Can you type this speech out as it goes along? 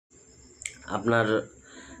আপনার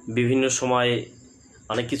বিভিন্ন সময়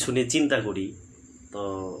অনেক কিছু নিয়ে চিন্তা করি। তো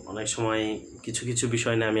অনেক সময় কিছু কিছু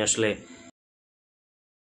বিষয় নিয়ে আমি আসলে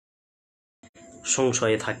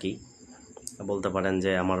সংশয়ে থাকি। বলতে পারেন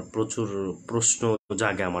যে আমার প্রচুর প্রশ্ন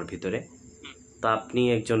জাগে আমার ভিতরে। তা আপনি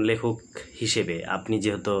একজন লেখক হিসেবে, আপনি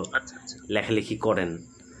যেহেতু লেখালেখি করেন,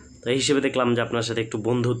 তো এই হিসেবে দেখলাম যে আপনার সাথে একটু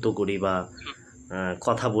বন্ধুত্ব করি বা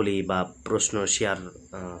কথা বলি বা প্রশ্ন শেয়ার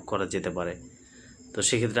করা যেতে পারে। তো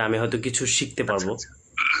সেক্ষেত্রে আমি হয়তো কিছু শিখতে পারবো।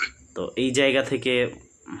 তো এই জায়গা থেকে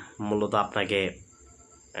মূলত আপনাকে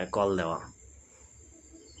কল দেওয়া।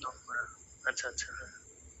 আচ্ছা আচ্ছা,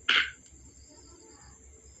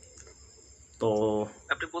 তো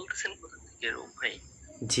আপনি বলতেছেন কোথা থেকে রূপ ভাই?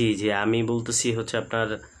 জি জি, আমি বলতেছি হচ্ছে আপনার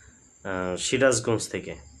সিরাজগঞ্জ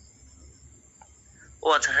থেকে। ও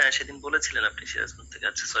আচ্ছা, হ্যাঁ সেদিন বলেছিলেন আপনি সিরাজগঞ্জ থেকে।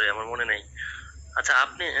 আচ্ছা সরি, আমার মনে নাই। আচ্ছা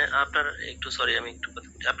আপনি আপনার একটু সরি, আমি একটু কথা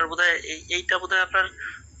বলি। আপনার বোধহয় এইটা বোধহয় আপনার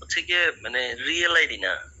হচ্ছে গিয়ে মানে রিয়েল আইডি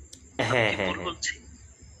না? আমি হ্যাঁ কি হ্যাঁ ভুল হ্যাঁ বলছি?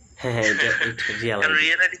 হ্যাঁ হ্যাঁ, এটা রিয়াল কারণ আইডি।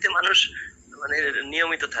 রিয়েল আইডিতে মানুষ মানে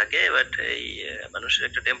নিয়মিত থাকে, বাট এই মানুষের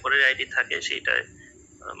একটা টেম্পোরারি আইডি থাকে, সেইটা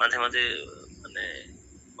মাঝে মাঝে মানে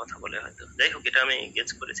কথা বলে হয়তো। যাই হোক, এটা আমি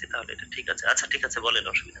গেস করেছি, তাহলে এটা ঠিক আছে। আচ্ছা ঠিক আছে, বলেন,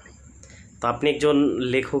 অসুবিধা নেই। তো আপনি একজন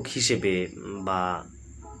লেখক হিসেবে বা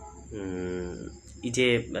এই যে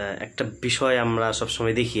একটা বিষয় আমরা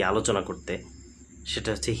সবসময় দেখি আলোচনা করতে, সেটা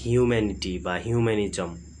হচ্ছে হিউম্যানিটি বা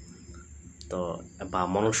হিউম্যানিজম, তো বা আচ্ছা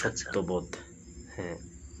আচ্ছা, মনুষ্যত্ববোধ। হ্যাঁ,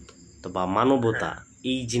 তো বা হ্যাঁ। মানবতা,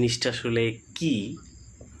 এই জিনিসটা আসলে কি,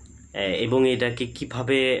 এবং এটাকে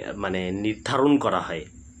কিভাবে মানে নির্ধারণ করা হয়?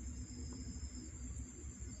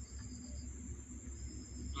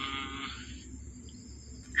 উম,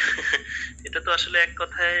 এটা তো আসলে এক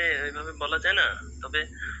কথায় ওইভাবে বলা যায় না। তবে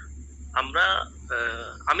আমরা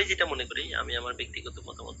আমি যেটা মনে করি, আমি আমার ব্যক্তিগত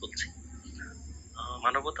মতামত বলছি।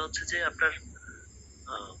 মানবতা হচ্ছে যে আপনার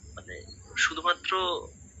মানে শুধুমাত্র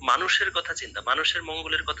মানুষের কথা চিন্তা, মানুষের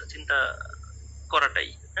মঙ্গলের কথা চিন্তা করাটাই।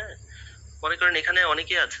 হ্যাঁ, মনে করেন এখানে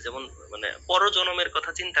অনেকেই আছে যেমন মানে পরজনমের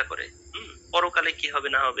কথা চিন্তা করে। পরকালে কি হবে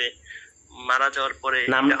না হবে, মারা যাওয়ার পরে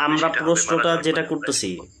না, এটা হবে আমরা সেটা হবে, মারা প্রশ্নটা যাওয়ার যেটা পরে আমরা করতেছি,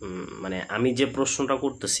 শিখবো। মানে আমি যে প্রশ্নটা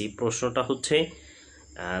করতেছি, প্রশ্নটা হচ্ছে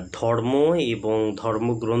ধর্ম এবং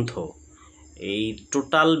ধর্মগ্রন্থ, এই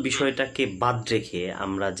টোটাল হুম। বিষয়টাকে বাদ রেখে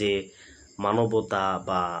আমরা যে মানবতা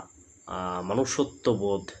বা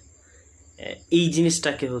মনুষ্যত্ববোধ, এই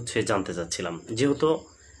জিনিসটাকে হচ্ছে জানতে চাচ্ছিলাম। যেহেতু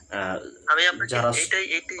আহ, আমি আপনাকে যারা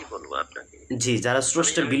এইটাই বলবো আপনাকে। জি, যারা আমি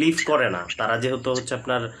স্রষ্টা আমি বিলিভ বলছি, করে আপনার না, প্রশ্নের তারা উত্তর যেহেতু দিচ্ছি। হচ্ছে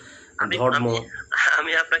আপনার আমি ধর্ম। আমি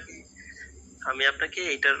আমি আপনাকে আমি আপনাকে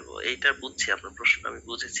এইটার বুঝছি, আপনার প্রশ্ন আমি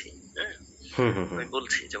বুঝেছি। হ্যাঁ, হুম হুম হুম। আমি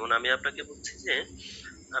বলছি, যেমন আমি আপনাকে বলছি যে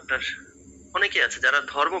আপনার অনেকে আছে যারা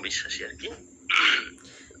ধর্ম বিশ্বাসী আর কি।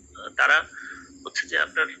 তারা হচ্ছে যে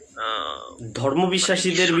আপনার মানে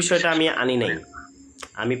ধর্মবিশ্বাসীদের ঈশ্বর বিষয়টা বিশ্বাস আমি করে, আনি নাই। মানে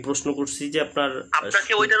আমি প্রশ্ন করছি যে আপনার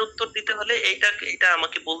আপনাকে ওইটার উত্তর দিতে হলে এটা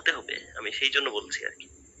আমাকে বলতে হবে, আমি সেই জন্য বলছি আর কি,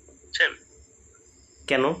 বুঝছেন?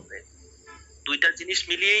 কেন? মানে দুইটা জিনিস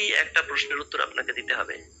মিলিয়েই একটা প্রশ্নের উত্তর আপনাকে দিতে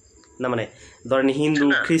হবে, না মানে ধরেন বুঝছেন হিন্দু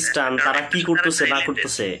না? খ্রিস্টান কারণ তারা কি একটার সাথে করতেছে আরেকটা না রিলেটেড।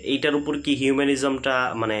 করতেছে, এইটার উপর কি হিউম্যানিজমটা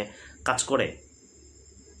মানে কাজ করে?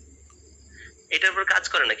 এটার উপর কাজ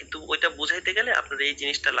করে না, কিন্তু ওইটা বুঝাইতে গেলে আপনার এই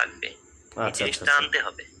জিনিসটা লাগবে, এই আচ্ছা আচ্ছা জিনিসটা আচ্ছা আনতে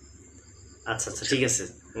হবে, আচ্ছা আচ্ছা, বুঝছেন? ঠিক আছে,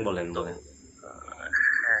 বলেন তো বলেন।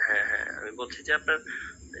 হ্যাঁ হ্যাঁ হ্যাঁ, আমি বলছি যে আপনার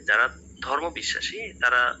যারা ধর্ম বিশ্বাসী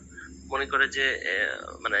তারা মনে করে যে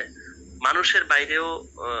মানে মানুষের বাইরেও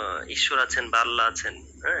ঈশ্বর আছেন বা আল্লাহ আছেন।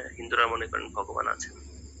 হ্যাঁ, হিন্দুরা মনে করেন ভগবান আছেন।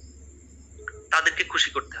 তাদেরকে খুশি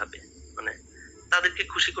করতে হবে, মানে তাদেরকে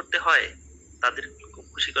খুশি করতে হয়, তাদের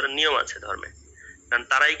খুশি করার নিয়ম আছে ধর্মে। কারণ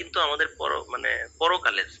তারাই কিন্তু আমাদের মানে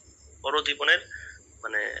পরকালের, পরজীবনের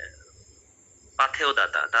মানে পাথেয়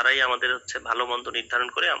দাতা। তারাই আমাদের হচ্ছে ভালো মন্দ নির্ধারণ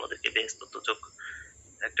করে আমাদেরকে বেহেশত দোজখ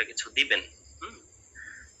একটা কিছু দিবেন। হুম।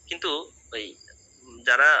 কিন্তু ওই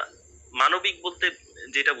যারা মানবিক বলতে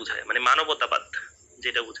যেটা বোঝায়, মানে মানবতাবাদ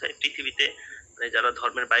যেটা বোঝায় পৃথিবীতে, মানে যারা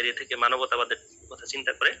ধর্মের বাইরে থেকে মানবতাবাদের কথা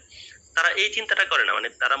চিন্তা করে, তারা এই চিন্তাটা করে না। মানে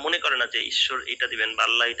তারা মনে করে না যে ঈশ্বর এটা দিবেন বা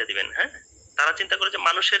আল্লাহ এটা দিবেন। হ্যাঁ, তারা চিন্তা করে যে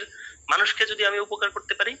মানুষকে যদি আমি উপকার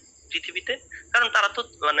করতে পারি পৃথিবীতে। কারণ তারা তো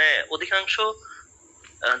মানে অধিকাংশ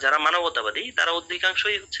যারা মানবতাবাদী তারা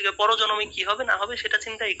অধিকাংশই হচ্ছে গিয়ে পরজন্মে কি হবে না হবে সেটা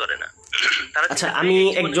চিন্তাই করে না। তারা আচ্ছা, চিন্তা করে আমি এই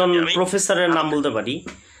জীবনে একজন যদি আমি প্রফেসরের নাম ভালো বলতে থাকি। পারি।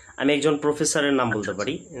 আমি একজন প্রফেসরের নাম আচ্ছা বলতে আচ্ছা।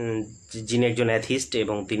 পারি, যিনি একজন অ্যাথিস্ট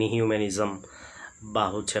এবং তিনি হিউম্যানিজম বা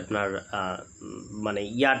হচ্ছে আপনার মানে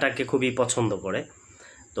ইয়াটাকে খুবই পছন্দ করে।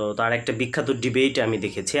 তো তার একটা বিখ্যাত ডিবেট আমি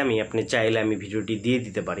দেখেছি, আমি আপনি চাইলে আমি ভিডিওটি দিয়ে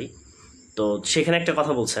দিতে পারি। তো সেখানে একটা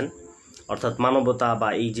কথা বলছেন, অর্থাৎ মানবতা বা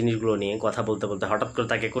এই জিনিসগুলো নিয়ে কথা বলতে বলতে হঠাৎ করে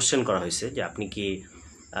তাকে কোশ্চেন করা হয়েছে যে আপনি কি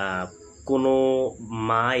কোনো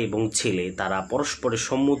মা এবং ছেলে তারা পরস্পরের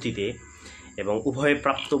সম্মতিতে এবং উভয়ে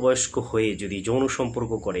প্রাপ্তবয়স্ক হয়ে যদি যৌন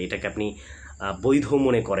সম্পর্ক করে এটাকে আপনি বৈধ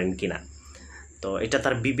মনে করেন কিনা। তো এটা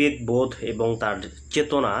তার বিবেক বোধ এবং তার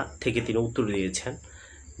চেতনা থেকে তিনি উত্তর দিয়েছেন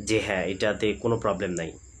যে হ্যাঁ, এটাতে কোনো প্রবলেম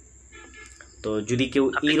নাই। তো যদি কেউ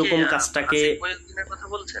এইরকম কাজটাকে, কথা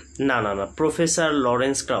বলছেন? না না না, প্রফেসর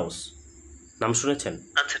লরেন্স ক্রাউস নাম শুনেছেন?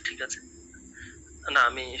 আচ্ছা ঠিক আছে, না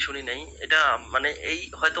আমি শুনি নাই এটা, মানে এই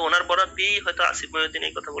হয়তো ওনার বরাদ দিয়েই হয়তো আসিফ মহিউদ্দিন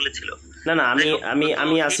এই কথা বলেছিল। না না, আমি আমি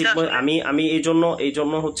আমি আসিফ আমি আমি এই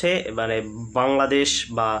জন্য হচ্ছে মানে বাংলাদেশ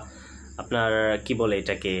বা আপনার কি বলে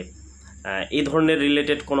এটাকে এই ধরনের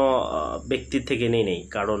রিলেটেড কোনো ব্যক্তির থেকে নেই,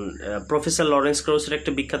 কারণ প্রফেসর লরেন্স ক্রাউসের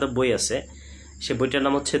একটা বিখ্যাত বই আছে, সে বইটার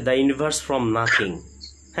নাম হচ্ছে দ্য ইউনিভার্স ফ্রম নাথিং।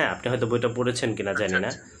 হ্যাঁ, আপনি হয়তো বইটা পড়েছেন কিনা জানি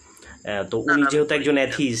না। তো উনি যেহেতু একজন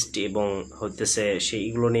অ্যাথিস্ট এবং হইতেছে সে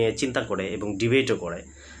এগুলো নিয়ে চিন্তা করে এবং ডিবেটও করে,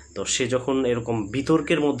 তো সে যখন এরকম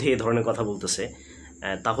বিতর্কের মধ্যে এ ধরনের কথা বলতেছে,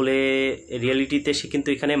 তাহলে রিয়েলিটিতে সে কিন্তু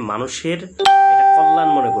এখানে মানুষের এটা কল্যাণ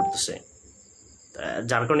মনে করতেছে,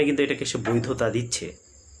 যার কারণে কিন্তু এটাকে সে বৈধতা দিচ্ছে।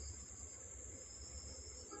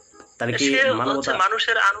 তাহলে কি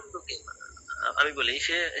মানুষের আনন্দকে আমি বলি,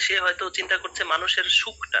 সে হয়তো চিন্তা করছে মানুষের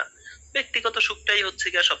সুখটা, ব্যক্তিগত সুখটাই হচ্ছে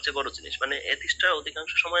গিয়া সবচেয়ে বড় জিনিস। মানে এথিস্টরা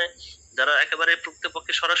অধিকাংশ সময়, যারা একেবারে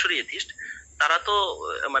প্রকৃতপক্ষে সরাসরি এথিস্ট, তারা তো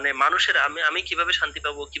মানে মানুষের আমি কিভাবে শান্তি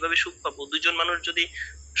পাবো, কিভাবে সুখ পাবো, দুজন মানুষ যদি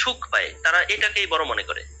সুখ পায় তারা এটাকেই বড় মনে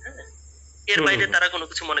করে। হ্যাঁ, এর বাইরে তারা কোনো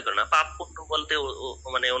কিছু মনে করে না। পাপ পুণ্য বলতে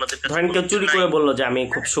মানে ওনাদের কাছে ধরেন কেউ চুরি করে বললো যে আমি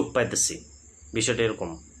খুব সুখ পাইতেছি, বিষয়টা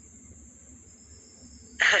এরকম।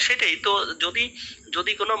 হ্যাঁ সেটাই তো,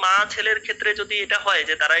 যদি কোনো মা ছেলের ক্ষেত্রে যদি এটা হয়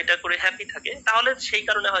যে তারা এটা করে হ্যাপি থাকে, তাহলে সেই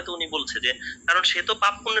কারণে হয়তো উনি বলছে যে, কারণ সে তো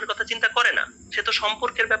পাপ পুণ্যের কথা চিন্তা করে না, সে তো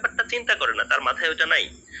সম্পর্কের ব্যাপারটা চিন্তা করে না, তার মাথায় ওটা নাই,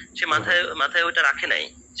 সে মাথায় ওটা রাখে নাই,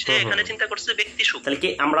 সে এখানে চিন্তা করছে ব্যক্তি সুখ। তাহলে কি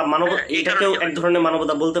আমরা এটাকেও এক ধরনের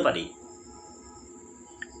মানবতা বলতে পারি?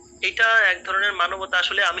 এটা এক ধরনের মানবতা,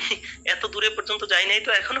 আসলে আমি এত দূরে পর্যন্ত যাই নাই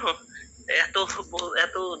তো এখনো, এত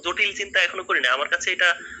এত জটিল চিন্তা এখনো করি না। আমার কাছে এটা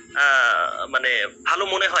মানে ভালো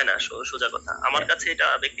মনে হয় না, সোজা কথা। আমার কাছে এটা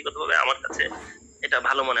ব্যক্তিগতভাবে আমার কাছে এটা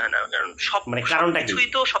ভালো মনে হয় না, কারণ সবকিছুই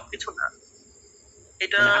তো সবকিছু না।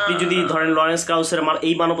 এটা আপনি যদি ধরেন লরেন্স ক্রাউসের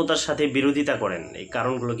এই মানবতার সাথে বিরোধিতা করেন, এই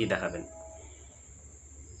কারণগুলো কি দেখাবেন?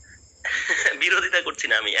 বিরোধিতা করছি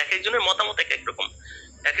না আমি, এক একজনের মতামত এক এক রকম,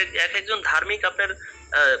 এক একজন ধার্মিক, আপনার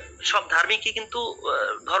সব ধার্মিকই কিন্তু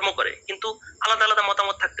ধর্ম করে, কিন্তু আলাদা আলাদা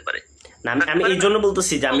মতামত থাকতে পারে। আমি এই জন্য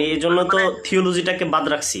বলতেছি যে আমি এই জন্য তো থিওলজিটাকে বাদ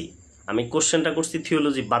রাখছি, আমি কোশ্চেনটা করছি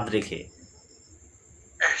থিওলজি বাদ রেখে।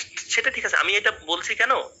 সেটা ঠিক আছে, আমি এটা বলছি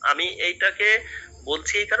কেন, আমি এইটাকে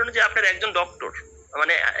বলছি এই কারণে যে আপনার একজন ডক্টর,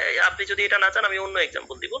 মানে আপনি যদি এটা না চান আমি অন্য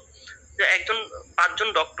এক্সাম্পল দিব, যে একজন 5 জন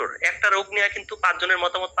ডক্টর একটা রোগ নিয়ে কিন্তু 5 জনের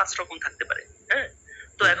মতামত 5 রকম থাকতে পারে। হ্যাঁ,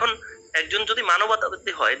 তো এখন একজন যদি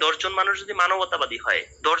মানবতাবাদী হয়, 10 জন মানুষ যদি মানবতাবাদী হয়,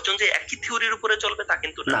 10 জন যে একই থিওরির উপরে চলবে তা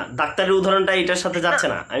কিন্তু না। ডাক্তারের উদাহরণটা এটার সাথে যাচ্ছে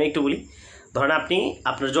না, আমি একটু বলি। ধরেন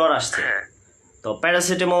আপনার জ্বর আসছে, তো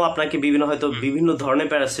প্যারাসিটামল আপনাকে বিভিন্ন ধরনের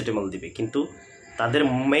প্যারাসিটামল দিবে, কিন্তু তাদের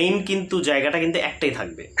মেইন কিন্তু জায়গাটা কিন্তু একটাই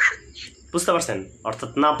থাকবে, বুঝতে পারছেন?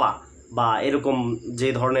 অর্থাৎ নাপা বা এরকম যে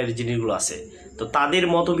ধরনের জিনিসগুলো আছে, তো তাদের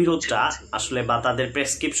মতবিরোধটা আসলে বা তাদের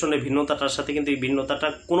প্রেসক্রিপশনের ভিন্নতাটার সাথে কিন্তু এই ভিন্নতাটা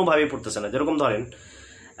কোনোভাবেই পড়তেছে না। যেরকম ধরেন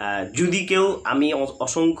যদি কেউ, আমি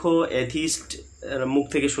অসংখ্য এথিস্ট মুখ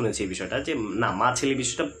থেকে শুনেছি এই বিষয়টা, যে না, মা ছেলে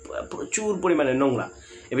বিষয়টা প্রচুর পরিমাণে নোংরা,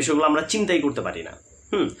 এই বিষয়গুলো আমরা চিন্তাই করতে পারি না।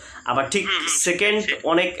 আবার ঠিক সেকেন্ড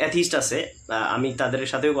অনেক অ্যাথিস্ট আছে, আমি তাদের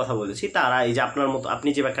সাথেও কথা বলেছি, তারা এই যে আপনার মতো আপনি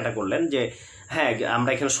যে ব্যাখ্যাটা করলেন যে হ্যাঁ, আমরা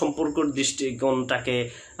এখানে সম্পর্কের দৃষ্টিকোণটাকে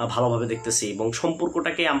ভালোভাবে দেখতেছি এবং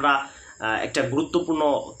সম্পর্কটাকে আমরা একটা গুরুত্বপূর্ণ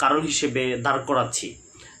কারণ হিসেবে দাঁড় করাচ্ছি,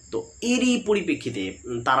 তো এরই পরিপ্রেক্ষিতে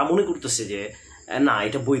তারা মনে করতেছে যে না,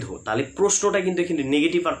 এটা বৈধ। তাহলে প্রশ্নটা কিন্তু এখানে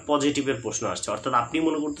নেগেটিভ আর পজিটিভের প্রশ্ন আসছে, অর্থাৎ আপনি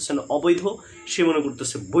মনে করতেছেন অবৈধ, সে মনে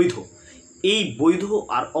করতেছে বৈধ। এই বৈধ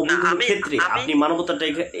আর অবৈধের ক্ষেত্রে আপনি মানবতাটা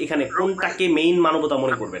এখানে কোনটাকে মেইন মানবতা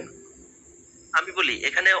মনে করবেন? আমি বলি,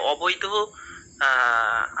 এখানে অবৈধ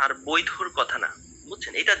আর বৈধর কথা না,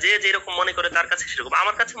 বুঝছেন? এটা যে যেরকম মনে করে তার কাছে সেরকম।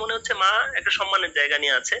 আমার কাছে মনে হচ্ছে মা একটা সম্মানের জায়গা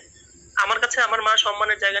নিয়ে আছে, আমার কাছে আমার মা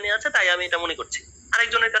সম্মানের জায়গা নিয়ে আছে, তাই আমি এটা মনে করছি।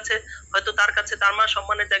 আরেকজনের কাছে হয়তো তার কাছে তার মা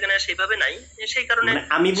সম্মানের জায়গা নেয় সেইভাবে নাই, সেই কারণে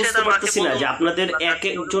আমি বুঝতে পারতেছি না যে আপনাদের এক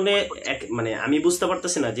একজনে মানে আমি বুঝতে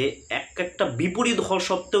পারতেছি না যে একটা বিপরীত হওয়া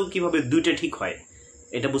সত্ত্বেও কিভাবে দুইটা ঠিক হয়,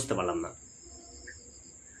 এটা বুঝতে পারলাম না।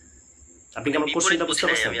 আপনি কি আমার কোশ্চেনটা বুঝতে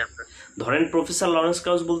পারছেন? ধরেন প্রফেসর লরেন্স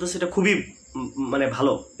ক্রাউস বলতেছে এটা খুবই মানে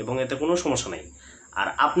ভালো এবং এতে কোনো সমস্যা নাই, আর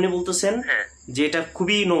আপনি বলতেছেন যে এটা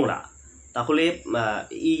খুবই নোংরা। তাহলে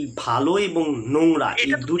এই ভালো এবং নোংরা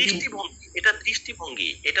এই দুটি, এটা দৃষ্টিভঙ্গি,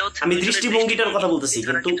 এটা হচ্ছে আমি দৃষ্টিভঙ্গিটার কথা বলতেছি,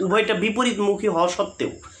 কিন্তু উভয়টা বিপরীতমুখী হওয়া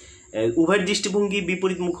সত্ত্বেও, উভয়ের দৃষ্টিভঙ্গি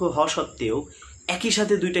বিপরীতমুখী হওয়া সত্ত্বেও একই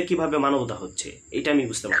সাথে দুইটা কিভাবে মানবতা হচ্ছে এটা আমি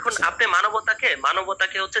বুঝতে এখন পারছি না। আপনি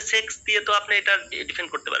মানবতাকে হচ্ছে সেক্স দিয়ে তো আপনি এটা ডিফেন্ড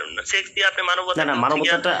করতে পারবেন না। সেক্স দিয়ে আপনি না মানবতা না,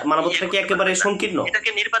 মানবতাটা কি একেবারে সংকীর্ণ? এটাকে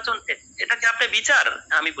নির্বাচন, এটাকে আপনি বিচার,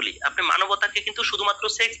 আমি বলি আপনি মানবতাকে কিন্তু শুধুমাত্র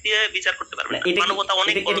সেক্স দিয়ে বিচার করতে পারবেন না। মানবতা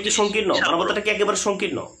অনেক বড় এটা কি জিনিস, সংকীর্ণ? বিশাল বড়। মানবতাটা কি একেবারে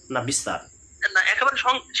সংকীর্ণ না বিস্তার? না একেবারে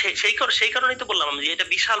সেই কারণেই তো বললাম আমি যে এটা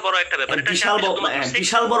বিশাল বড় একটা ব্যাপার। এটা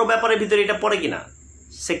বিশাল বড় ব্যাপারের ভিতরে এটা পড়ে কিনা,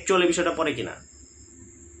 সেক্সুয়াল বিষয়টা পড়ে কিনা?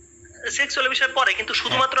 সেক্সুয়াল বিষয় পরে, কিন্তু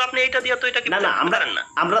শুধুমাত্র আপনি এটা দিয়ে তো এটা কি না না,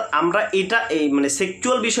 আমরা এটা এই মানে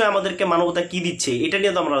সেক্সুয়াল বিষয় আমাদেরকে মানবতা কি দিচ্ছে এটা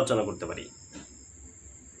নিয়ে তো আমরা আলোচনা করতে পারি।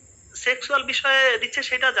 সেক্সুয়াল বিষয়ে দিচ্ছে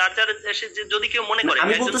সেটা যার যার যদি কেউ মনে করে।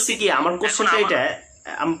 আমি বলতেছি কি, আমার কোশ্চেনটা এটা,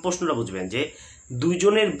 আমি প্রশ্নটা বুঝবেন যে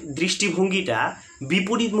দুইজনের দৃষ্টিভঙ্গিটা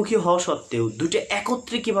বিপরীতমুখী হওয়া সত্ত্বেও দুটো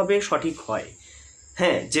একত্রে কিভাবে সঠিক হয়।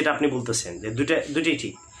 হ্যাঁ, যেটা আপনি বলতেছেন যে দুটোই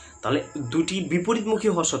ঠিক, তাহলে দুটি বিপরীতমুখী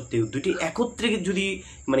হওয়া সত্ত্বেও দুটি একত্রে যদি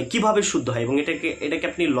মানে কিভাবে শুদ্ধ হয়, এবং এটাকে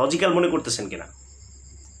আপনি লজিক্যাল মনে করতেছেন কিনা?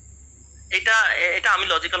 এটা এটা আমি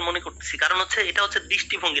লজিক্যাল মনে করতেছি, কারণ হচ্ছে এটা হচ্ছে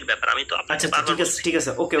দৃষ্টিভঙ্গির ব্যাপার। আমি তো আচ্ছা ঠিক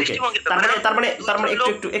আছে ওকে তার মানে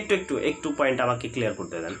একটু পয়েন্ট আমাকে ক্লিয়ার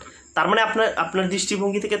করতে দেন। তার মানে আপনার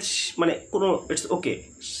দৃষ্টিভঙ্গি থেকে মানে কোনো ইটস ওকে,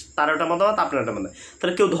 তার একটা মতামত আপনার একটা মতামত।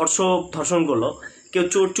 তাহলে কেউ ধর্ষণ করলো, কেউ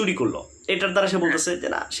চুরি করলো, এটার দ্বারা সে বলতেছে যে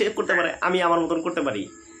না সে করতে পারে, আমি আমার মতন করতে পারি।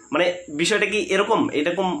 মানে বিষয়টা কি এরকম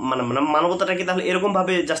মানে মানবতাটা কি তাহলে এরকম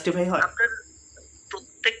ভাবে জাস্টিফাই হয়? আপনার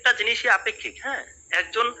প্রত্যেকটা জিনিসই আপেক্ষিক। হ্যাঁ,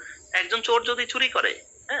 একজন চোর যদি চুরি করে,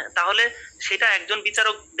 হ্যাঁ, তাহলে সেটা একজন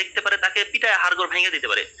বিচারক দেখতে পারে, তাকে পিটায় হাড়গোড় ভেঙে দিতে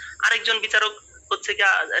পারে। আরেকজন বিচারক হচ্ছে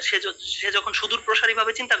গিয়া সে যখন সুদূর প্রসারী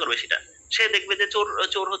ভাবে চিন্তা করবে, সেটা সে দেখবে যে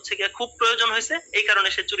চোর হচ্ছে গিয়া খুব প্রয়োজন হয়েছে, এই কারণে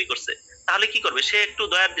সে চুরি করছে। তাহলে কি করবে? সে একটু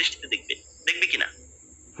দয়ার দৃষ্টিতে দেখবে কিনা?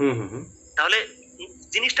 তাহলে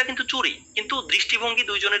জিনিসটা কিন্তু চুরি, কিন্তু দৃষ্টিভঙ্গি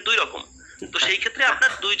দুইজনের দুই রকম। তো সেই ক্ষেত্রে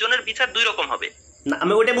আপনার দুইজনের বিচার দুই রকম হবে। না,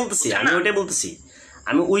 আমি ওইটাই বলতেছি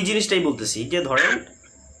আমি ওই জিনিসটাই বলতেছি যে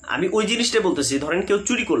ধরেন কেউ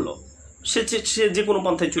চুরি করলো, সে যে কোনো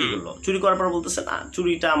পন্থায় চুরি করলো, চুরি করার পর বলতেছে না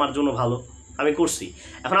চুরিটা আমার জন্য ভালো, আমি করছি।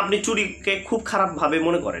 এখন আপনি চুরিকে খুব খারাপ ভাবে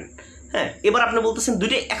মনে করেন, হ্যাঁ, এবার আপনি বলতেছেন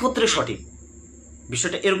দুইটাই একত্রে সঠিক,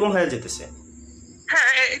 বিষয়টা এরকম হয়ে যেতেছে। হ্যাঁ,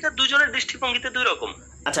 এটা দুইজনের দৃষ্টিভঙ্গিতে দুই রকম।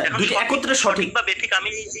 আচ্ছা, দুইটা একত্রে সঠিক বা বেঠিক, আমি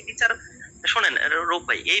এই বিচার, শোনেন রূপ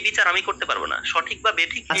ভাই, এই বিচার আমি করতে পারবো না, সঠিক বা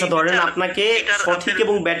বেঠিক। আচ্ছা ধরেন আপনাকে সঠিক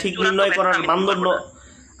এবং ব্যাঠিক নির্ণয় করার মানদণ্ড,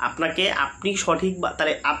 আপনি সঠিক বা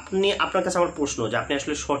তাহলে আপনার কাছে আমার প্রশ্ন যে আপনি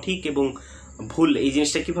আসলে সঠিক এবং ভুল এই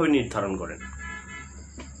জিনিসটা কিভাবে নির্ধারণ করেন?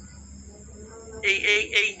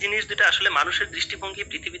 এই জিনিস দুটো আসলে মানুষের দৃষ্টিভঙ্গি,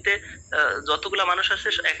 পৃথিবীতে যতগুলা মানুষ আছে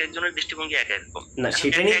এক একজনের দৃষ্টিভঙ্গি এক এক রকম। না,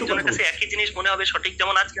 সেটা নিয়ে তো একজনের কাছে একই জিনিস মনে হবে সঠিক।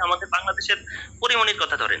 যেমন আজকে আমাদের বাংলাদেশের পরিমণির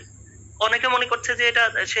কথা ধরেন, অনেকে মনে করছে যে এটা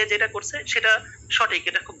সে যেটা করছে সেটা সঠিক,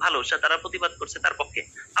 এটা খুব ভালো, তারা প্রতিবাদ করছে তার পক্ষে।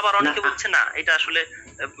 আবার অনেকে বলছে না, এটা আসলে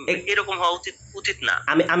এরকম হওয়া উচিত না।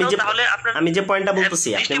 আমি যে পয়েন্টটা বলতেছি,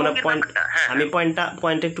 আপনি মানে আমি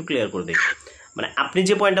পয়েন্টটা একটু ক্লিয়ার করে দিই। মানে আপনি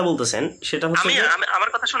যে পয়েন্টটা বলতেছেন সেটা হচ্ছে,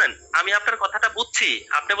 আমার কথা শুনেন, আমি আপনার কথাটা বুঝছি।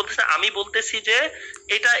 আপনি বলতেছেন, আমি বলতেছি যে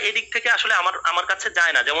এটা এদিক থেকে আসলে আমার কাছে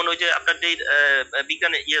যায় না। যেমন ওই যে আপনার যে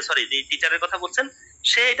বিজ্ঞান যে টিচারের কথা বলছেন,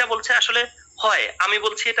 সে এটা বলছে আসলে হয়, আমি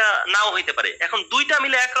বলছি এটা নাও হইতে পারে। এখন দুইটা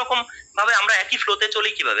মিলে একরকম ভাবে আমরা একই ফ্লোতে চলি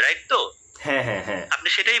কিভাবে, রাইট? তো হ্যাঁ হ্যাঁ হ্যাঁ, আপনি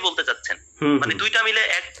সেটাই বলতে চাচ্ছেন, মানে দুইটা মিলে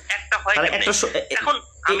একটা হয়। এখন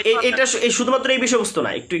এটা শুধুমাত্র এই বিষয়বস্তু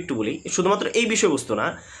না, একটু বলি, শুধুমাত্র এই বিষয়বস্তু না,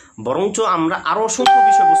 বরঞ্চ আমরা আরো অসংখ্য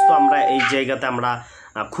বিষয়বস্তু আমরা এই জায়গাতে আমরা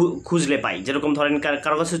খুঁজলে পাই। যেরকম ধরেন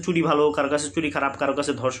কারো কাছে চুরি ভালো, কারো কাছে চুরি খারাপ, কারো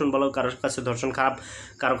কাছে ধর্ষণ ভালো, কারো কাছে ধর্ষণ খারাপ,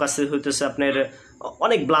 কারো কাছে হইতেছে আপনার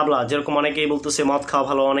অনেক ব্লাবলা। যেরকম অনেকেই বলতেছে মদ খাওয়া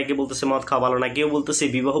ভালো, অনেকে বলতেছে মদ খাওয়া ভালো না, কেউ বলতেছে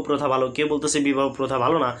বিবাহ প্রথা ভালো, কেউ বলতেছে বিবাহ প্রথা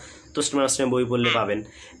ভালো না। তোষ্টমাস্টে বই পড়লে পাবেন।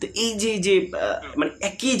 তো এই যে মানে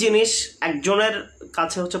একই জিনিস একজনের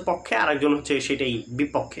কাছে হচ্ছে পক্ষে, আর একজন হচ্ছে সেটাই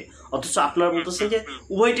বিপক্ষে, অথচ আপনারা বলতেছেন যে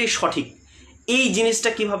উভয়টাই সঠিক। এই জিনিসটা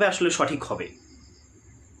কিভাবে আসলে সঠিক হবে?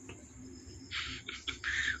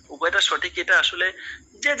 উভয়টা সঠিক, এটা আসলে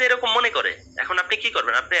যে যেরকম মনে করে। এখন আপনি কি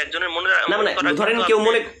করবেন? আপনি একজনের মনে ধরেন কেউ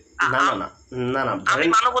মনে আমি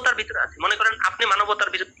মানবতার ভিতরে আছি, মনে করেন আপনি মানবতার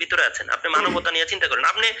ভিতরে আছেন, আপনি মানবতা নিয়ে চিন্তা করেন,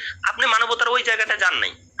 আপনি মানবতার ওই জায়গাটা যান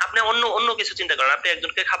নাই, আপনি অন্য কিছু চিন্তা করেন, আপনি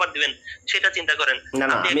একজনকে খাবার দিবেন সেটা চিন্তা করেন।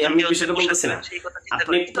 আমি বিষয়টা বলতেছি না,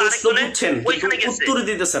 আপনি প্রশ্ন বুঝছেন কিন্তু উত্তর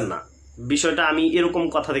দিতেছেন না। বিষয়টা আমি এরকম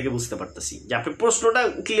কথা থেকে বুঝতে পারতেছি যে আপনি প্রশ্নটা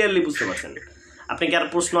ক্লিয়ারলি বুঝতে পারছেন। আপনি কি আর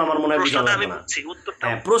প্রশ্ন আমার মনে হয় বুঝা লাগবে না।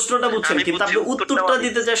 হ্যাঁ, প্রশ্নটা বুঝছেন কিন্তু আপনি উত্তরটা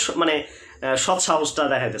দিতে চাই মানে সৎ সাহসটা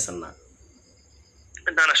দেখাইতেছেন না।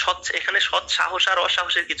 না, এখানে সৎ সাহস আর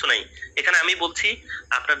অসাহসের কিছু নাই। এখানে আমি বলছি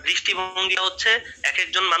আপনার দৃষ্টিভঙ্গি হচ্ছে এক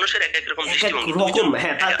একজন মানুষের এক এক রকম দৃষ্টিভঙ্গি।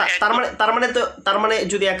 হ্যাঁ, তার মানে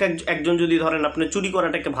যদি একজন যদি ধরেন আপনি চুরি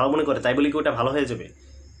করাটাকে ভালো মনে করে, তাই বলি কি ওটা ভালো হয়ে যাবে?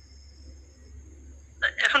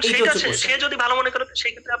 এখন এইটা সেটা হচ্ছে question। সে যদি ভালো মনে করে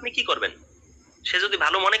সেই ক্ষেত্রে আপনি কি করবেন? সে যদি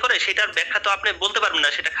ভালো মনে করে সেটার ব্যাখ্যা তো আপনি বলতে পারবেন না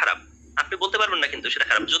সেটা খারাপ, আপনি বলতে পারবেন না কিন্তু সেটা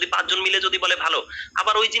খারাপ। যদি 5 জন মিলে যদি বলে ভালো,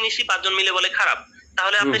 আবার ওই জিনিসই 5 জন মিলে বলে খারাপ,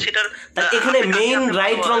 তাহলে আপনি সেটার তা এখানে আপনি কাকে মেইন আপনি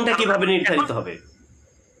রাইট ভালো- রংটা ভালো- কিভাবে এখন নির্ধারিত হবে?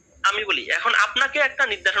 আমি বলি, এখন আপনাকে একটা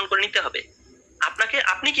নির্ধারণ করে নিতে হবে।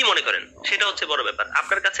 আপনি কি মনে করেন সেটা হচ্ছে বড় ব্যাপার।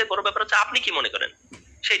 আপনার কাছে বড় ব্যাপার হচ্ছে আপনি কি মনে করেন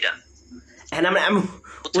সেইটা। হ্যাঁ, আমি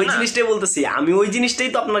ওই জিনিসটাই বলতেছি, আমি ওই জিনিসটাই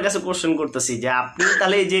তো আপনার কাছে কোশ্চেন করতেছি যে আপনি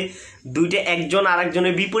তাহলে এই যে দুইটা একজন আর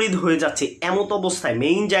একজনের বিপরীত হয়ে যাচ্ছে এমত অবস্থায়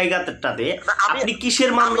মেইন জায়গাটাতে আপনি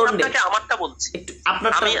কিসের মানদণ্ডে? আপনাকে আমারটা বলছি, একটু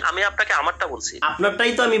আপনার আমি আপনাকে আমারটা বলছি,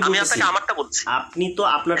 আপনারটাই তো আমি আমি বলতেছি। আপনাকে আমারটা বলছি। আপনি তো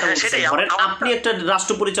আপনারটা হ্যাঁ, বলতেছেন। সেটাই, ধরেন আমারটা- আপনি একটা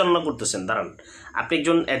রাষ্ট্র পরিচালনা করতেছেন, দাঁড়ান, আপনি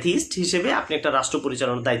একজন অ্যাথিস্ট হিসেবে আপনি একটা রাষ্ট্র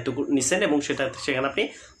পরিচালনার দায়িত্ব নিছেন এবং সেখানে আপনি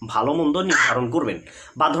ভালো মন্দ নির্ধারণ করবেন।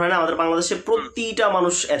 বা ধরেন আমাদের বাংলাদেশে প্রতিটা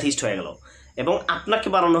মানুষ অ্যাথিস্ট হয়ে গেল এবং আপনাকে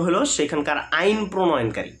বানানো হলো সেখানকার আইন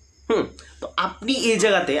প্রণয়নকারী। তো আপনি এই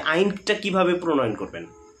জায়গাতে আইনটা কিভাবে প্রণয়ন করবেন?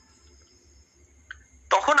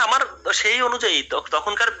 তখন আমার সেই অনুযায়ী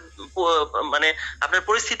তখনকার মানে আপনার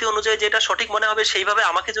পরিস্থিতি অনুযায়ী যেটা সঠিক মনে হবে সেইভাবে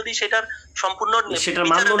আমাকে যদি সেটার সম্পূর্ণ সেটার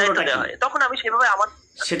বিচারের দায়িত্ব মানদণ্ডটা দেওয়া কি? হয়, তখন আমি সেভাবে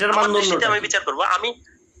সেটার আমার মানদণ্ডটা দৃষ্টিতে আমি কি? বিচার করবো। আমি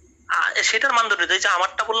সেটার মানদণ্ড যে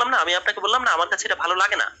আমারটা বললাম না, আমি আপনাকে বললাম না আমার কাছে এটা ভালো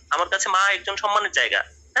লাগে না, আমার কাছে মা একজন সম্মানের জায়গা,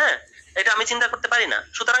 হ্যাঁ, এটা আমি চিন্তা করতে পারি না,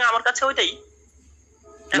 সুতরাং আমার কাছে ওইটাই।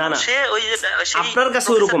 না না, সে ওই আপনার কাছে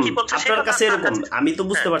ওরকম, আপনার সেটা কাছে এরকম, আমি তো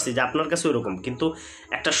বুঝতে পারছি যে আপনার কাছে ওরকম, কিন্তু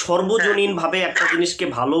একটা সর্বজনীন ভাবে একটা জিনিসকে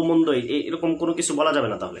ভালো মন্দ এরকম কোনো কিছু বলা যাবে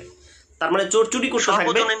না। তাহলে তার মানে চোর চুরি করতে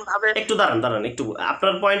থাকবে, একটু দাঁড়ান একটু,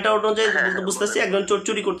 আপনার পয়েন্টটা অনুযায়ী বুঝতেছি, একজন চোর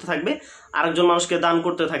চুরি করতে থাকবে, আরেকজন মানুষকে দান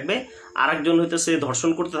করতে থাকবে, আরেকজন হইতেছে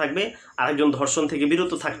ধর্ষণ করতে থাকবে, আরেকজন ধর্ষণ থেকে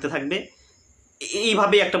বিরত থাকতে থাকবে,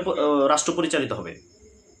 এইভাবে একটা রাষ্ট্র পরিচালিত হবে।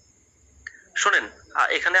 শোনেন,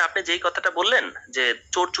 এখানে আপনি যেই কথাটা বললেন যে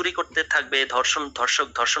চোর চুরি করতে থাকবে,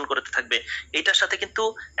 ধর্ষণ করতে থাকবে, এইটার সাথে কিন্তু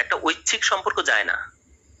একটা ঐচ্ছিক সম্পর্ক যায় না,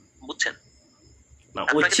 বুঝছেন?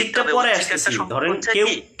 ঐচ্ছিকটা পরে আসতেছি। ধরেন কেউ,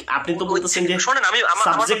 আপনি তো বলতেছেন যে শোনেন, আমি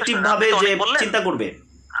সাবজেক্টিভ ভাবে যে চিন্তা করবে।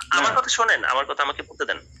 আমার কথা শোনেন, আমার কথা আমাকে বলতে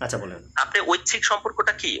দেন। আচ্ছা বলেন। আপনি ঐচ্ছিক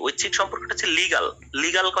সম্পর্কটা কি? ঐচ্ছিক সম্পর্কটা হচ্ছে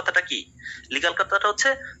লিগাল কথাটা কি? লিগাল কথাটা হচ্ছে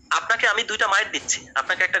আপনাকে আমি 2টা মাইর দিচ্ছি,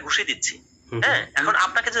 আপনাকে একটা ঘুষি দিচ্ছি, হ্যাঁ, এখন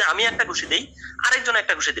আপনাকে যদি আমি একটা ঘুষি দেই, আরেকজন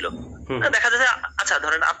একটা ঘুষি দিল, দেখা যায় যে আচ্ছা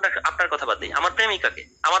ধরেন আপনার কথা বাদ দিই, আমার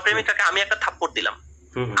প্রেমিকাকে আমি একটা থাপ্পড় দিলাম,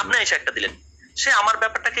 আপনি এসে একটা দিলেন, সে আমার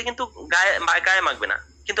ব্যাপারটাকে কিন্তু গায়ে মাখবে না,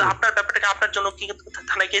 কিন্তু আপনার ব্যাপারটাকে আপনার জন্য কি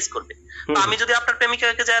থানায় কেস করবে। তো আমি যদি আপনার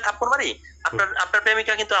প্রেমিকাকে যায় থাপ্পড় মারি, আপনার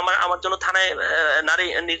প্রেমিকা কিন্তু আমার জন্য থানায় নারী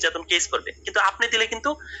নির্যাতন কেস করবে, কিন্তু আপনি দিলে কিন্তু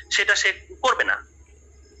সেটা সে করবে না,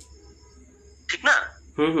 ঠিক না?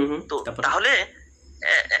 তো তাহলে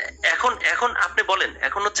এখন আপনি বলেন,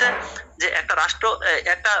 এখন হচ্ছে যে একটা রাষ্ট্র,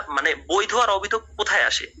 একটা মানে বৈধ আর অবৈধ কোথায়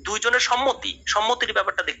আসে? দুইজনের সম্মতির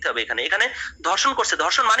ব্যাপারটা দেখতে হবে। এখানে ধর্ষণ করছে,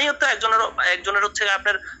 ধর্ষণ মানেই হচ্ছে একজনের হচ্ছে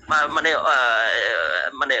আপনার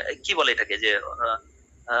মানে কি বলে এটাকে, যে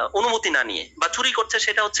অনুমতি না নিয়ে, বা চুরি করছে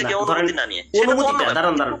সেটা হচ্ছে কি অনুমতি না নিয়ে,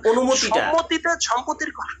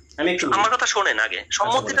 সম্মতির আমার কথা শোনেন আগে,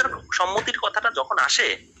 সম্মতির কথাটা যখন আসে,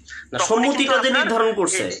 সম্মতিটা যে নির্ধারণ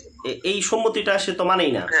করছে, এই সম্মতিটা আসে তো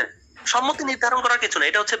মানেই না। সম্মতি নির্ধারণ করার কিছু না,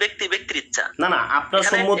 এটা হচ্ছে ব্যক্তির ইচ্ছা। না আপনার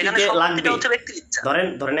সম্মতিতে লাগবে।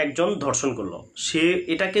 ধরেন একজন ধর্ষণ করলো, সে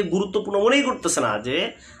এটাকে গুরুত্বপূর্ণ মনেই করতেছে না যে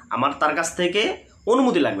আমার তার কাছ থেকে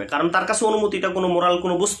অনুমতি লাগবে, কারণ তার কাছে অনুমতিটা কোনো মোরাল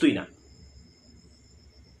কোনো বস্তুই না,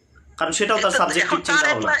 কারণ সেটাও তার সাবজেক্টিভ চিন্তা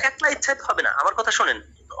ভাবনা। একলা ইচ্ছা হবে না, আমার কথা শোনেন,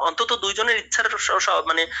 অন্তত দুইজনের ইচ্ছার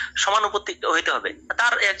মানে সমানুপাতিক হইতে হবে।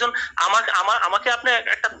 তার একজন আমাকে আপনি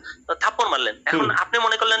একটা থাপ্পড় মারলেন, এখন আপনি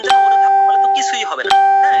মনে করলেন যে থাপ্পড় মারলে তো কিছুই হবে না,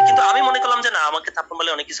 হ্যাঁ, কিন্তু আমি মনে করলাম যে না, আমাকে থাপ্পড়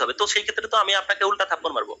মারলে অনেক কিছু হবে, তো সেই ক্ষেত্রে তো আমি আপনাকে উল্টা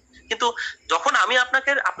থাপ্পড় মারবো। কিন্তু যখন আমি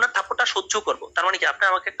আপনার থাপ্পড়টা সহ্য করবো, তার মানে কি আপনি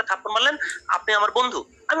আমাকে একটা থাপ্পড় মারলেন, আপনি আমার বন্ধু,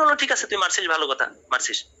 আমি বললাম ঠিক আছে তুই মারছিস, ভালো কথা,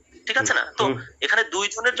 মারছিস, ঠিক আছে না? তো এখানে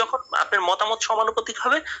দুইজনের যখন আপনার মতামত সমানুপাতিক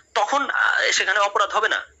হবে, তখন সেখানে অপরাধ হবে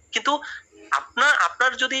না। কিন্তু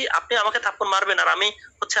আপনার যদি আপনি আমাকে থাপ্পড় মারবেন আর আমি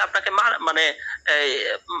হচ্ছে আপনাকে মানে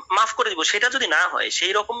মাফ করে দিব, সেটা যদি না হয়,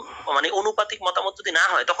 সেই রকম মানে অনুপাতিক মতামত যদি না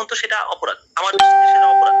হয়, তখন তো সেটা অপরাধ, আমার দৃষ্টিতে সেটা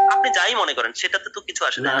অপরাধ। আপনি যাই মনে করেন, সেটাতে তো কিছু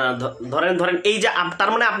আসে না। ধরেন এই যে, তার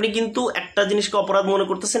মানে আপনি কিন্তু একটা জিনিসকে অপরাধ মনে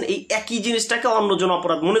করতেছেন, এই একই জিনিসটাকে অন্যজন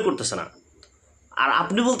অপরাধ মনে করতেছে না, আর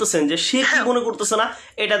আপনি বলতেছেন যে সে কি মনে করতেছে না,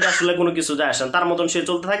 এটাতে আসলে কোনো কিছু যায় আসে না, তার মতন সে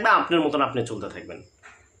চলতে থাকবে, আপনার মতন আপনি চলতে থাকবেন।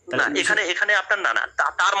 না, এখানে আপনার না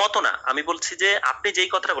তার মতো না, আমি বলছি যে আপনি যেই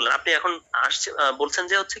কথাটা বললেন, আপনি এখন বলছেন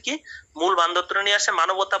যে হচ্ছে কি মূল বান্ধবটা নিয়ে আসে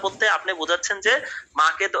মানবতা বলতে, আপনি বোঝাচ্ছেন যে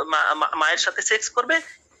মায়ের সাথে সেক্স করবে,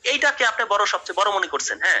 এইটাকে আপনি সবচেয়ে বড় মনে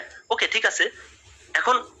করছেন। হ্যাঁ, ওকে, ঠিক আছে।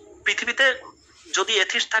 এখন পৃথিবীতে যদি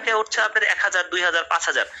এথিস্ট থাকে হচ্ছে আপনার 1000, 2000,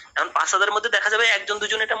 5000, এখন 5000 মধ্যে দেখা যাবে একজন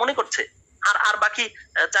দুজন এটা মনে করছে, আর আর বাকি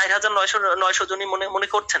 4,900 জনই মনে মনে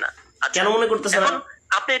করছে না। আচ্ছা, কেন মনে করতেছে না? এখন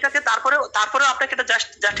আপনি এটাকে তারপরেও আপনাকে এটা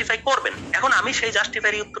জাস্টিফাই করবেন। এখন আমি সেই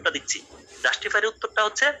জাস্টিফাই উত্তরটা দিচ্ছি। জাস্টিফাই উত্তরটা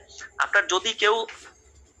হচ্ছে, আপনার যদি কেউ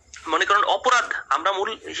মনে করেন অপরাধ, আমরা মূল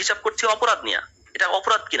হিসাব করছি অপরাধ নিয়ে, এটা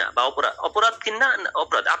অপরাধ কিনা বা অপরাধ কিনা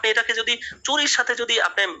অপরাধ, আপনি এটাকে যদি চুরির সাথে যদি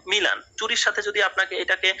আপনি মিলান, চুরির সাথে যদি আপনাকে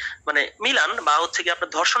এটাকে মানে মিলান, বা হচ্ছে কি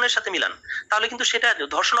আপনার ধর্ষণের সাথে মিলান, তাহলে কিন্তু সেটা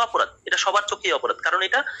ধর্ষণ অপরাধ, এটা সবার চোখেই অপরাধ, কারণ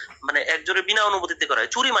এটা মানে একজনের বিনা অনুমতিতে করা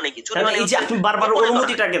হয়। চুরি মানে কি? চুরি মানে এই যে আপনি বারবার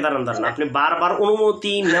অনুমতিটাকে দাঁড়ান, আপনি বারবার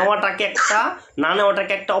অনুমতি নেওয়াটাকে একটা, না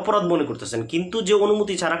নেওয়াটাকে একটা অপরাধ মনে করতেছেন, কিন্তু যে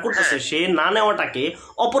অনুমতি ছাড়া করতেছে সে না নেওয়াটাকে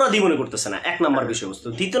অপরাধী মনে করতেছে না। এক নম্বর বিষয়বস্তু।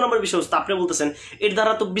 দ্বিতীয় নম্বর বিষয়বস্তু, আপনি বলতেছেন এর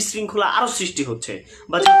দ্বারা তো বিশৃঙ্খলা আরো সৃষ্টি হচ্ছে,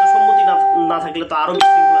 বা যেহেতু সম্মতি না থাকলে তো আরো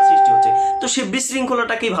বিশৃঙ্খলা সৃষ্টি হচ্ছে, তো সে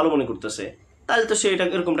বিশৃঙ্খলাটাকেই ভালো মনে করতেছে, তাহলে তো সে এটা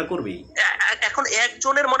এরকমটা করবেই। এখন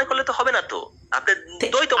একজনের মনে করলে তো হবে না, তো আপনি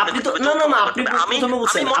দ্বৈত মনে করতে হবে। না, আপনি প্রথমে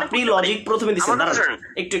বলছেন, আপনি লজিক প্রথমে দিচ্ছেন, দাঁড়ান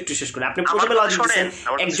একটু শেষ করে। আপনি প্রথমে লজিক দিচ্ছেন,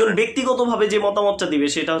 একজন ব্যক্তিগতভাবে যে মতামতটা দিবে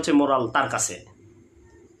সেটা হচ্ছে মোরাল তার কাছে।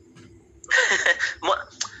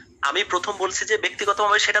 আমি প্রথম বলছি যে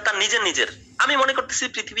ব্যক্তিগতভাবে সেটা তার নিজের। আমি মনে করতেছি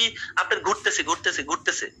পৃথিবী আপনার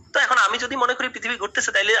ঘুরতেছে, তো এখন আমি যদি মনে করি পৃথিবী ঘুরতেছে,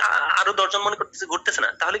 তাইলে আরো 10 জন মনে করতেছে ঘুরতেছে না,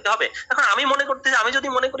 তাহলে কি হবে? এখন আমি মনে করতেছি, আমি যদি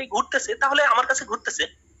মনে করি ঘুরতেছে, তাহলে আমার কাছে ঘুরতেছে,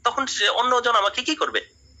 তখন অন্যজন আমাকে কি করবে?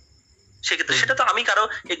 সেক্ষেত্রে সেটা তো আমি কারো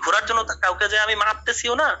এই ঘোরার জন্য কাউকে যে আমি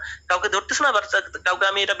মারতেছিও না, কাউকে ধরতেছি না, বা কাউকে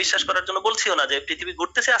আমি এটা বিশ্বাস করার জন্য বলছিও না যে পৃথিবী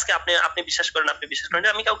ঘুরতেছে, আজকে আপনি বিশ্বাস করেন,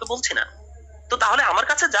 আমি কাউকে বলছি না। তো তাহলে আমার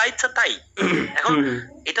কাছে যা ইচ্ছা তাই। এখন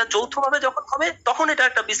এটা যৌথভাবে যখন হবে, তখন এটা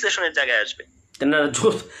একটা বিশ্লেষণের জায়গায় আসবে।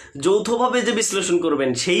 যৌথভাবে যে বিশ্লেষণ করবেন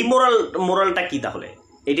সেই মোরালটা কি তাহলে?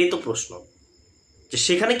 এটাই তো প্রশ্ন, যে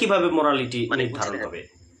সেখানে কিভাবে মোরালিটি নির্ধারণ হবে?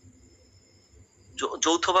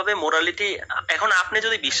 যৌথভাবে মোরালিটি, এখন আপনি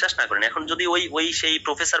যদি বিশ্বাস না করেন, এখন যদি ওই সেই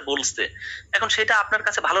প্রফেসর বলছে, এখন সেটা আপনার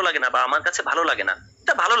কাছে ভালো লাগে না, বা আমার কাছে ভালো লাগে না,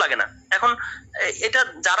 এটা ভালো লাগে না। এখন এটা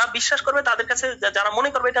যারা বিশ্বাস করবে তাদের কাছে, যারা মনে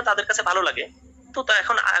করবে এটা তাদের কাছে ভালো লাগে, তো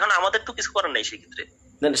এখন আমাদের তো কিছু করার নেই সেক্ষেত্রে।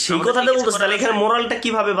 সেই কথাটা বলতেছে, তাহলে এখানে মোরালটা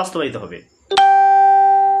কিভাবে বাস্তবায়িত হবে?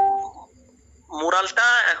 মোরালটা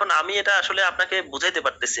এখন আমি এটা আসলে আপনাকে বুঝাইতে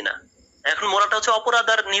পারতেছি না। এখন মোরালটা হচ্ছে অপরাধ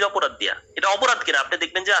আর নিরপরাধ দিয়া, এটা অপরাধ কিনা আপনি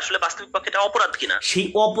দেখবেন যে আসলে বাস্তবিক পক্ষে এটা অপরাধ কিনা। সেই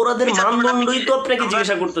অপরাধের মানদণ্ডই তো আপনাকে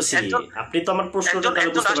জিজ্ঞাসা করতেছি। আপনি তো আমার প্রশ্নটা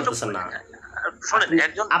তাহলে বুঝতে পারতেছেন না।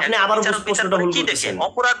 আপনি আবার প্রশ্নটা ভুল করতেছেন।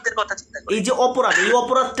 অপরাধের কথা চিন্তা করেন। এই যে অপরাধ, এই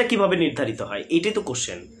অপরাধটা কিভাবে নির্ধারিত হয়, এটাই তো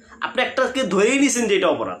কোশ্চেন। আপনি একটাকে ধরেই নিছেন যে এটা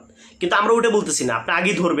অপরাধ, কিন্তু আমরা ওটা বলতেছি না। আপনি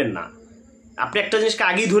আগেই ধরবেন না, আপনি একটা জিনিসকে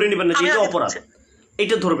আগেই ধরে নেবেন না যে এটা অপরাধ,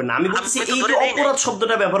 এটা ধরবেন না। আমি বলতেছি এই যে অপরাধ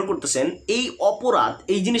শব্দটা ব্যবহার করতেছেন, এই অপরাধ,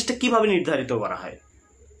 এই জিনিসটা কিভাবে নির্ধারিত করা হয়?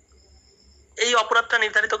 এই অপরাধটা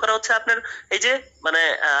নির্ধারিত করা হচ্ছে আপনার এই যে মানে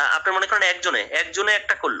আপনার মনে করেন একজনে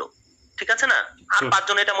একটা করলো, ঠিক আছে না, আর 5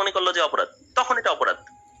 জন এটা মনে করলো যে অপরাধ, তখন এটা অপরাধ।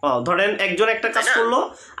 ধরেন একজন একটা কাজ করলো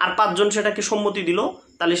আর 5 জন সেটাকে সম্মতি দিল,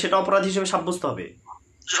 তাহলে সেটা অপরাধ হিসেবে সাব্যস্ত হবে।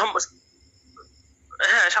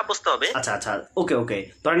 হ্যাঁ, সাব্যস্ত হবে। আচ্ছা, ওকে।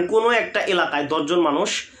 ধরেন কোনো একটা এলাকায় 10 জন মানুষ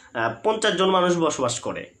 50 জন মানুষ বসবাস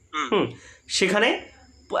করে, সেখানে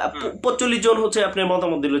 45 জন হচ্ছে আপনার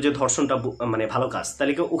মতামত দিল যে ধর্ষণটা মানে ভালো কাজ,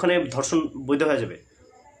 তাহলে কি ওখানে ধর্ষণ বৈধ হয়ে যাবে?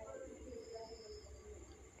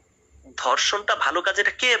 ধর্ষণটা ভালো কাজ,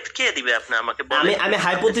 এটা কে দিবে? আপনি আমাকে বলেন। আমি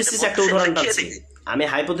হাইপোথেসিস একটা উদাহরণ টানছি, আমি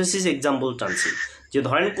হাইপোথেসিস এক্সাম্পল টানছি, যে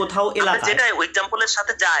ধরেন কোথাও এলাকায়, যেটা এক্সাম্পলের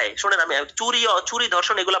সাথে যায়, শুনেন, আমি চুরি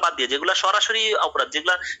ধর্ষণ এগুলা বাদ দিয়ে যেগুলা সরাসরি অপরাধ,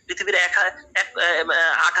 যেগুলা পৃথিবীর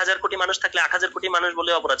 8,000 কোটি মানুষ থাকলে 8,000 কোটি মানুষ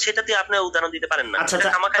বলে অপরাধ, সেটা দিয়ে আপনি উদাহরণ দিতে পারেন না। আচ্ছা,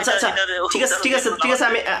 ঠিক আছে,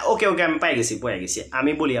 আমি ওকে আমি পেয়ে গেছি।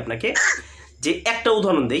 আমি বলি আপনাকে যে একটা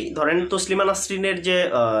উদাহরণ দেই। ধরেন তসলিমা নাসরিনের যে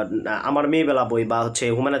আমার মেয়েবেলা বই, বা হচ্ছে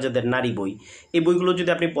হুমায়ুন আজাদের নারী বই, এই বইগুলো যদি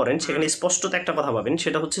আপনি পড়েন, সেখানে স্পষ্টত একটা কথা পাবেন,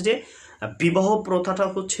 সেটা হচ্ছে যে বিবাহ প্রথাটা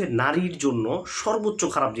হচ্ছে নারীর জন্য সর্বোচ্চ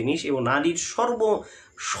খারাপ জিনিস, এবং নারীর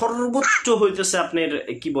সর্বোচ্চ হইতেছে আপনার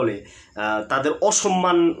কি বলে তাদের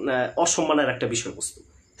অসম্মানের একটা বিষয়বস্তু।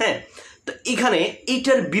 হ্যাঁ, তো এখানে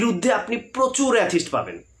এইটার বিরুদ্ধে আপনি প্রচুর অ্যাথিস্ট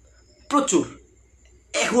পাবেন, প্রচুর।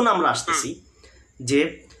 এখন আমরা আসতেছি যে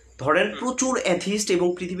ধরেন প্রচুর অ্যাথিস্ট এবং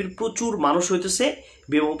পৃথিবীর প্রচুর মানুষ হইতেছে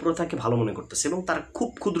বিবাহ প্রথাকে ভালো মনে করতেছে, এবং তার খুব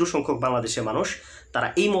ক্ষুদ্র সংখ্যক বাংলাদেশের মানুষ তারা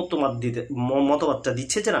এই মতবাদটা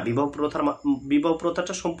দিচ্ছে যে না, বিবাহ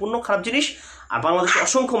প্রথাটা সম্পূর্ণ খারাপ জিনিস, আর বাংলাদেশে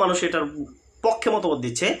অসংখ্য মানুষ এটার পক্ষে মতবাদ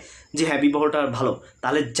দিচ্ছে যে হ্যাঁ, বিবাহটা ভালো।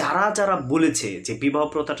 তাহলে যারা বলেছে যে বিবাহ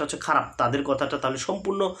প্রথাটা হচ্ছে খারাপ, তাদের কথাটা তাহলে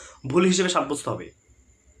সম্পূর্ণ ভুল হিসেবে সাব্যস্ত হবে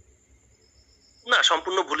না?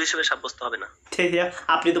 সম্পূর্ণ ভুল হিসেবে সাব্যস্ত হবে না।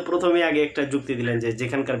 আপনি তো প্রথমে আগে একটা যুক্তি দিলেন যে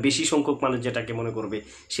যেখানকার বেশি সংখ্যক মানুষ যেটাকে মনে করবে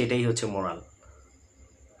সেটাই হচ্ছে মোরাল।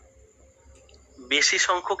 বেশি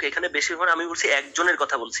সংখ্যক, এখানে বেশি, আমি বলছি একজনের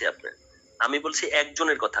কথা বলছি। আমি বলছি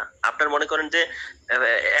একজনের কথা। আপনার মনে করেন যে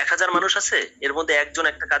 1000 মানুষ আছে, এর মধ্যে একজন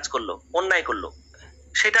একটা কাজ করলো, অন্যায় করলো,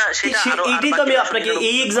 সেটা সেটা আরো আর এইটাই তো বাকি আমি আপনাকে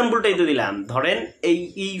এই 999 এক্সাম্পলটাই তো দিলাম। ধরেন এই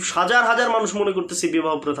এই হাজার হাজার মানুষ মনে করতেছে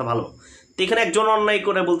বিবাহ প্রথা ভালো, তো এখানে একজন অন্যায়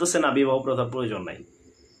করে বলতেছে না বিবাহ প্রথার প্রয়োজন নাই।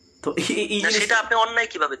 তো এই না, জিনিস সেটা আপনি অন্যায়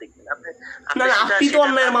কিভাবে দেখবেন? আপনি না না, আপনি তো সেটা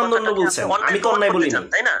অন্যায়ের তার মানদণ্ড কথাটাকে বলছেন, আপনি আমি তো প্রমাণ অন্যায় করতে বলিনি। চান,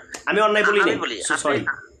 তাই না? আমি অন্যায় বলি আমি নাই, বলি সরি,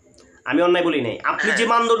 আমি অন্যায় বলি নাই। আপনি যে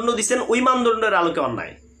হ্যাঁ, মানদণ্ড দিচ্ছেন ওই মানদণ্ডের আলোকে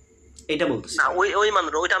অন্যায়, এটা বলতেছি। না, ওই ওই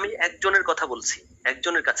মানদণ্ড, ওইটা আমি একজনের কথা বলছি,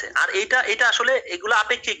 একজনের কাছে। আর এইটা এটা আসলে এগুলো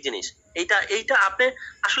আপেক্ষিক জিনিস। এইটা এইটা আপনি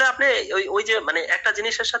আসলে আপনি ওই ওই যে মানে একটা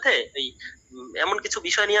জিনিসের সাথে এই এমন কিছু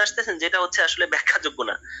বিষয় নিয়ে আসতেছেন যেটা হচ্ছে আসলে ব্যাখ্যাযোগ্য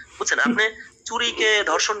না, বুঝছেন? আপনি চুরিকে,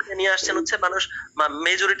 ধর্ষণকে নিয়ে আসছেন হচ্ছে মানুষ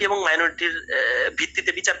মেজরিটি এবং মাইনরিটির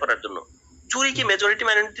ভিত্তিতে বিচার করার জন্য। চুরি কি মেজরিটি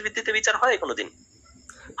মাইনরিটির ভিত্তিতে বিচার হয় কোনোদিন?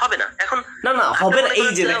 হবে না। এখন না না, আপনি হবে না। মনে এই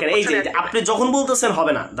করেন যে যে দেখেন, এই যে বছরে আপনি যখন বলতেছেন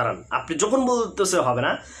হবে না, দাঁড়ান, আপনি যখন বলতেছেন হবে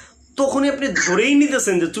না, তখনই আপনি ধরেই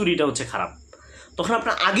নিতেছেন যে চুরিটা হচ্ছে খারাপ, তখন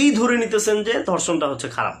আপনি আগেই ধরে নিতেছেন যে ধর্ষণটা হচ্ছে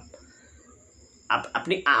খারাপ।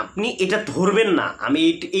 আপনি আপনি এটা ধরবেন না। আমি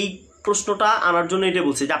এই প্রশ্নটা আনার জন্য এটা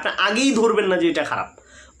বলছি যে আপনি আগেই ধরবেন না যে এটা খারাপ,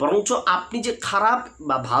 বরঞ্চ আপনি যে খারাপ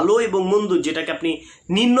বা ভালো এবং মন্দ যেটাকে আপনি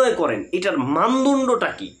নির্ণয় করেন এটার মানদণ্ডটা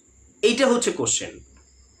কি, এইটা হচ্ছে কোশ্চেন।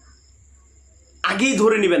 আগেই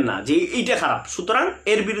ধরে নেবেন না যে এইটা খারাপ, সুতরাং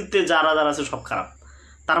এর বিরুদ্ধে যারা যারা আছে সব খারাপ।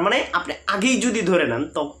 তার মানে আপনি আগেই যদি ধরে নেন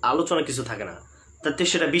তো আলোচনা কিছু থাকে না, তাতে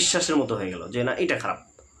সেটা বিশ্বাসের মতো হয়ে গেল যে না এটা খারাপ।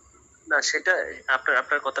 না, সেটা আপনার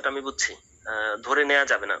আপনার কথাটা আমি বুঝছি। ধরে নেওয়া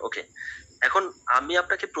যাবে না, ওকে। এখন আমি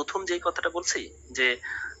আপনাকে প্রথম যেই কথাটা বলছি যে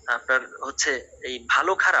আপনার হচ্ছে এই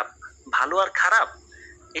ভালো খারাপ, ভালো আর খারাপ,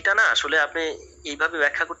 এটা না আসলে আপনি এইভাবে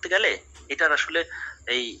ব্যাখ্যা করতে গেলে এটার আসলে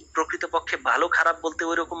এই প্রকৃতপক্ষে ভালো খারাপ বলতে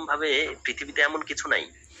ওইরকম ভাবে পৃথিবীতে এমন কিছু নাই।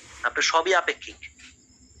 আপনার সবই আপেক্ষিক,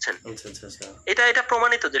 বুঝছেন? আচ্ছা আচ্ছা আচ্ছা। এটা এটা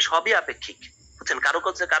প্রমাণিত যে সবই আপেক্ষিক, বুঝছেন? কারো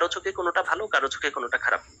কাছে, কারো চোখে কোনোটা ভালো, কারো চোখে কোনোটা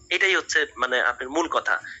খারাপ। এটাই হচ্ছে মানে আপনার মূল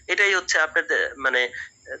কথা। এটাই হচ্ছে আপনার মানে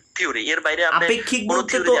থিওরি। এর বাইরে আপনি আপেক্ষিক কোনো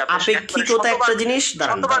বলতে থিওরি তো দিয়ে আপনি একবারে আপেক্ষিকতা একটা জিনিস,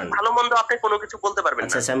 দাঁড়ান শতভাগ দাঁড়ান, ভালো মন্দ আপনি কোনো কিছু বলতে পারবেন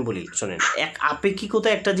আচ্ছা না। আচ্ছা আমি বলি শোনেন, এক আপেক্ষিকতা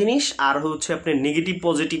একটা জিনিস, আর হচ্ছে আপনার নেগেটিভ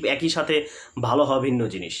পজিটিভ একই সাথে ভালো হওয়া ভিন্ন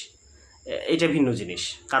জিনিস। এটা ভিন্ন জিনিস।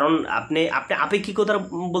 কারণ আপনি আপনি আপেক্ষিকতার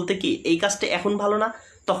বলতে কি, এই কাজটা এখন ভালো না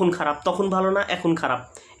তখন খারাপ, তখন ভালো না এখন খারাপ,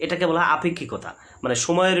 এটাকে বলা হয় আপেক্ষিকতা। মানে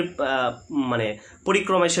সময়ের মানে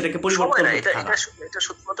পরিক্রমায় সেটাকে সময় পরিবর্তন না, হতে এটা থাকা। এটা এটা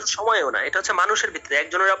শুধুমাত্র সময়ও না, এটা হচ্ছে মানুষের ভিতরে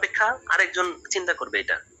একজনের অপেক্ষা আরেকজন চিন্তা করবে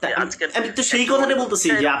এটা তা যে আজকের আমি তো সেই একজন কথাটা মনে বলতেছি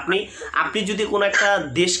করছে যে এরকম আপনি আপনি যদি কোনো একটা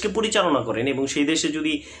দেশকে পরিচালনা করেন এবং সেই দেশে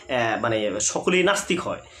যদি মানে সকলেই নাস্তিক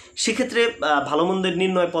হয়, সেক্ষেত্রে ভালো মন্দের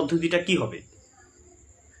নির্ণয় পদ্ধতিটা কি হবে?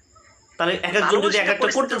 তাহলে এক একজন ভালো যদি এক সেটা একটা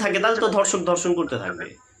করতে পরিস্থিতির উপর থাকে তাহলে তো বিবেচনা করে। ধর্ষণ ধর্ষণ করতে থাকবে।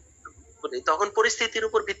 তখন পরিস্থিতির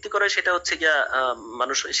উপর ভিত্তি করে সেটা হচ্ছে গিয়া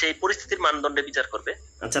মানুষ সেই পরিস্থিতির মানদণ্ডে বিচার করবে।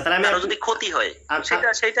 আচ্ছা তাহলে আমি কারো যদি ক্ষতি হয় সেটা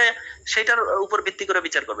সেটা সেটার উপর ভিত্তি করে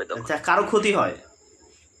বিচার করবে তখন। আচ্ছা, কারো ক্ষতি হয়,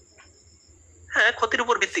 হ্যাঁ, ক্ষতির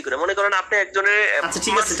উপর ভিত্তি করে। মনে করেন আপনি একজনের আচ্ছা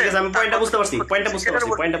ঠিক আছে ঠিক আছে, আমি পয়েন্টটা বুঝতে পারছি, পয়েন্টটা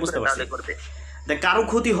বুঝতে পারছি। করবে। দেখ কারো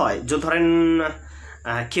ক্ষতি হয় যে ধরেন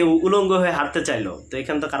কেউ উলঙ্গ হয়ে হাঁটতে চাইলো, তো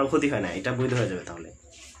এখানে তো কারো ক্ষতি হয় না, এটা বৈধ হয়ে যাবে তাহলে।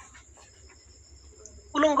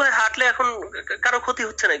 উলঙ্গ হয়ে হাঁটলে এখন কারো ক্ষতি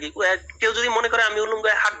হচ্ছে নাকি? কেউ যদি মনে করে আমি উলঙ্গ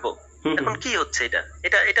হয়ে হাঁটবো, এখন কি হচ্ছে এটা?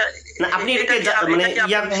 এটা এটা না আপনি এটাকে এটা কি মানে এটা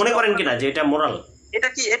কি ইয়া আপনি মনে করেন কিনা যে এটা মোরাল? এটা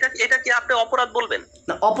কি এটা এটা কি আপনি অপরাধ বলবেন?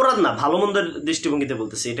 না অপরাধ না, ভালো মন্দের দৃষ্টিভঙ্গিতে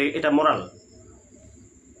বলতেছি, এটা এটা মোরাল।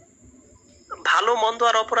 ভালো মন্দ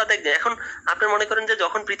আর অপরাধ এক জায়গায়। এখন আপনি মনে করেন যে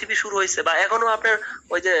যখন পৃথিবী শুরু হয়েছে বা এখনো আপনার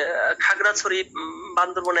ওই যে খাগড়াছড়ি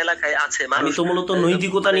বান্দরবন এলাকায় আছে আমি মানুষ তো মূলত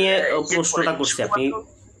নৈতিকতা নিয়ে ইয়ে প্রশ্নটা করে, করছি, আপনি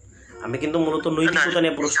শুধুমাত্র আমি কিন্তু মূলত না, নৈতিকতা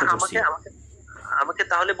নিয়ে প্রশ্ন করছি। আমাকে আমাকে আমাকে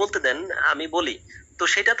তাহলে বলতে দেন, আমি বলি। তো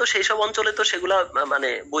সেটা তো সেই সব অঞ্চলে তো সেগুলা মানে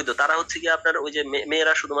বৈধ। তারা হচ্ছে কি আপনার ওই যে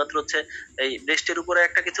মেয়েরা শুধুমাত্র হচ্ছে এই ব্রেস্টের উপরে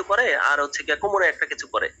একটা কিছু পরে আর হচ্ছে গিয়ে কোমরে একটা কিছু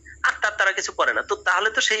পরে, আর তারা কিছু পরে না। তো তাহলে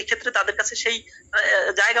তো সেই ক্ষেত্রে তাদের কাছে সেই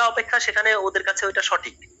জায়গা অপেক্ষা সেখানে ওদের কাছে ওইটা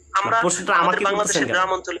সঠিক। আমরা প্রশ্নটা আমাদের আমাকে করতেছেন বাংলাদেশের কেন? গ্রাম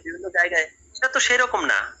অঞ্চলে বিভিন্ন জায়গায় এটা তো সেরকম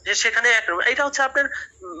না যে সেখানে এটা হচ্ছে আপনার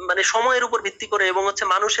মানে সময়ের উপর ভিত্তি করে এবং হচ্ছে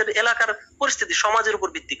মানুষের এলাকার পরিস্থিতি, সমাজের উপর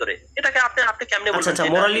ভিত্তি করে। এটাকে আপনি আপনি কেমনে আচ্ছা বলবেন আচ্ছা, যে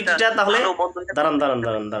এটা এটা মোরালিটিটা তাহলে ভালো মন্দ? দাঁড়ান দাঁড়ান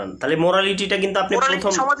দাঁড়ান দাঁড়ান, তাহলে মোরালিটিটা কিন্তু আপনি মোরালিটি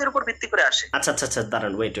প্রথম, সমাজের উপর ভিত্তি করে আসে। আচ্ছা আচ্ছা আচ্ছা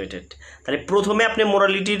দাঁড়ান, ওয়েট ওয়েট ওয়েট, তাহলে প্রথমে আপনি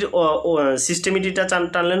মোরালিটির সিস্টেমিটিটা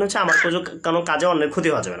টানলেন হচ্ছে আমার কোনো কাজে অন্যের ক্ষতি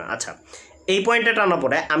হওয়া যাবে না। আচ্ছা এই পয়েন্টটা টানা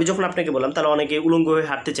পরে আমি যখন আপনাকে বললাম তাহলে অনেকে উলঙ্গ হয়ে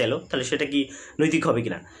হাঁটতে চাইলো, তাহলে সেটা কি নৈতিক হবে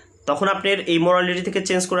কিনা, তখন আপনার এই মোরালিটি থেকে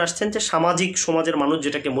চেঞ্জ করে আসছেন যে সামাজিক, সমাজের মানুষ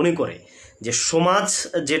যেটাকে মনে করে যে সমাজ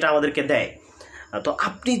যেটা আমাদেরকে দেয়। তো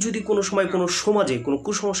আপনি যদি কোনো সময় কোনো সমাজে কোনো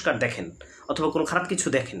কুসংস্কার দেখেন অথবা কোনো খারাপ কিছু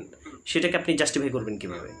দেখেন, সেটাকে আপনি জাস্টিফাই করবেন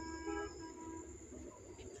কিভাবে?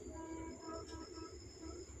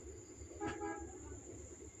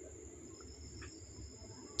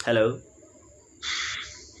 হ্যালো।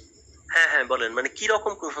 বলেন, মানে কি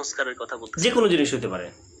রকম কুসংস্কারের কথা বলতেছেন? যে কোনো জিনিস হতে পারে,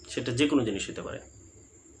 সেটা যে কোনো জিনিস হতে পারে।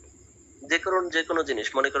 যে কোনো জিনিস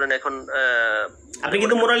মনে করেন এখন আপনি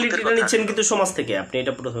কিন্তু মোরালিটিটা নিচ্ছেন কিন্তু সমাজ থেকে, আপনি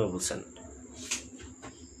এটা প্রথমে বলছেন।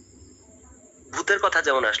 ভূতের কথা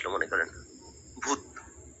যেমন আসলো, মনে করেন ভূত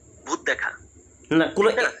ভূত দেখা না কোন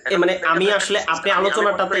মানে আমি আসলে আপনি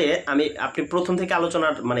আলোচনাটাতে আপনি প্রথম থেকে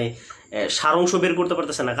আলোচনার মানে সারাংশ বের করতে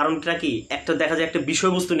পারতেছেন না, কারণ এটা কি একটা দেখা যায় একটা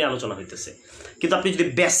বিষয়বস্তু নিয়ে আলোচনা হইতেছে, কিন্তু আপনি যদি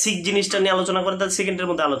বেসিক জিনিসটা নিয়ে আলোচনা করেন তাহলে সেকেন্ডের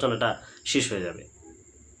মধ্যে আলোচনাটা শেষ হয়ে যাবে,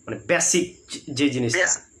 মানে বেসিক যে জিনিসটা।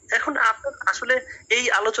 এখন আপনার আসলে এই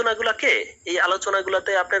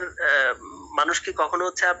আলোচনাগুলাতে আপনার মানুষকে কখনো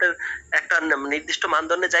হচ্ছে আপনার একটা নির্দিষ্ট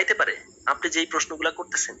মানদণ্ডে যাইতে পারে? আপনি যেই প্রশ্নগুলা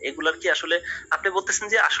করতেছেন এগুলার কি আসলে আপনি বলতেছেন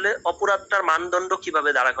যে আসলে অপরাধটার মানদণ্ড কিভাবে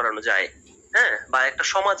দাঁড়া করানো যায়, হ্যাঁ, বা একটা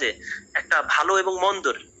সমাজে একটা ভালো এবং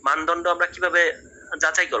মন্দর মানদণ্ড আমরা কিভাবে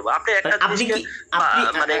যাচাই করবো? আপনি একটা জিনিসকে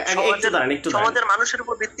মানে সমাজের মানুষের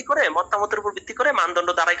উপর ভিত্তি করে, মতামতের উপর ভিত্তি করে মানদণ্ড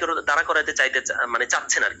দাঁড়া করাতে চাইতে মানে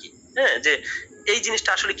চাচ্ছেন আর কি, হ্যাঁ, যে এই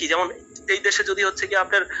জিনিসটা আসলে কি, যেমন এই দেশে যদি হচ্ছে কি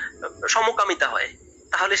আপনার সমকামিতা হয়,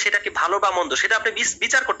 তাহলে সেটা কি ভালো বা মন্দ সেটা আপনি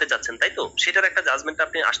বিচার করতে চাচ্ছেন, তাই তো? সেটার একটা জাজমেন্ট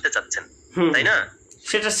আপনি আসতে চাচ্ছেন, তাই না?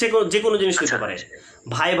 সেটা যে কোনো জিনিস হতে পারে,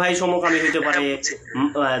 ভাই ভাই সমকামী হতে পারে,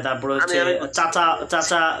 তারপরে হচ্ছে চাচা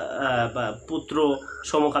চাচা পুত্র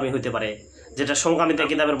সমকামী হতে পারে, যেটা সমকামিতা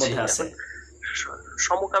কিতাবের মধ্যে আছে।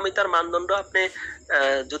 সমকামিতার মানদণ্ড আপনি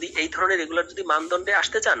যদি এই ধরনের রেগুলার যদি মানদণ্ডে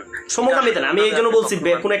আসতে চান, সমকামিতা না, আমি এই জন্য বলছি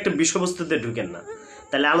কোনো একটা বিষয়বস্তুতে ঢুকেন না,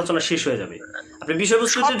 তাহলে আলোচনা শেষ হয়ে যাবে। আপনি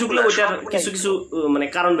বিষয়বস্তুতে ঢুকলে ওইটার কিছু কিছু মানে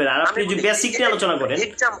কারণ বের, আর আপনি যদি বেসিক নিয়ে আলোচনা করেন,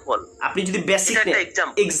 আপনি যদি বেসিক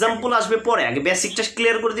এক্সাম্পল আসবে পরে, আগে বেসিকটা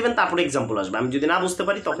ক্লিয়ার করে দিবেন তারপর এক্সাম্পল আসবে। আমি যদি না বুঝতে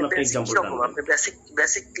পারি তখন আপনি এক্সাম্পল দেন। আপনি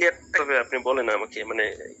বেসিক ক্লিয়ার তবে আপনি বলেন আমাকে, মানে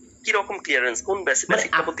কি রকম ক্লিয়ারেন্স, কোন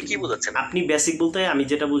বেসিকটা বলতে কি বোঝাচ্ছেন আপনি? বেসিক বলতে আমি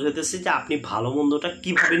যেটা বুঝাইতেছি যে আপনি ভালো মন্দটা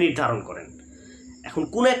কিভাবে নির্ধারণ করেন। এখন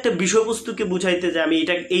কোন একটা বিষয়বস্তুকে বুঝাইতে যে আমি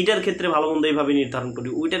এইটার ক্ষেত্রে ভালো মন্দ এইভাবে নির্ধারণ করি,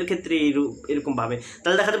 ওইটার ক্ষেত্রে এরকম ভাবে,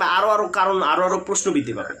 তাহলে দেখা যাবে আরো কারণ আরো প্রশ্ন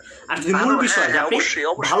বৃদ্ধি পাবে। আর যদি মূল বিষয় যে আপনি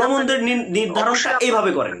ভালো মন্দের নির্ধারণটা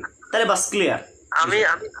এইভাবে করেন, তাহলে বাস ক্লিয়ার।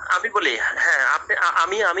 আমি বলি, হ্যাঁ,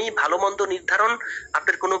 আমি ভালো মন্দ নির্ধারণ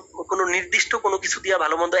আপনার কোনো নির্দিষ্ট কোনো কিছু দিয়ে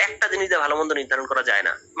ভালো মন্দ, একটা জিনিস দিয়ে ভালো মন্দ নির্ধারণ করা যায়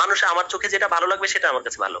না। মানুষ আমার চোখে যেটা ভালো লাগবে সেটা আমার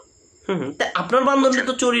কাছে ভালো। আপনার মানদণ্ডে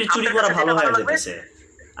তো চুরি করা ভালো হয়ে যেতেছে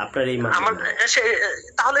আপনার এই আমার,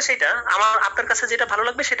 তাহলে সেটা আপনার কাছে যেটা ভালো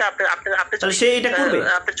লাগবে সেটা আপনি সে এটা করবে।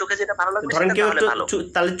 আপনার চোখে যেটা ভালো লাগবে ধরেন কেউ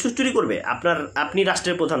তাহলে চুরি করবে, আপনি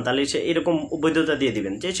রাষ্ট্রের প্রধান, তাহলে সে এরকম বৈধতা দিয়ে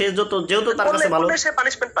দিবেন যে সে যেহেতু তার কাছে ভালো, সে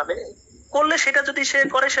পানিশমেন্ট পাবে। করলে সেটা যদি সে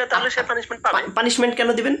করে তাহলে সে পানিশমেন্ট পাবে। পানিশমেন্ট কেন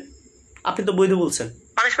দিবেন? আপনি তো বৈধ বলছেন।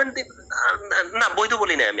 পানিশমেন্ট না, বৈধ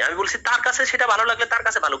বলি না আমি বলছি তার কাছে সেটা ভালো লাগলে তার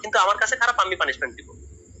কাছে ভালো, কিন্তু আমার কাছে খারাপ, আমি পানিশমেন্ট দিব।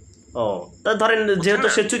 ও তা ধরেন যেহেতু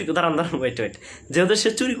সে চুরি, যেহেতু সে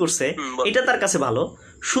চুরি করছে এটা তার কাছে ভালো,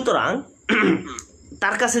 সুতরাং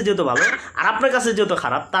তার কাছে যেহেতু ভালো আর আপনার কাছে যেহেতু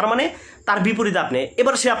খারাপ, তার মানে তার বিপরীতে আপনি,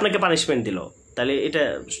 এবার সে আপনাকে পানিশমেন্ট দিল, তাহলে এটা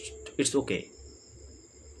ইটস ওকে।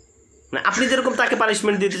 না আপনি যেরকম তাকে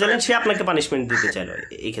পানিশমেন্ট দিতে চাইলেন, সে আপনাকে পানিশমেন্ট দিতে চাইলো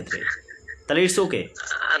এই ক্ষেত্রে, তাহলে ইটস ওকে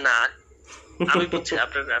না? আমি বুঝছি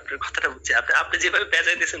আপনার কথাটা বুঝছি। আপনি যেভাবে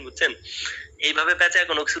পেঁচাইতেছেন, বুঝছেন, এইভাবে পেঁচায়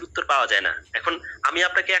কোনো কিছুর উত্তর পাওয়া যায় না। এখন আমি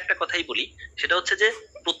আপনাকে একটা কথাই বলি, সেটা হচ্ছে যে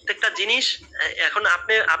প্রত্যেকটা জিনিস, এখন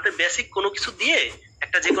আপনি বেসিক কোনো কিছু দিয়ে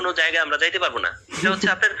একটা যে কোনো জায়গায় আমরা যাইতে পারবো না। এটা হচ্ছে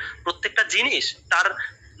আপনার প্রত্যেকটা জিনিস তার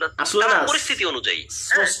পরিস্থিতি অনুযায়ী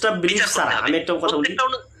স্রষ্টা বিলিফ ছাড়া, আমি একটা কথা বলি,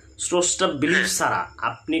 স্রষ্টা বিলিফ ছাড়া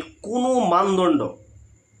আপনি কোনো মানদণ্ড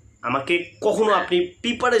আমাকে কখনো আপনি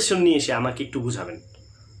প্রিপারেশন নিয়ে এসে আমাকে একটু বুঝাবেন।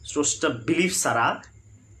 স্রষ্টা বিলিফ ছাড়া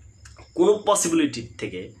কোনো পসিবিলিটি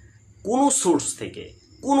থেকে, কোনো সোর্স থেকে,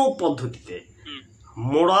 কোনো পদ্ধতিতে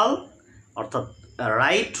মোরাল অর্থাৎ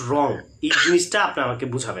রাইট রং এই জিনিসটা আপনি আমাকে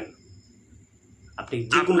বুঝাবেন। আপনি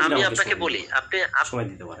যে কোনো দিন আমি আপনাকে বলি, আপনি সময়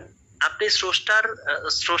দিতে পারেন। আপনি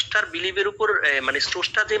স্রষ্টার বিলিভের উপর, মানে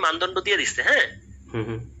স্রষ্টা যে মানদণ্ড দিয়ে দিচ্ছে, হ্যাঁ,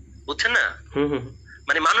 বুঝছেন না?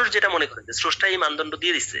 মানে মানুষ যেটা মনে করে যে স্রষ্টা এই মানদণ্ড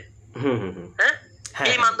দিয়ে দিচ্ছে, হ্যাঁ,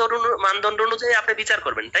 এই মানদণ্ড অনুযায়ী আপনি বিচার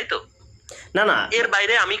করবেন, তাই তো? না এর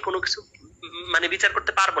বাইরে আমি কোনো কিছু মানে বিচার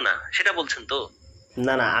করতে পারবো না, সেটা বলছেন তো?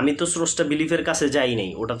 না আমি তো স্রষ্টা বিলিফের কাছে যাই নাই,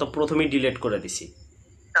 ওটা তো প্রথমেই ডিলিট করে দিছি।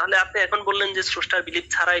 তাহলে আপনি এখন বললেন যে স্রষ্টার বিলিফ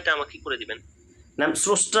ছাড়া এটা আমাকে করে দিবেন? না,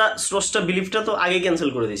 স্রষ্টা বিলিফটা তো আগে ক্যান্সেল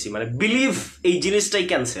করে দিছি, মানে বিলিফ এই জিনিসটাই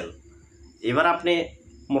ক্যান্সেল। এবার আপনি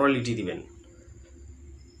মোরালিটি দিবেন।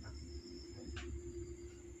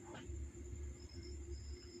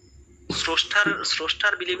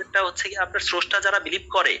 স্রষ্টার বিলিভটা হচ্ছে কি আপনার স্রষ্টা যারা বিলিভ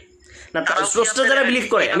করে, না স্রষ্টা যারা বিলিভ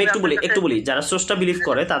করে, আমি একটু বলি যারা স্রষ্টা বিলিভ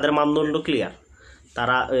করে তাদের মানদণ্ড ক্লিয়ার।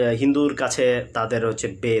 তারা হিন্দুর কাছে তাদের হচ্ছে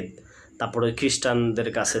বেদ, তারপরে খ্রিস্টানদের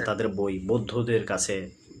কাছে তাদের বই, বৌদ্ধদের কাছে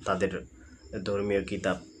তাদের ধর্মীয়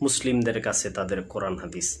কিতাব, মুসলিমদের কাছে তাদের কোরআন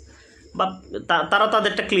হাদিস, বা তারা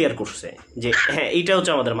তাদেরটা ক্লিয়ার করছে যে হ্যাঁ এইটা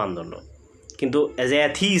হচ্ছে আমাদের মানদণ্ড, কিন্তু অ্যাজ এ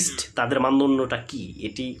অ্যাথিস্ট তাদের মানদণ্ডটা কি,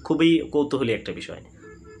 এটি খুবই কৌতূহলী একটা বিষয়।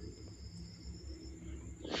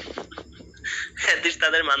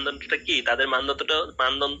 তাদের মানদণ্ডটা কি? তাদের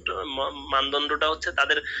মানদণ্ডটা হচ্ছে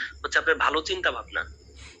তাদের হচ্ছে আপনার ভালো চিন্তা ভাবনা।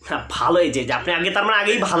 হ্যাঁ, ভালো, এই যে আপনি আগে তার মানে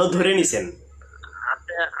আগেই ভালো ধরে নিছেন।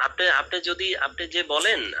 আপনি যদি আপনি যে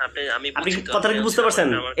বলেন আমি কথাটা কি বুঝতে পারছেন?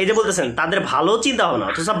 এই যে বলতেছেন তাদের ভালো চিন্তা ভাবনা,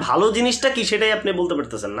 অথচ ভালো জিনিসটা কি সেটাই আপনি বলতে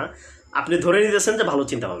পারতেছেন না, আপনি ধরে নিতেছেন যে ভালো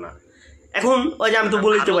চিন্তা ভাবনা। এখন ওই যে আমি তো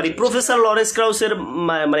বলে দিতে পারি প্রফেসর লরেন্স ক্রাউসের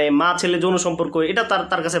মানে মা ছেলে যৌন সম্পর্ক, এটা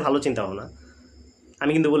তার কাছে ভালো চিন্তা ভাবনা,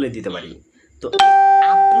 আমি কিন্তু বলে দিতে পারি। তো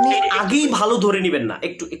আপনি আগেই ভালো ধরে নিবেন না,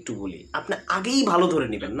 একটু বলি, আপনি আগেই ভালো ধরে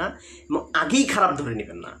নিবেন না এবং আগেই খারাপ ধরে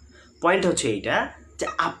নিবেন না। পয়েন্ট হচ্ছে এইটা যে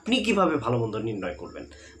আপনি কিভাবে ভালো মন্দ নির্ণয় করবেন,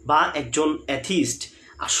 বা একজন অ্যাথিস্ট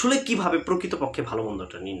আসলে কিভাবে প্রকৃতপক্ষে ভালো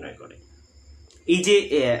মন্দটা নির্ণয় করে। এই যে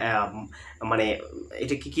মানে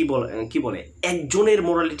এটা কি বলে একজনের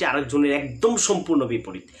মোরালিটি আরেকজনের একদম সম্পূর্ণ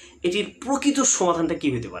বিপরীত, এটির প্রকৃত সমাধানটা কি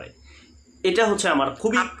হতে পারে, এটা হচ্ছে আমার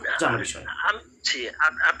খুবই জানার বিষয়।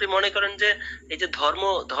 আপনি মনে করেন যে এই যে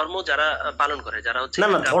ধর্ম যারা পালন করে, যারা হচ্ছে না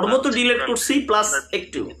ধর্ম তো ডিলিট করছি, প্লাস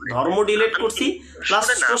একটু ধর্ম ডিলিট করছি, প্লাস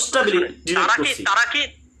স্রষ্টা ডিলিট করছি,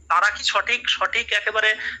 তারা কি সঠিক একেবারে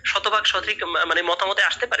শতভাগ সঠিক মানে মতামতে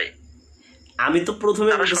আসতে পারে? আমি তো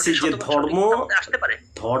প্রথমে বলেছি যে ধর্ম আসতে পারে,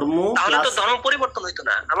 তাহলে তো ধর্ম পরিবর্তন হইতো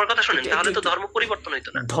না। আমার কথা শুনেন, তাহলে তো ধর্ম পরিবর্তন হইতো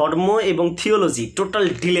না। ধর্ম এবং থিওলজি টোটাল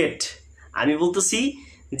ডিলেট। আমি বলতেছি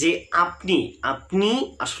যে আপনি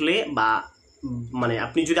আসলে বা মানে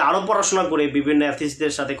আপনি যদি আরো পড়াশোনা করে বিভিন্ন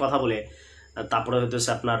অ্যাথিস্টদের সাথে কথা বলে, তারপরে হয়তো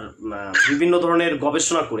আপনার বিভিন্ন ধরনের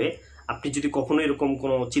গবেষণা করে আপনি যদি কখনো এরকম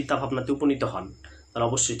কোনো চিন্তা ভাবনাতে উপনীত হন, তাহলে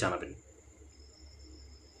অবশ্যই জানাবেন।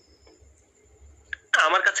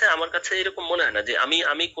 আমার কাছে এরকম মনে হয় না যে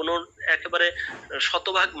আমি কোন একেবারে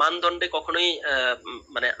শতভাগ মানদণ্ডে কখনোই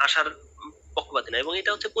মানে আসার পক্ষপাতী না, এবং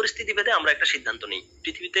এটা হচ্ছে পরিস্থিতি ভেদে আমরা একটা সিদ্ধান্ত নেই।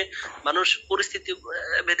 পৃথিবীতে মানুষ পরিস্থিতি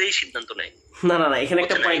ভেদেই সিদ্ধান্ত নেয়। না এখানে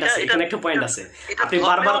একটা পয়েন্ট আছে, আপনি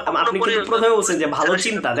বারবার আপনি কিন্তু প্রথমে বলছেন যে ভালো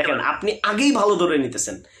চিন্তা, দেখেন আপনি আগেই ভালো ধরে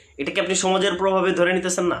নিতেছেন, এটাকে আপনি সমাজের প্রভাবে ধরে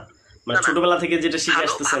নিতেছেন না, মানে ছোটবেলা থেকে যেটা শিখে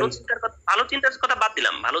আসতেছেন। ভালো চিন্তার কথা বাদ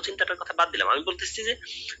দিলাম, আমি বলতেছি যে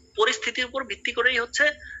পরিস্থিতির উপর ভিত্তি করেই হচ্ছে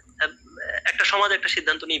একটা সমাজ একটা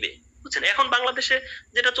সিদ্ধান্ত নিবে, বুঝছেন? এখন বাংলাদেশে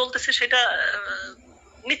যেটা চলতেছে সেটা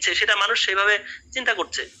নিচ্ছে, সেটা মানুষ সেভাবে চিন্তা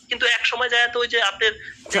করছে, কিন্তু এক সময় যায় তো ওই যে আপনার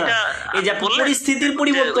যেটা এই যে পরিস্থিতির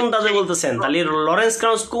পরিবর্তনটা যে বলতেছেন, তাহলে লরেন্স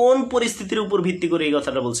ক্রাউস কোন পরিস্থিতির উপর ভিত্তি করে এই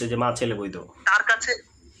কথাটা বলছে যে মা ছেলে বৈধ?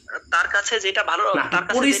 তার কাছে যেটা ভালো, তার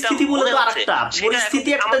কাছে পরিস্থিতি বলে তো আরেকটা পরিস্থিতি,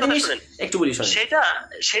 একটা জিনিস একটু বলি শুনুন,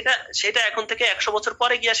 সেটা এখন থেকে 100 বছর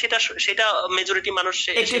পরে গিয়া সেটা মেজরিটি মানুষ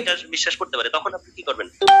সেটা বিশ্বাস করতে পারে, তখন আপনি কি করবেন?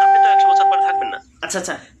 আপনি তো 100 বছর পরে থাকবেন না।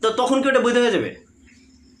 আচ্ছা তো তখন কি ওটা বৈধ হয়ে যাবে?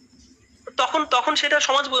 তখন সেটা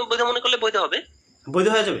সমাজ বৈধ মনে করলে বৈধ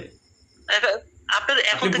হয়ে যাবে। আপনার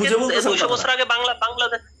এখন থেকে 200 বছর আগে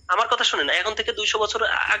বাংলাদেশ, আমার কথা শুনেন, এখন থেকে 200 বছর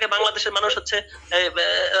আগে বাংলাদেশের মানুষ হচ্ছে,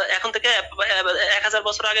 এখন থেকে 1000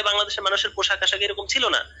 বছর আগে বাংলাদেশের মানুষের পোশাক আশাক এরকম ছিল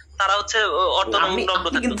না, তারা হচ্ছে অর্ধনগ্ন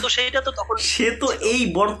থাকতো, তো সেইটা তো তখন সে তো এই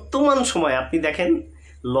বর্তমান সময় আপনি দেখেন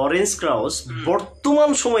লরেন্স ক্রাউস বর্তমান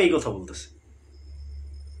সময় এই কথা বলতেছে।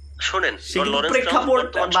 শোনেন, প্রেক্ষাপট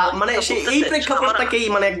মানে সে এই প্রেক্ষাপটটাকেই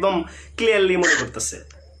মানে একদম ক্লিয়ারলি মনে করতেছে,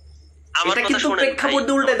 এটা কিন্তু প্রেক্ষাপট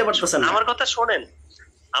উল্টাইতে পারতেছে না। আমার কথা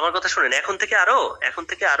শুনেন, এখন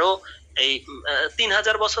থেকে আরো এই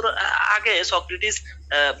 3000 বছর আগে সক্রেটিস,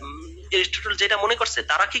 এরিস্টটল যেটা মনে করছে,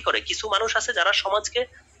 তারা কি করে, কিছু মানুষ আছে যারা সমাজকে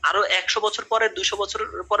আরো 100 বছর পরে 200 বছর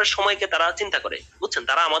পরের সময়কে তারা চিন্তা করে, বুঝছেন?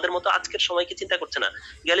 তারা আমাদের মতো আজকের সময়কে চিন্তা করছে না।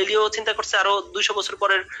 গ্যালিলিও চিন্তা করছে আরো 200 বছর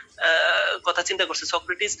পরের কথা চিন্তা করছে,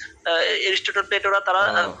 সক্রেটিস, এরিস্টটল, প্লেটোরা, তারা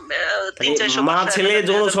 300-400 মা ছেলে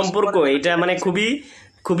যৌন সম্পর্ক, এটা মানে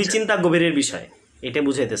খুবই চিন্তা গভীরের বিষয়, এটা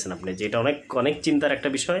বুঝাইতেছেন আপনি যে এটা অনেক চিন্তার একটা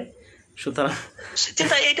বিষয়। সুতরাং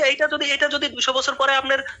চিন্তা এটা যদি 200 বছর পরে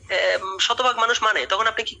আপনার শতভাগ মানুষ মানে, তখন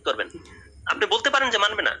আপনি কি করবেন? আপনি বলতে পারেন যে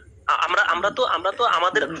মানবে না। আমরা তো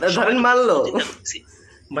আমাদের ধরেন মানলো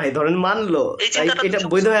ভাই, মানলো, এটা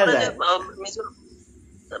বৈধ হয়ে যায়।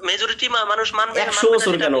 মেজরিটি মানুষ মানবে 100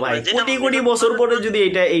 বছর কেন ভাই, কোটি বছর পরে যদি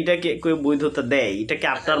এইটাকে কেউ বৈধতা দেয়, এটাকে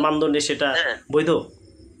আপনার মানদণ্ডে সেটা বৈধ?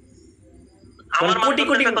 কোটি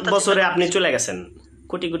বছরে আপনি চলে গেছেন,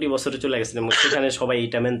 কোটি বছরে চলে গেছেন, সেখানে সবাই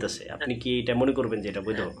এটা মেনতেছে, আপনি কি এটা মনে করবেন যে এটা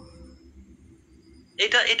বৈধ?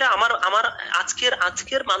 এটা আমার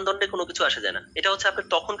আজকের মানদণ্ডে কোনো কিছু আসে যায় না। এটা হচ্ছে আপনার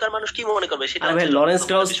তখনকার মানুষ কি মনে করবে সেটা। ভাই লরেন্স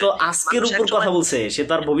ক্রাউস তো আজকের উপর কথা বলছে, সে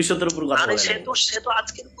তো আর ভবিষ্যতের উপর কথা বলে না। সে তো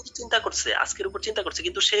আজকের উপর চিন্তা করছে,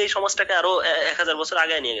 কিন্তু সেই সমাজটাকে আরো 1000 বছর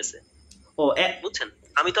আগে নিয়ে গেছে। ও বুঝছেন?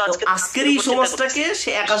 আমি তো আজকের এই সমাজটাকে সে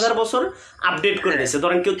 1000 বছর আপডেট করে দিয়েছে।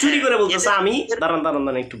 ধরেন কেউ চুরি করে বলতেছে আমি,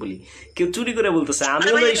 দাঁড়ান একটু বলি, কেউ চুরি করে বলতেছে আমি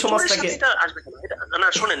হলো এই সমাজটাকে, না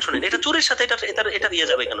শোনেন, এটা চুরির সাথে এটা দিয়ে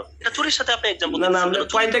যাবে কেন? এটা চুরির সাথে আপনি एग्जांपल না আপনি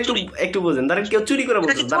পয়েন্টটা একটু বুঝেন। ধরেন কেউ চুরি করে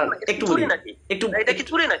বলতেছে, দাঁড়ান একটু বলি, একটু এটা কি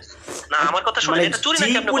চুরি নাকি? না আমার কথা শুনুন, এটা চুরি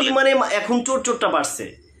নাকি? আপনি পরিমাণে এখন চোরটা বাড়ছে,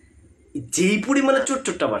 যেই পরিমাণে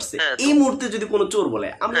চোরটা বাড়ছে, এই মুহূর্তে যদি কোনো চোর বলে,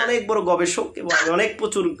 আমি অনেক বড় গবেষক এবং আমি অনেক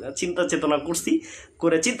প্রচুর চিন্তা চেতনা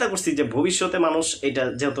করে চিন্তা করছি যে ভবিষ্যতে মানুষ এটা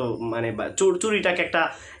যেহেতু মানে চুরিটাকে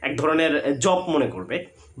এক ধরনের জব মনে করবে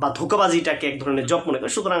বা ধোঁকাবাজিটাকে এক ধরনের জব মনে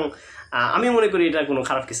করবে, সুতরাং আমি মনে করি এটা কোনো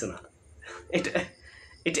খারাপ কিছু না,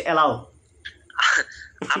 এটা এলাও।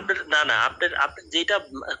 আপনার না আপনার যেটা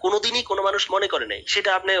কোনোদিনই কোনো মানুষ মনে করে নাই, সেটা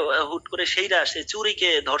আপনি হুট করে সেইটা সে চুরিকে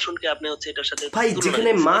ধর্ষণকে আপনি হচ্ছে এটার সাথে ভাই,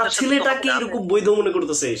 যেখানে মা ছেলেটাকে এরকম বৈধ মনে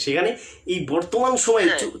করতেছে, সেখানে এই বর্তমান সময়ে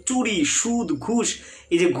চুরি, সুদ, ঘুষ,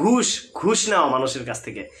 এই যে ঘুষ নেওয়া মানুষের কাছ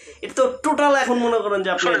থেকে, এটা তো টোটাল এখন মনে করেন যে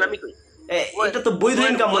আপনি এটা তো বৈধ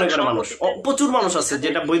ইনকাম মনে করে মানুষ, প্রচুর মানুষ আছে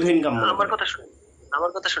যেটা বৈধ ইনকাম মনে করে।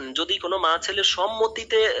 আমার কথা শুনুন, যদি কোনো মা ছেলের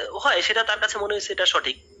সম্মতিতে হয় সেটা তার কাছে মনে হয়েছে এটা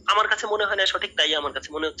সঠিক, আমার কাছে মনে হয় না সঠিক, তাই আমার কাছে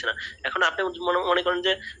মনে হচ্ছে না। এখন আপনি মনে করেন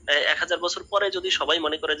যে 1000 বছর পরে যদি সবাই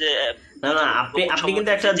মনে করে যে না আপনি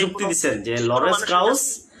কিন্তু একটা যুক্তি দিচ্ছেন যে লরেন্স ক্রাউস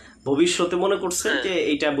ভবিষ্যতে মনে করছে যে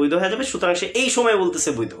এটা বৈধ হয়ে যাবে, সুতরাং সে এই সময় বলতেছে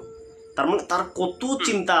বৈধ। তার মানে তার কত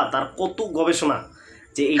চিন্তা, তার কত গবেষণা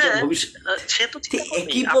যে এইটা ভবিষ্যৎ।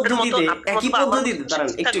 একই পদ্ধতিতে দাঁড়ান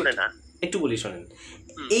একটু বলি শোনেন,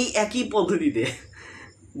 এই একই পদ্ধতিতে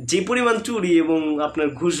যে পরিমাণ চুরি এবং আপনার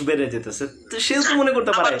ঘুষ বেড়ে যেতেছে, তো সেও তো মনে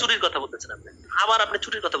করতে পারে। চুরির কথা বলতেছেন আপনি, আবার আপনি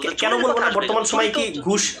চুরির কথা বলছেন, কেন বলবো না? বর্তমান সময় কি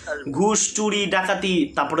ঘুষ চুরি ডাকাতি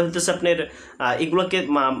তারপরে হইতেছে আপনার এগুলোকে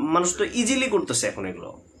মানুষ তো ইজিলি করতেছে এখন। এগুলো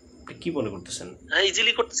কি মনে করতেছেন? হ্যাঁ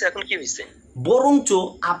ইজিলি করতেছে, এখন কি হইছে? বরঞ্চ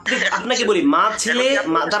আপনাকে বলি, মা ছেলে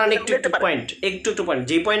দাঁড়ান একটু পয়েন্ট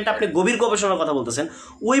যে পয়েন্টটা আপনি গভীর গবেষণার কথা বলতেছেন,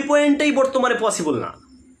 ওই পয়েন্টটাই বর্তমানে পসিবল না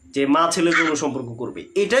যে মা ছেলে যৌন সম্পর্ক করবে,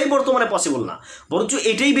 এটাই বর্তমানে পসিবল না। বরঞ্চ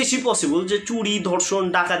এটাই বেশি পসিবল যে চুরি, ধর্ষণ,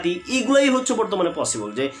 ডাকাতি এগুলাই হচ্ছে বর্তমানে পসিবল,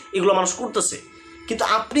 যে এগুলো মানুষ করতেছে। কিন্তু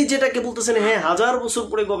আপনি যেটাকে বলতেছেন, হ্যাঁ 1000 বছর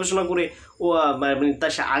পরে গবেষণা করে ও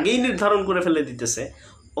তার সে আগেই নির্ধারণ করে ফেলে দিতেছে,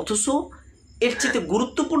 অথচ এর চেয়ে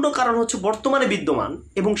গুরুত্বপূর্ণ কারণ হচ্ছে বর্তমানে বিদ্যমান,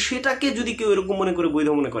 এবং সেটাকে যদি কেউ এরকম মনে করে বৈধ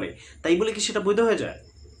মনে করে, তাই বলে কি সেটা বৈধ হয়ে যায়?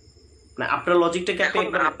 না আপনার লজিকটাকে আপনি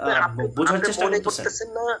একবার বোঝার চেষ্টা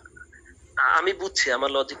করতেছেন না? আমি বুঝছি,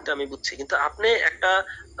 আমার লজিকটা আমি বুঝছি, কিন্তু আপনি একটা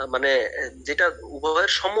মানে যেটা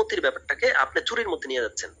উভয়ের সম্মতির ব্যাপারটাকে আপনি চুরির মধ্যে নিয়ে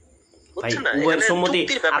যাচ্ছেন। উভয়ের সম্মতি,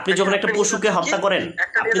 আপনি যখন একটা পশুকে হত্যা করেন,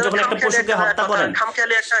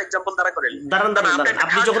 খামখেয়ালি একটা एग्जांपल দ্বারা করেন, দাঁড়ান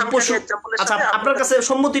আপনি যখন পশু, আচ্ছা আপনার কাছে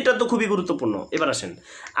সম্মতিটা তো খুবই গুরুত্বপূর্ণ। এবার আসেন,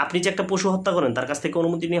 আপনি যে একটা পশু হত্যা করেন, তার কাছ থেকে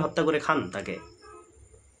অনুমতি নিয়ে হত্যা করে খান তাকে,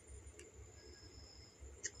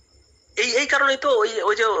 এই কারণেই তো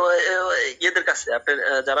ওই যে এদের কাছে আপনার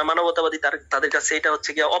যারা মানবতাবাদী তাদের কাছে এটা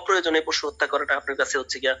হচ্ছে গিয়া অপ্রয়োজনীয় পশু হত্যা করাটা আপনার কাছে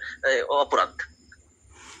হচ্ছে গিয়া অপরাধ।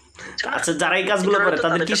 আচ্ছা যারা এই কাজগুলো করে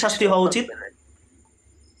তাদের কি শাস্তি হওয়া উচিত?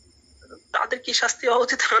 তাদের কি শাস্তি হওয়া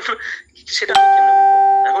উচিত সেটা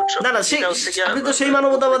আপনি তো সেই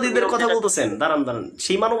মানবতাবাদীদের কথা বলতেছেন। দাঁড়ান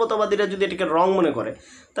সেই মানবতাবাদীরা যদি এটাকে রং মনে করে,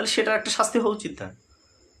 তাহলে সেটা একটা শাস্তি হওয়া উচিত না?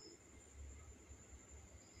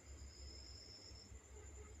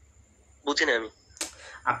 বুঝিনি আমি।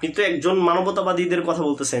 আপনি তো একজন মানবতাবাদীদের কথা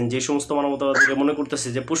বলতেছেন, যে সমস্ত মানবতাবাদীরা মনে করতেছে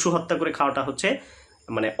যে পশু হত্যা করে খাওয়াটা হচ্ছে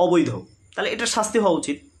মানে অবৈধ, তাহলে এটা শাস্তি হওয়া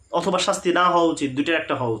উচিত, অথবা শাস্তি না হওয়া উচিত, দুইটার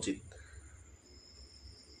একটা হওয়া উচিত।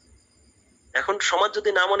 এখন সমাজ যদি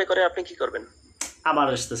না মনে করে, আপনি কি করবেন? আবার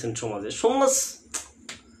আসতেছেন সমাজ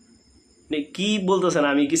কি বলতেছেন,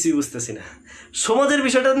 আমি কিছুই বুঝতেছি না। সমাজের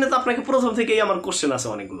বিষয়টা নিয়ে তো আপনাকে প্রথম থেকেই আমার কোশ্চেন আছে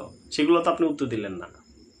অনেকগুলো, সেগুলো তো আপনি উত্তর দিলেন না।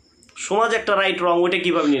 সমাজ একটা রাইট রং ওইটা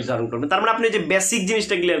কিভাবে নির্ধারণ করবেন? তার মানে আপনি যে বেসিক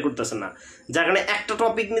জিনিসটা ক্লিয়ার করতেছেন না, যার কারণে একটা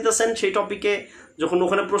টপিক নিতেছেন, সেই টপিকে যখন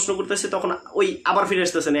ওখানে প্রশ্ন করতেছে তখন ওই আবার ফিরে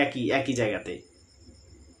আসতেছেন একই জায়গাতে।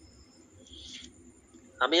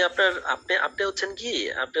 আমি আপনি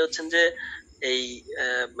হচ্ছেন যে এই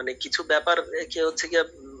মানে কিছু ব্যাপার কে হচ্ছে গিয়া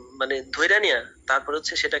মানে ধরে নিয়া তারপর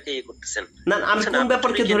হচ্ছে সেটাকে ইয়ে করতেছেন। না আমি কোন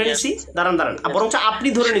ব্যাপারকে ধরে নিছি? দাঁড়ান বরঞ্চ আপনি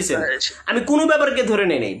ধরে নিছেন, আমি কোনো ব্যাপারকে ধরে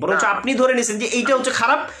নেই নাই, বরঞ্চ আপনি ধরে নিছেন যে এইটা হচ্ছে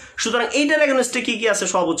খারাপ, সুতরাং এইটার এগেইনস্টে কি আছে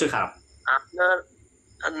সব হচ্ছে খারাপ। আপনার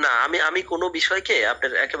না, আমি কোনো বিষয়কে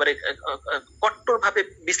আপনার একেবারে কট্টর ভাবে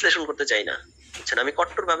বিশ্লেষণ করতে চাই না, বুঝছেন? আমি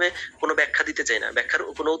কট্টর ভাবে কোনো ব্যাখ্যা দিতে চাই না, ব্যাখ্যার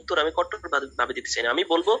কোনো উত্তর আমি কট্টর ভাবে দিতে চাই না। আমি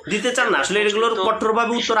বলবো দিতে চান না, আসলে এগুলোর কট্টর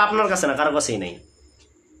ভাবে উত্তর আপনার কাছে না, কারো কাছেই নাই।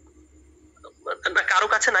 না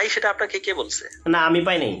কারো কাছে নাই সেটা আপনাকে কে বলছে? না আমি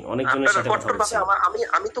পাই নাই, অনেকজনের সাথে কথা বলছি।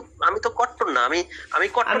 আমি তো কট্টর না, আমি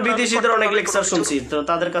কট্টর আমি বিদেশিদের অনেক লেকচার শুনছি তো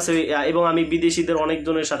তাদের কাছে, এবং আমি বিদেশিদের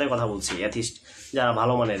অনেকজনের সাথে কথা বলছি, অ্যাথিস্ট যারা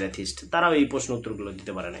ভালো মানের অ্যাথিস্ট, তারাও এই প্রশ্ন উত্তরগুলো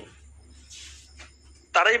দিতে পারে নাই।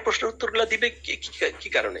 তারা এই প্রশ্ন উত্তরগুলো দিবে কি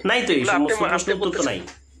কারণে? নাই তো, এই সমস্ত প্রশ্ন উত্তর তো নাই,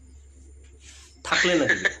 থাকলে না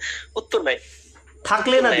দিবে উত্তর নাই,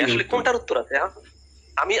 থাকলে না দিবে আসলে কোনটার উত্তর আছে?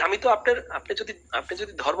 আমি তো আপনি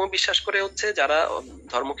যদি ধর্ম বিশ্বাস করে হচ্ছে, যারা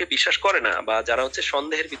ধর্মকে বিশ্বাস করে না বা যারা হচ্ছে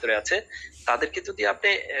সন্দেহের ভিতরে আছে, তাদেরকে যদি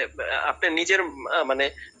আপনি নিজের মানে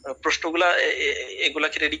প্রশ্নগুলা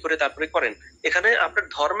এগুলাকে রেডি করে তারপরে করেন, এখানে আপনার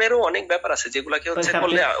ধর্মেরও অনেক ব্যাপার আছে যেগুলাকে হচ্ছে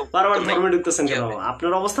বললে বারবার ধর্মে ঢুকতেছেন কেন?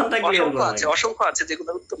 আপনার অবস্থানটা ক্লিয়ার করুন। অসংখ্য আছে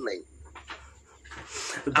যেগুলোর উত্তর নাই।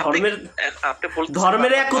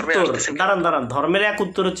 ধর্মের এক উত্তর, দাঁড়ান, ধর্মের এক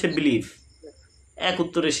উত্তর হচ্ছে বিলিফ, এক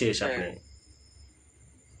উত্তরে শেষ। আপনি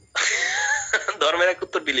ধর্মের এক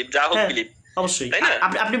উত্তর বিলিভ, যা হোক বিলিভ, অবশ্যই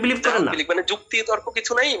আপনি বিলিভ করেন না, মানে যুক্তি তর্ক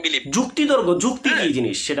কিছু নাই, বিলিভ। যুক্তি তর্ক, যুক্তি কি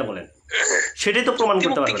জিনিস সেটা বলেন, সেটাই তো প্রমাণ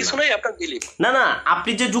করতে পারবেন কিছু নাই, আপনার বিলিভ। না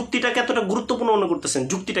আপনি যে যুক্তিটাকে এতটা গুরুত্বপূর্ণ মনে করতেছেন,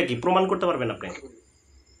 যুক্তিটা কি প্রমাণ করতে পারবেন আপনি?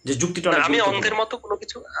 যে যুক্তিটা আমি অন্ধের মতো কোনো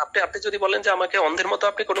কিছু, আপনি যদি বলেন যে আমাকে অন্ধের মতো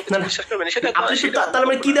আপনি কোনো কিছু বিশ্বাস করবেন, সেটা আপনি তাহলে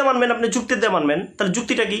মানে কি দিয়ে মানবেন? আপনি যুক্তি দিয়ে মানবেন, তাহলে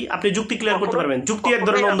যুক্তিটা কি? আপনি যুক্তি ক্লিয়ার করতে পারবেন? যুক্তি এক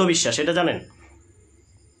ধরনের অন্ধবিশ্বাস, এটা জানেন?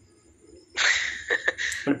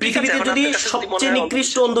 পৃথিবীতে যদি সবচেয়ে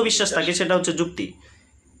নিকৃষ্ট অন্ধবিশ্বাস থাকে সেটা হচ্ছে যুক্তি।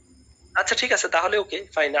 আচ্ছা ঠিক আছে, তাহলে ওকে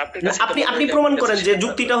ফাইন। আপনি প্রমাণ করেন যে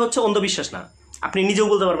যুক্তিটা হচ্ছে অন্ধবিশ্বাস না, আপনি নিজেও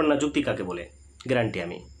বলতে পারবেন না যুক্তি কাকে বলে, গ্যারান্টি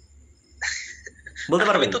আমি বলতে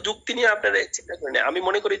পারবেন। তো যুক্তি নিয়ে আপনারা চিন্তা করেন, আমি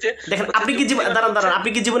মনে করি যে দেখেন আপনি কি দাঁড়ান, আপনি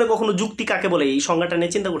কি জীবনে কখনো যুক্তি কাকে বলে এই সংজ্ঞাটা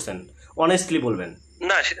নিয়ে চিন্তা করছেন? অনেস্টলি বলবেন।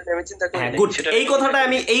 না, সেটা আমি চিন্তা করি না। গুড, এই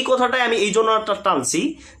কথাটাই আমি এই জন্য টানছি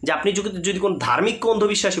যে আপনি যদি কোন ধার্মিক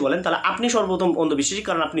অন্ধবিশ্বাসী বলেন তাহলে আপনি সর্বপ্রথম অন্ধবিশ্বাসী,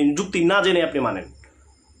 কারণ আপনি যুক্তি না জেনে আপনি মানেন।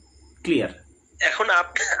 ক্লিয়ার? এখন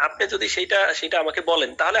আপনি যদি সেটা আমাকে বলেন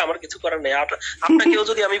তাহলে আমার কিছু করার নেই, আপনাকেও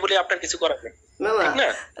যদি আমি বলি আপনার কিছু করার নেই। না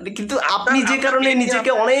কিন্তু আপনি যে কারণে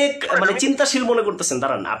নিজেকে অনেক মানে চিন্তাশীল মনে করতেছেন,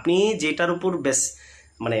 দাঁড়ান, আপনি যেটার উপর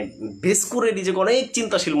বেস করে নিজেকে অনেক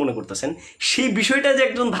চিন্তাশীল মনে করতেছেন, সেই বিষয়টা যে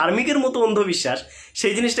একজন ধার্মিকের মতো অন্ধবিশ্বাস,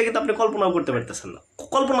 সেই জিনিসটা কিন্তু আপনি কল্পনাও করতে পারতেছেন না।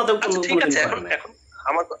 কল্পনাতেও এখন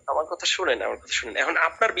আমার কথা শুনেন, এখন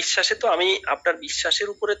আপনার বিশ্বাসে তো আপনার বিশ্বাসের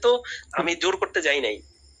উপরে তো আমি জোর করতে যাই নাই,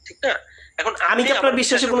 ঠিক না? এখন আমি কি আপনার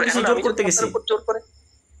বিশ্বাসে কোনো কিছু জোর করতে গেছি?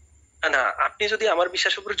 না, আপনি যদি আমার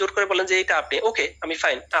বিশ্বাসের উপরে জোর করে বলেন যে এটা আপনি, ওকে, আমি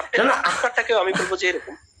ফাইন। আপনারটাকেও আমি বলবো যে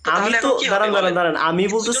এরকম। আমি তো দাঁড়ান, আমি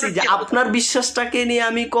বলতেছি যে আপনার বিশ্বাসটাকে নিয়ে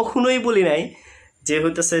আমি কখনোই বলি নাই যে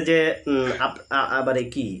হইতেছে যে আবারে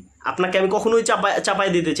কি আপনাকে আমি কখনোই চাপাই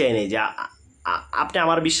দিতে চাই নাই যে আপনি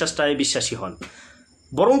আমার বিশ্বাসটায় বিশ্বাসী হন,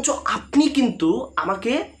 বরঞ্চ আপনি কিন্তু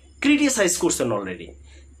আমাকে ক্রিটিসাইজ করছেন অলরেডি,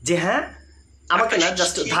 যে হ্যাঁ আমাকে না,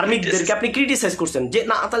 জাস্ট ধার্মিকদেরকে আপনি ক্রিটিসাইজ করছেন যে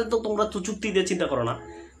না তাহলে তো তোমরা তো যুক্তি দিয়ে চিন্তা করো না,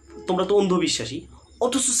 তোমরা তো অন্ধবিশ্বাসী।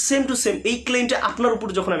 অথচ সেম টু সেম এই ক্লেমটা আপনার উপর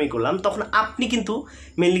যখন আমি করলাম তখন আপনি কিন্তু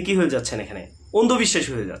মেনলি কি হয়ে যাচ্ছেন, এখানে অন্ধবিশ্বাসী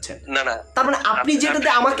হয়ে যাচ্ছেন। তার মানে আপনি যেটাতে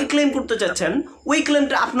আমাকে ক্লেম করতে চাচ্ছেন ওই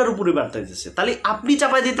ক্লেমটা আপনার উপরে বার্তা দিতেছে, তাহলে আপনি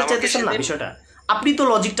চাপাই দিতে চাইতেছেন না বিষয়টা, আপনি তো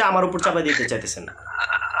লজিকটা আমার উপর চাপাই দিতে চাইতেছেন না।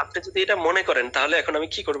 আপনি যদি এটা মনে করেন তাহলে এখন আমি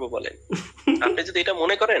কি করব বলেন? আপনি যদি এটা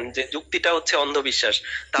মনে করেন যে যুক্তিটা হচ্ছে অন্ধবিশ্বাস,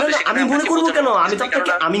 তাহলে আমি মনে করবো কেন?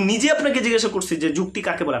 আমি নিজে আপনাকে জিজ্ঞাসা করছি যে যুক্তি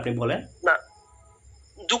কাকে বলে, আপনি বলেন না।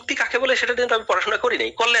 যুক্তি কাকে বলে সেটা নিয়ে আমি পড়াশোনা করি নাই,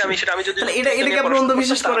 করলে আমি সেটা আমি যদি এটাকে আপনি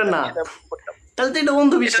অন্ধবিশ্বাস করেন না, তাহলে তো এটা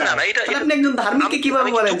অন্ধবিশ্বাস। আপনি একজন ধার্মিককে কিভাবে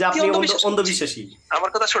বলেন যে আপনি অন্ধবিশ্বাসী? আমার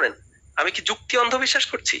কথা শুনেন, আমি কি যুক্তি অন্ধবিশ্বাস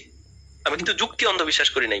করছি? আমি কিন্তু যুক্তি অন্ধবিশ্বাস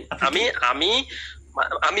করি নাই।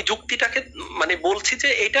 আমি যুক্তিটাকে মানে বলছি যে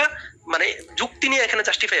এটা মানে যুক্তি নিয়ে এখানে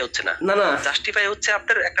জাস্টিফাই হচ্ছে না, জাস্টিফাই হচ্ছে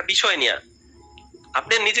আপনার একটা বিষয় নিয়ে।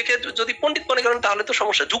 আপনি নিজেকে যদি পণ্ডিত মনে করেন তাহলে তো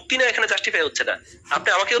সমস্যা, যুক্তি নিয়ে এখানে জাস্টিফাই হচ্ছে না। আপনি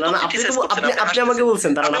আমাকে আপনি আমাকে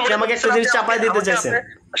বলছেন, তার আপনি আমাকে একটা জিনিস চাপাই দিতে চাইছেন।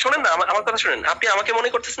 শোনেন না, আমার কথা শুনেন। আপনি মনে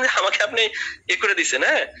করতেছেন যে আমাকে আপনি এ করে দিচ্ছেন,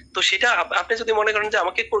 হ্যাঁ, তো সেটা আপনি যদি মনে করেন যে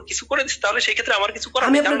আমাকে কিছু করে দিচ্ছেন তাহলে সেই ক্ষেত্রে আমার কিছু করার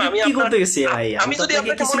নেই। কারণ আমি যদি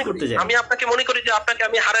আপনাকে মনে করি যে আপনাকে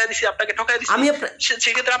আমি হারায় দিছি, আপনাকে ঠকাই দিছি,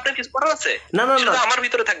 সেই ক্ষেত্রে আপনার কিছু করার আছে? না, সেটা আমার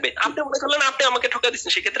ভিতরে থাকবে। আপনি মনে করলেন আপনি আমাকে ঠকাই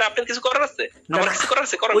দিচ্ছেন, সেই ক্ষেত্রে আপনার কিছু করার আছে? আমার কিছু করার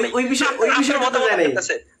আছে? করার নেই। ওই বিষয়টা তো জানি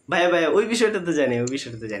ভাই, ওই বিষয়টা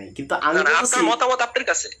তো জানি, কিন্তু আমি আপনার মতামত আপনার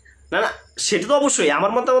কাছে। না সেটা তো অবশ্যই,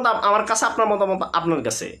 আমার মতামত আমার কাছে, আপনার মতামত আপনার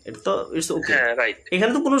কাছে, এটা তো ইটস ওকে,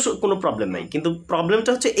 এখানে তো কোনো প্রবলেম নাই। কিন্তু প্রবলেমটা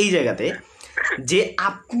হচ্ছে এই জায়গাতে যে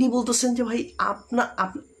আপনি বলতেছেন যে ভাই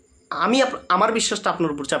আমি আমার বিশ্বাসটা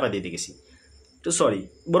আপনার উপর চাপা দিয়ে গেছি, তো সরি,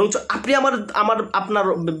 বরঞ্চ আপনি আপনার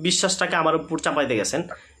বিশ্বাসটাকে আমার উপর চাপাই দিয়ে গেছেন,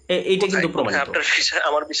 এইটা কিন্তু প্রমাণিত।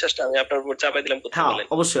 আমার বিশ্বাসটা আমি আপনার উপর চাপাই দিলাম, হ্যাঁ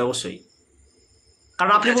অবশ্যই।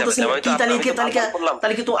 কারণ আপনি বলতেছেন কি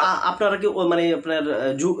তাহলে কিন্তু আপনারা কি মানে আপনার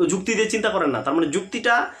যুক্তি দিয়ে চিন্তা করেন না, তার মানে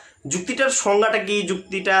যুক্তিটার সংজ্ঞাটা কি,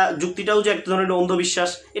 যুক্তিটাও যে এক ধরনের অন্ধবিশ্বাস,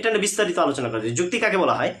 এটা নিয়ে বিস্তারিত আলোচনা করা যায়। যুক্তি কাকে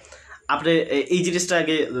বলা হয় আপনি এই জিনিসটা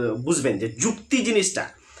আগে বুঝবেন যে যুক্তি জিনিসটা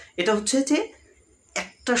এটা হচ্ছে যে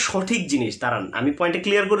একটা সঠিক জিনিস, দাঁড়ান আমি পয়েন্টটা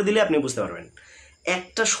ক্লিয়ার করে দিলে আপনি বুঝতে পারবেন।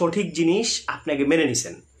 একটা সঠিক জিনিস আপনি আগে মেনে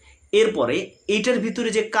নিছেন, এরপরে এইটার ভিতরে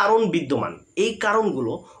যে কারণ বিদ্যমান, এই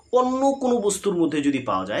কারণগুলো অন্য কোনো বস্তুর মধ্যে যদি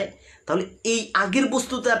পাওয়া যায়, তাহলে এই আগের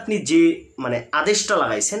বস্তুতে আপনি যে মানে আদেশটা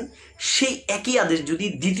লাগাইছেন সেই একই আদেশ যদি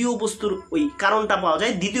দ্বিতীয় বস্তুর ওই কারণটা পাওয়া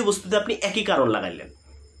যায়, দ্বিতীয় বস্তুতে আপনি একই কারণ লাগাইলেন।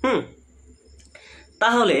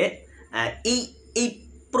 তাহলে এই এই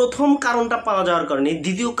প্রথম কারণটা পাওয়া যাওয়ার কারণে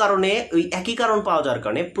দ্বিতীয় কারণে ওই একই কারণ পাওয়া যাওয়ার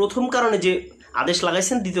কারণে প্রথম কারণে যে আদেশ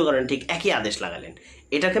লাগাইছেন দ্বিতীয় কারণে ঠিক একই আদেশ লাগালেন,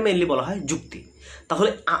 এটাকে মেইনলি বলা হয় যুক্তি। তাহলে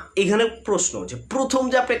এখানে প্রশ্ন যে প্রথম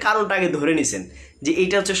যে আপনি কারণটা আগে ধরে নিছেন যে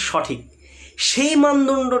এইটা হচ্ছে সঠিক, সেই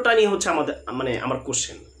মানদণ্ডটা নিয়ে হচ্ছে আমাদের মানে আমার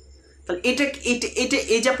কোশ্চেন। তাহলে এটা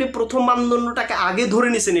এই যে আপনি প্রথম মানদণ্ডটাকে আগে ধরে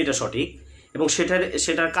নিছেন এটা সঠিক, এবং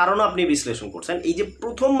সেটার কারণও আপনি বিশ্লেষণ করছেন, এই যে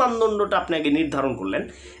প্রথম মানদণ্ডটা আপনি আগে নির্ধারণ করলেন,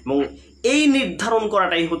 এবং এই নির্ধারণ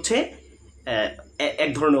করাটাই হচ্ছে এক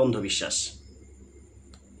ধরনের অন্ধবিশ্বাস।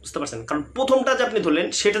 বুঝতে পারছেন? কারণ প্রথমটা যে আপনি ধরলেন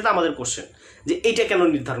সেটাতে আমাদের কোশ্চেন যে এইটা কেন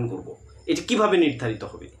নির্ধারণ করব, এটা কিভাবে নির্ধারিত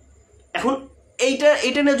হবে। এখন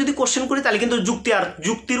এইটা নিয়ে যদি কোশ্চেন করি তাহলে কিন্তু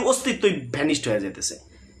যুক্তির অস্তিত্বই ভ্যানিস্ট হয়ে যেতেছে।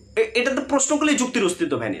 এটাতে প্রশ্ন করলে যুক্তির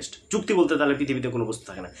অস্তিত্ব ভ্যানিস্ট। যুক্তি বলতে তাহলে পৃথিবীতে কোনো বস্তু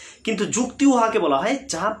থাকে না, কিন্তু যুক্তি উহাকে বলা হয়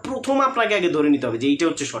যা প্রথম আপনাকে আগে ধরে নিতে হবে যে এইটা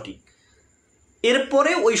হচ্ছে সঠিক,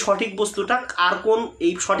 এরপরে ওই সঠিক বস্তুটা আর কোন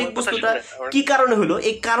এই সঠিক বস্তুটা কি কারণে হলো,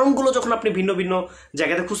 এই কারণগুলো যখন আপনি ভিন্ন ভিন্ন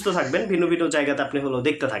জায়গাতে খুঁজতে থাকবেন, ভিন্ন ভিন্ন জায়গাতে আপনি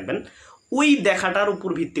দেখতে থাকবেন, ওই দেখাটার উপর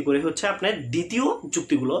ভিত্তি করে হচ্ছে আপনার দ্বিতীয়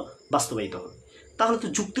যুক্তিগুলো বাস্তবায়িত হবে। তাহলে তো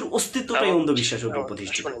যুক্তির অস্তিত্বটাই অন্ধবিশ্বাসের উপর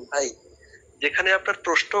প্রতিষ্ঠিত। ভাই, যেখানে আপনার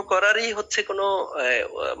প্রশ্ন করারই হচ্ছে কোনো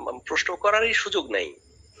প্রশ্ন করারই সুযোগ নেই,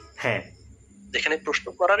 হ্যাঁ, যেখানে প্রশ্ন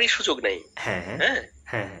করারই সুযোগ নেই, হ্যাঁ হ্যাঁ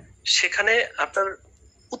হ্যাঁ, সেখানে আপনার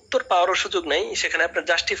উত্তর পাওয়ারও সুযোগ নেই, সেখানে আপনার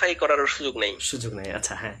জাস্টিফাই করারও সুযোগ নেই।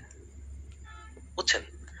 আচ্ছা, হ্যাঁ, বুঝছেন?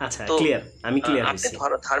 আচ্ছা, ক্লিয়ার, আমি ক্লিয়ার আপনি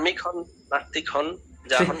ধার্মিক হন, নাস্তিক হন,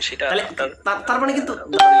 যা হন সেটা তার মানে কিন্তু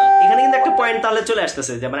এখানে কিন্তু একটা পয়েন্ট তাহলে চলে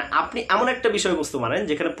আসতেছে যে মানে আপনি এমন একটা বিষয়বস্তু মানেন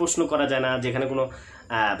যেখানে প্রশ্ন করা যায় না, যেখানে কোনো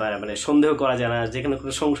মানে সন্দেহ করা যায় না, যেখানে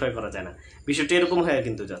কোনো সংশয় করা যায় না, বিষয়টা এরকম হয়ে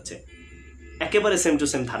কিন্তু যাচ্ছে একেবারে সেম টু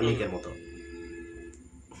সেম ধার্মিকের মতো।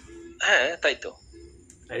 হ্যাঁ, তাই তো।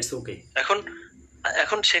 It's okay.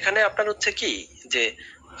 এখন সেখানে আপনার হচ্ছে কি যে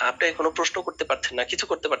আপনি কোনো প্রশ্ন করতে পারছেন না, কিছু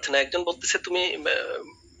করতে পারছেন না, একজন বলতেছে তুমি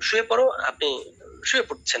শুয়ে পড়ো, আপনি শুয়ে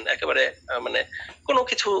পড়ছেন একেবারে মানে কোনো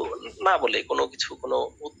কিছু না বলে, কোনো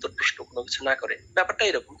উত্তর প্রশ্ন কোনো কিছু না করে, ব্যাপারটা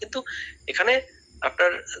এরকম। কিন্তু এখানে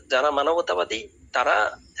আপনার যারা মানবতাবাদী তারা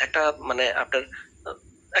একটা মানে আপনার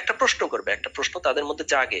একটা প্রশ্ন করবে, একটা প্রশ্ন তাদের মধ্যে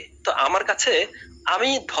জাগে। তো আমার কাছে আমি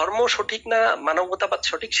ধর্ম সঠিক না মানবতাবাদ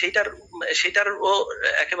সঠিক সেইটার ও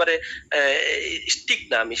একেবারে স্টিক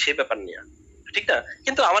না আমি সেই ব্যাপার নিয়ে, ঠিক না?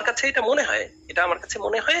 কিন্তু আমার কাছে আমার কাছে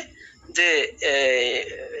মনে হয় যে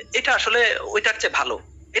এটা আসলে ওইটার চেয়ে ভালো,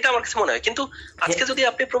 এটা আমার কাছে মনে হয়। কিন্তু আজকে যদি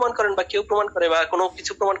আপনি প্রমাণ করেন বা কেউ প্রমাণ করে বা কোনো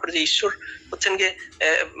কিছু প্রমাণ করে যে ঈশ্বর হচ্ছেন গিয়ে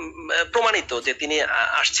প্রমাণিত, যে তিনি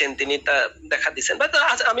আসছেন, তিনি তা দেখা দিচ্ছেন, বা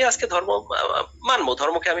আমি আজকে ধর্ম মানবো,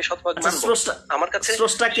 ধর্মকে আমি শতভাগ মানবো, আমার কাছে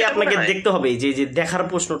স্রষ্টাকে আপনাকে দেখতে হবে। যে দেখার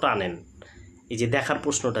প্রশ্নটা আনেন, এই যে দেখার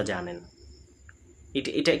প্রশ্নটা যে আনেন,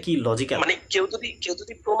 এটা কি লজিক্যাল? মানে কেউ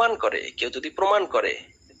যদি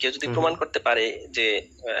প্রমাণ করতে পারে যে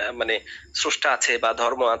মানে স্রষ্টা আছে বা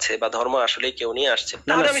ধর্ম আছে বা ধর্ম আসলে কেউ নিয়ে আসছে,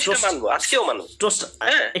 তাহলে আমি সেটা মানবো, আজকেও মানবো।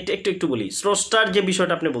 একটু বলি, স্রষ্টার যে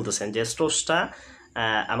বিষয়টা আপনি বলতেছেন যে স্রষ্টা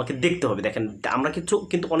আমাকে দেখতে হবে। দেখেন, আমরা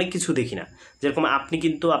কিন্তু অনেক কিছু দেখি না। যেরকম আপনি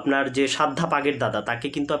কিন্তু আপনার যে সাধ্যা পাগের দাদা, তাকে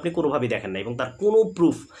কিন্তু আপনি কোনোভাবেই দেখেন না, এবং তার কোনো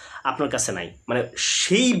প্রুফ আপনার কাছে নাই, মানে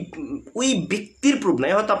ওই ব্যক্তির প্রুফ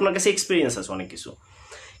নাই, হয়তো আপনার কাছে এক্সপিরিয়েন্স আছে অনেক কিছু,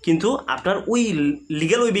 কিন্তু আপনার ওই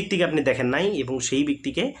লিগ্যাল ওই ব্যক্তিকে আপনি দেখেন নাই, এবং সেই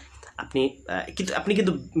ব্যক্তিকে আপনি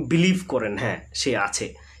কিন্তু বিলিভ করেন হ্যাঁ সে আছে,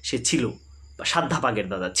 সে ছিল, বা সাধ্যা পাগের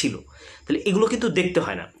দাদা ছিল। তাহলে এগুলো কিন্তু দেখতে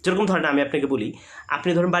হয় না। যেরকম ধরেন আমি আপনাকে বলি, আপনি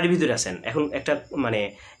ধরেন বাড়ির ভিতরে আছেন, এখন একটা মানে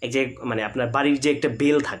আপনার বাড়ির যে একটা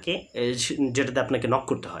বেল থাকে যেটাতে আপনাকে নক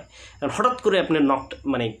করতে হয়, কারণ হঠাৎ করে আপনার নকটা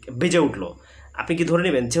মানে বেজে উঠলো, আপনি কি ধরে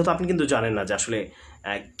নেবেন, যেহেতু আপনি কিন্তু জানেন না যে আসলে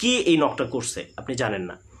কে এই নকটা করছে, আপনি জানেন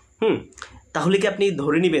না, তাহলে কি আপনি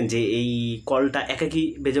ধরে নেবেন যে এই কলটা একাকী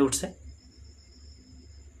বেজে উঠছে?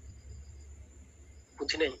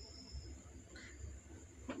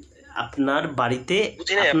 আপনার বাড়িতে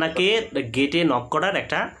আপনাকে গেটে নক করার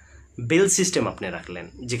একটা বেল সিস্টেম আপনি রাখলেন,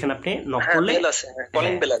 যেখানে আপনি নক করলে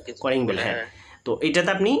কলিং বেল, হ্যাঁ, তো এটাতে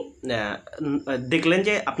আপনি দেখলেন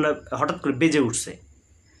যে আপনার হঠাৎ করে বেজে উঠছে,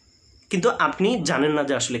 কিন্তু আপনি জানেন না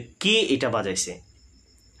যে আসলে কে এটা বাজাইছে।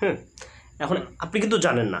 হুম, এখন আপনি কিন্তু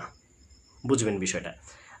জানেন না, বুঝবেন বিষয়টা,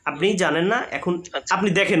 আপনি জানেন না। এখন আপনি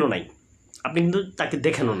দেখেনও নাই, আপনি কিন্তু তাকে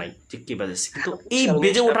দেখানো নাই যে কে বাজাইছে, কিন্তু এই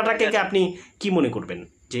বেজে ওঠাটাকে আপনি কি মনে করবেন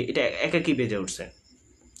যে এটা একা কি বেজে উঠছে?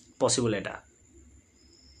 পসিবল এটা?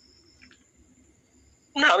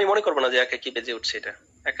 না, আমি মনে করবো না যে একা কি বেজে উঠছে, এটা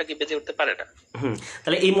একা কি বেজে উঠতে পারে না।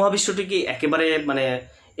 তাহলে এই মহাবিশ্বটি কি একেবারে মানে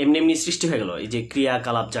এমনি এমনি সৃষ্টি হয়ে গেল, এই যে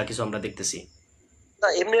ক্রিয়াকলাপ যা কিছু আমরা দেখতেছি? না,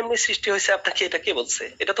 এমনি এমনি সৃষ্টি হয়েছে আপনাকে এটা কে বলছে?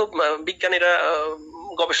 এটা তো বিজ্ঞানীরা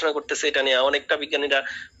গবেষণা করতেছে এটা নিয়ে, অনেকটা বিজ্ঞানীরা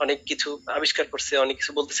অনেক কিছু আবিষ্কার করছে, অনেক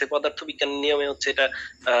কিছু বলতেছে। পদার্থ বিজ্ঞানের নিয়মে হচ্ছে এটা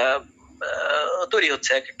আহ, তৈরি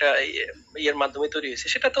হচ্ছে, এক একটা ইয়ের মাধ্যমে তৈরি হয়েছে।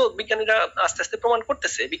 সেটা তো বিজ্ঞানীরা আস্তে আস্তে প্রমাণ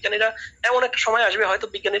করতেছে। বিজ্ঞানীরা এমন একটা সময় আসবে হয়তো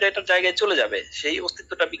বিজ্ঞানীরা এটার জায়গায় চলে যাবে, সেই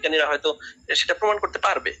অস্তিত্বটা বিজ্ঞানীরা হয়তো সেটা প্রমাণ করতে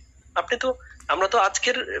পারবে। আপনি তো, আমরা তো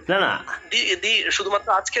আজকের না না শুধুমাত্র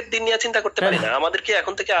আজকের দিন নিয়ে চিন্তা করতে পারি না, আমাদেরকে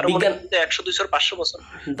এখন থেকে আরো 100 200 500 বছর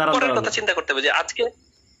পরের কথা চিন্তা করতে হবে যে আজকে।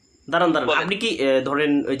 দাঁড়ান, আপনি কি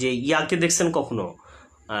ধরেন ওই যে ইয়াকে দেখছেন কখনো?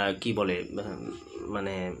 কি বলে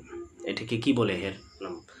মানে এটাকে কি বলে এর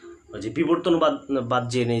নাম? ওই যে বিবর্তনবাদ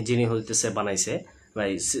যিনি হইতেছে বানাইছে,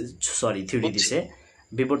 সরি থিওরি দিছে,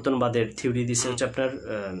 বিবর্তনবাদের থিওরি দিছে হচ্ছে আপনার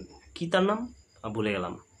কি তার নাম ভুলে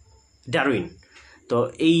গেলাম, ডারউইন। তো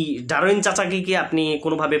এই ডারউইন চাচাকে কি আপনি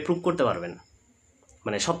কোনোভাবে প্রুভ করতে পারবেন,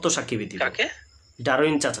 মানে সত্য সাক্ষী ভিত্তিতে?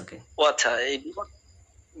 ডারউইন চাচাকে? ও আচ্ছা, এই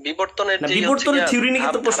বিবর্তনের থিওরি নিয়ে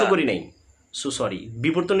কিন্তু প্রশ্ন করি নাই, সরি,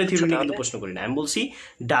 বিবর্তনের থিওরি নিয়ে কিন্তু প্রশ্ন করি না। আমি বলছি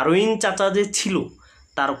ডারউইন চাচা যে ছিল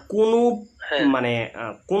তার কোনো মানে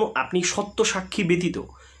কোনো আপনি সত্য সাক্ষী ব্যতীত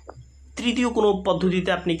তৃতীয় কোনো পদ্ধতিতে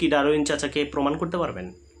আপনি কি ডারউইন চাচাকে প্রমাণ করতে পারবেন?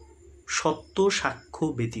 সত্য সাক্ষ্য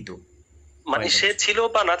ব্যতীত, মানে সে ছিল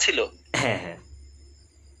বা না ছিল। হ্যাঁ হ্যাঁ,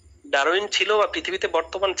 ডারউইন ছিল বা পৃথিবীতে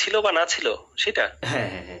বর্তমান ছিল বা না ছিল সেটা। হ্যাঁ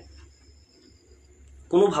হ্যাঁ হ্যাঁ,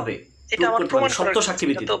 কোনোভাবে এটা আমার প্রমাণ সত্য সাক্ষী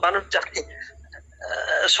ব্যতীত। তো মানুষ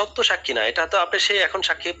সত্য সাক্ষী না, এটা তো আপনি সেই এখন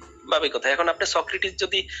সাক্ষী পাবে কোথায়? এখন আপনি সক্রেটিস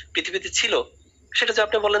যদি পৃথিবীতে ছিল, সেটা যে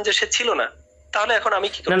আপনি বলেন যে সে ছিল না, তাহলে এখন আমি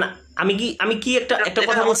কি করব? না না, আমি কি একটা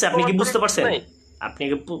কথা বলছি, আপনি কি বুঝতে পারছেন? আপনি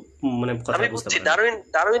মানে কথা বুঝতে পারছেন?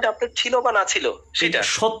 ডারউইন আপনার ছিল বা না ছিল সেটা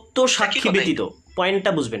সত্য সাক্ষী ব্যতীত,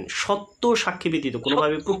 পয়েন্টটা বুঝবেন, সত্য সাক্ষী ব্যতীত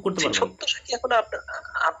কোনোভাবে প্রুভ করতে পারবেন? সত্য সাক্ষী এখন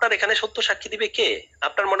আপনার এখানে সত্য সাক্ষী দিবে কে?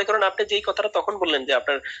 আপনার মনে করেন আপনি যেই কথাটা তখন বললেন যে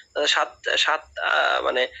আপনার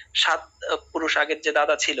মানে 7 পুরুষ আগের যে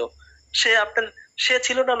দাদা ছিল, সে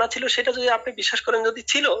ছিল না না ছিল, সেটা যদি আপনি বিশ্বাস করেন যদি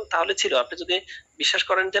ছিল তাহলে ছিল, আপনি যদি বিশ্বাস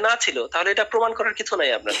করেন যে না ছিল তাহলে এটা প্রমাণ করার কিছু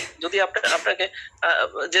নাই আপনার। যদি আপনাকে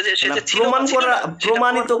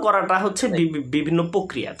প্রমাণিত করাটা হচ্ছে বিভিন্ন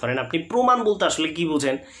প্রক্রিয়া। ধরেন আপনি প্রমাণ বলতে আসলে কি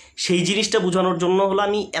বোঝেন সেই জিনিসটা বোঝানোর জন্য হলো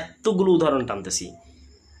আমি এতগুলো উদাহরণ টানতেছি,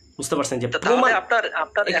 বুঝতে পারছেন? যে প্রমাণ আপনার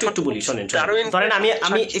একটু বলি, শোনেন, ধরেন আমি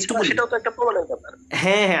একটু বলি, সেটাও তো একটা প্রমাণের ব্যাপার।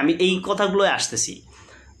 হ্যাঁ হ্যাঁ, আমি এই কথাগুলো আসতেছি।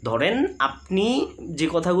 ধরেন আপনি যে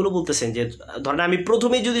কথাগুলো বলতেছেন, যে ধরেন আমি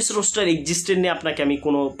প্রথমে যদি স্রষ্টার এক্সিস্টেন্স নিয়ে আপনাকে আমি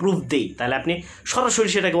কোনো প্রুফ দেই, তাহলে আপনি সরাসরি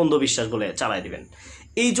সেটাকে অন্ধবিশ্বাস বলে চালাই দিবেন।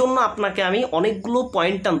 এই জন্য আপনাকে আমি অনেকগুলো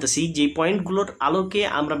পয়েন্ট টানতেছি, যে পয়েন্টগুলোর আলোকে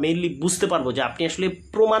আমরা মেইনলি বুঝতে পারবো যে আপনি আসলে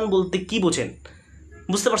প্রমাণ বলতে কি বোঝেন,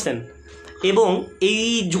 বুঝতে পারছেন? এবং এই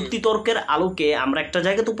যুক্তিতর্কের আলোকে আমরা একটা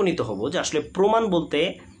জায়গাতে উপনীত হব যে আসলে প্রমাণ বলতে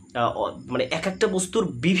মানে এক একটা বস্তুর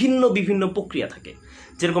বিভিন্ন বিভিন্ন প্রক্রিয়া থাকে।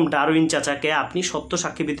 যেরকম ডারউইন চাচাকে আপনি সত্য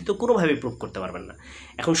সাক্ষী ব্যতীত কোনোভাবে প্রুভ করতে পারবেন না।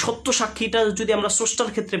 এখন সত্য সাক্ষীটা যদি আমরা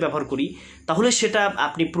স্রষ্টার ক্ষেত্রে ব্যবহার করি, তাহলে সেটা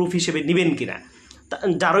আপনি প্রুফ হিসেবে নেবেন কিনা?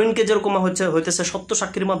 ডারউইনকে যেরকম হইতেছে সত্য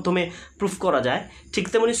সাক্ষীর মাধ্যমে প্রুফ করা যায়, ঠিক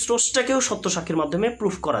তেমনি স্রষ্টাকেও সত্য সাক্ষীর মাধ্যমে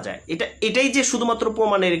প্রুফ করা যায়। এটাই যে শুধুমাত্র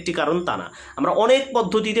প্রমাণের একটি কারণ তা না, আমরা অনেক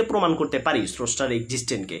পদ্ধতিতে প্রমাণ করতে পারি স্রষ্টার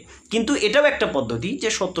এক্সিস্টেন্সকে। কিন্তু এটাও একটা পদ্ধতি যে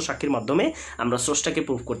সত্য সাক্ষীর মাধ্যমে আমরা স্রষ্টাকে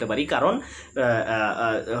প্রুফ করতে পারি। কারণ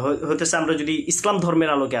হইতেছে আমরা যদি ইসলাম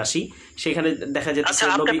ধর্মের আলোকে আসি, সেখানে দেখা যাচ্ছে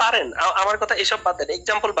আপনি পারেন, আমার কথা এসব বাদ দেন,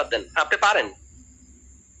 এক্সাম্পল বাদ দেন, আপনি পারেন,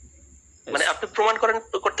 মানে আপনি প্রমাণ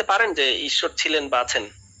করতে পারেন যে ঈশ্বর ছিলেন বা আছেন,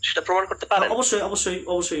 সেটা প্রমাণ করতে পারেন? অবশ্যই অবশ্যই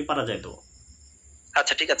অবশ্যই পারা যায়। তো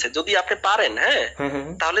আচ্ছা ঠিক আছে, যদি আপনি পারেন, হ্যাঁ,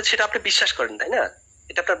 তাহলে সেটা আপনি বিশ্বাস করেন, তাই না?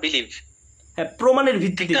 এটা আপনার বিলিভ। হ্যাঁ, প্রমাণের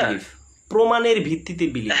ভিত্তিতে বিলিভ, প্রমাণের ভিত্তিতে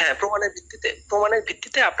বিলিভ। হ্যাঁ, প্রমাণের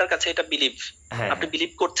ভিত্তিতে আপনার কাছে এটা বিলিভ, আপনি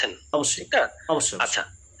বিলিভ করছেন। অবশ্যই, না? অবশ্যই। আচ্ছা,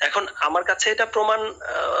 এখন আমার কাছে এটা প্রমাণ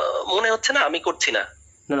মনে হচ্ছে না, আমি করছি না।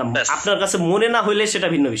 আপনার কাছে মনে না হইলে সেটা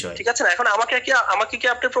ভিন্ন বিষয়, ঠিক আছে? এখন আমাকে কি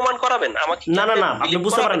আপনি প্রমাণ করাবেন? আমাকে না না না, আপনি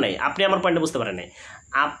বুঝতে পারেন নাই, আপনি আমার পয়েন্টটা বুঝতে পারেন নাই।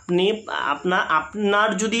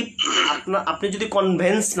 আপনি যদি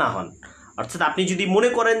কনভিন্স না হন, অর্থাৎ আপনি যদি মনে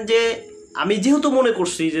করেন যে আমি যেহেতু মনে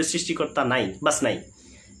করছি যে সৃষ্টিকর্তা নাই, বাস নাই,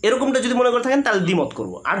 এরকমটা যদি মনে করে থাকেন তাহলে দ্বিমত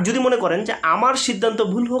করব। আর যদি মনে করেন যে আমার সিদ্ধান্ত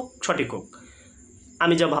ভুল হোক সঠিক হোক,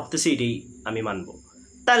 আমি যা ভাবতেছি এটাই আমি মানব,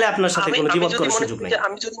 তাহলে আপনার সাথে আমি কোনো আমি দ্বিমত যদি করার মনে সুযোগ করি নাই। যে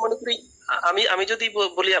আমি যদি মনে করি আমি যদি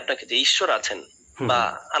বলি আপনাকে যে ঈশ্বর আছেন হুম বা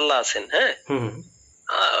আল্লাহ আছেন, হ্যাঁ, হুম হুম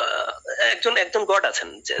আহ, একজন একজন গড আছেন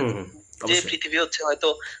যে হুম হুম, যে অবশ্যই পৃথিবী হচ্ছে হয়তো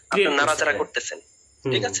ক্রিয়েট আপনার করছে, নাড়াচাড়া হ্যাঁ। করতেছেন,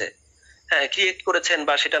 হুম ঠিক আছে, হ্যাঁ, ক্রিয়েট করেছেন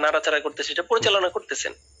বা সেটা নাড়াচাড়া করতেছে, সেটা পরিচালনা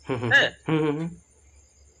করতেছেন, হুম হুম হ্যাঁ, হুম হুম হুম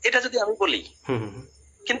এটা যদি আমি বলি, হুম হুম হুম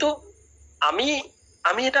কিন্তু আমি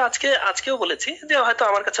আমি এটা আজকেও বলেছি যে হয়তো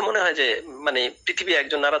আমার কাছে মনে হয় যে মানে পৃথিবী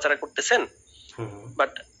একজন নাড়াচাড়া করতেছেন, হুম হুম।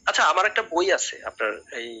 বাট আচ্ছা, আমার একটা বই আছে আপনার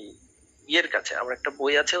এই ইয়ের কাছে, আমার একটা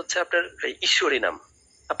বই আছে হচ্ছে আপনার এই ঈশ্বরী নাম,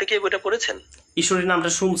 আপনি কি এই বইটা পড়েছেন? ঈশ্বরের নামটা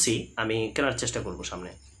শুনছি, আমি কেনার চেষ্টা করব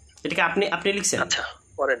সামনে। এটাকে আপনি আপনি লিখছেন? আচ্ছা,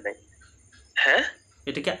 পড়েন নাই? হ্যাঁ,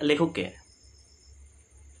 এটাকে লেখক কে?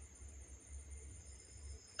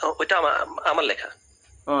 ওইটা আমার আমার লেখা।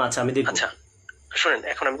 ও আচ্ছা, আমি দেখবো। আচ্ছা, শোনেন,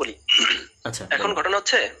 এখন আমি বলি। আচ্ছা, এখন বলেন। ঘটনা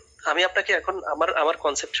হচ্ছে, আমি আপনাকে এখন আমার আমার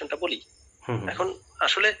কনসেপশনটা বলি। হুম হুম এখন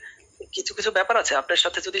আসলে কিছু কিছু ব্যাপার আছে, আপনার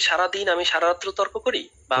সাথে যদি সারা দিন আমি সারা রাত্র তর্ক করি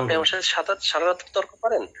বা হুম আপনি আমার সাথে সারা রাত্র তর্ক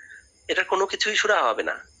করেন, এটার কোনো কিছুই সুরাহা হবে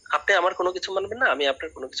না। আপনি আমার কোনো কিছু মানবেন না, আমি আপনার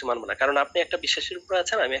কোনো কিছু মানবো না, কারণ আপনি একটা বিশ্বাসের উপরে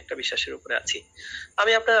আছেন, আমি একটা বিশ্বাসের উপরে আছি।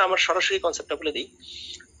 আমি আপনার আমার সরাসরি কনসেপ্টটা বলে দিই।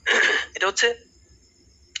 এটা হচ্ছে,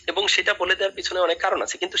 এবং সেটা বলে দেওয়ার পিছনে অনেক কারণ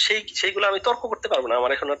আছে, কিন্তু সেইগুলো আমি তর্ক করতে পারবো না,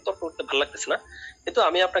 আমার এখন আর তর্ক করতে ভালো লাগতেছে না। কিন্তু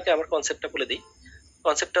আমি আপনাকে আমার কনসেপ্টটা বলে দিই।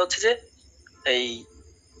 কনসেপ্টটা হচ্ছে যে এই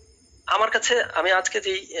আমার কাছে, আমি আজকে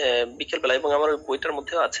যেই বিকেল বেলা, এবং আমার ওই বইটার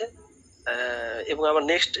মধ্যেও আছে, এবং আমার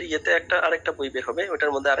নেক্সট ইয়েতে আরেকটা বই বের হবে,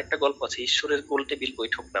 ওটার মধ্যে আরেকটা গল্প আছে, ঈশ্বরের গোল টেবিল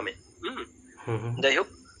বৈঠক নামে। হুম, হুম হুম। যাই হোক,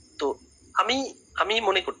 তো আমি আমি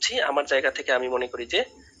মনে করছি, আমার জায়গা থেকে আমি মনে করি যে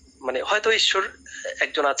মানে হয়তো ঈশ্বর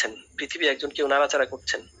একজন আছেন, পৃথিবী একজন কেউ নাড়াচাড়া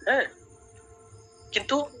করছেন, হ্যাঁ,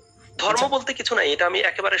 কিন্তু ধর্ম আচ্ছা বলতে কিছু নাই, এটা আমি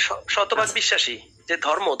একেবারে শতভাগ আচ্ছা বিশ্বাসী যে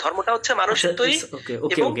ধর্মটা হচ্ছে আচ্ছা, মানুষের তৈরি, ওকে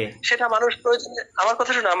ওকে এবং ওকে। সেটা মানুষ প্রয়োজনে, আমার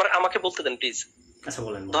কথা শুনে আমাকে বলতে দেন প্লিজ। আচ্ছা,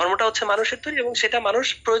 বলেন বলেন। ধর্মটা হচ্ছে মানুষের তৈরি, এবং সেটা মানুষ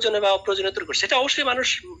প্রয়োজনে বা অপ্রয়োজনে তৈরি করছে, সেটা অবশ্যই মানুষ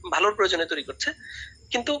ভালোর প্রয়োজনে তৈরি করছে,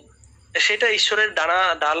 কিন্তু সেটা ঈশ্বরের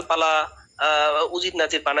ডালপালা উজির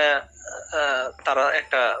নাজির বানায় তারা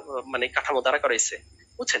একটা মানে কাঠামো দাঁড়া করাইছে,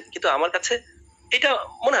 বুঝছেন? কিন্তু আমার কাছে এটা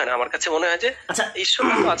মনে হয় না, আমার কাছে মনে হয় যে আচ্ছা, ঈশ্বর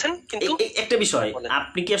হয়তো আছেন, কিন্তু একটা বিষয়, বলেন,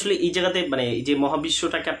 আপনি কি আসলে এই জায়গাতে মানে এই যে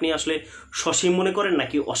মহাবিশ্বটাকে আপনি আসলে সসীম মনে করেন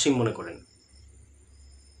নাকি অসীম মনে করেন?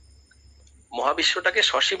 মহাবিশ্বটাকে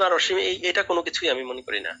সসীম আর অসীম এটা কোনো কিছুই আমি মনে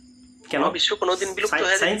করি না। কেন? মহাবিশ্ব কোনোদিন বিলুপ্ত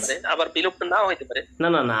হয়ে যেতে সায়েন্স? পারে, আবার বিলুপ্ত নাও হইতে পারে। না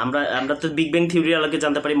না না, আমরা আমরা তো বিগ ব্যাং থিওরি আলোকে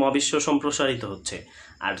জানতে পারি মহাবিশ্ব সম্প্রসারিত হচ্ছে,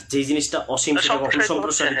 আর যেই জিনিসটা অসীম সেটা কখনো সম্প্রসারিত হচ্ছে,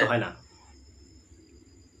 সম্প্রসারিত হ্যাঁ, হয় না।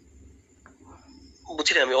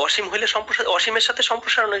 বুঝি না আমি, অসীম হইলে অসীমের সাথে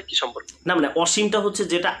সম্প্রসারণের কি সম্পর্ক? না মানে অসীমটা হচ্ছে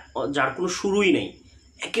যেটা যার কোনো শুরুই নেই,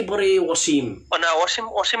 একেবারে অসীম। না, অসীম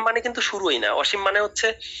অসীম মানে কিন্তু শুরুই না, অসীম মানে হচ্ছে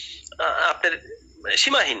আপনার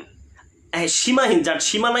সীমাহীন। হ্যাঁ, সীমাহীন, যার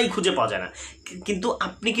সীমা নাই খুঁজে পাওয়া যায় না। কিন্তু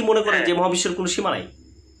আপনি কি মনে করেন হ্যাঁ, যে মহাবিশ্বের কোনো সীমা নাই?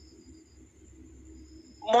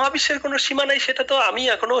 মহাবিশ্বের কোনো সীমা নাই, সেটা তো আমি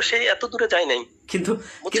এখনো সেই এত দূরে যাই নাই, কিন্তু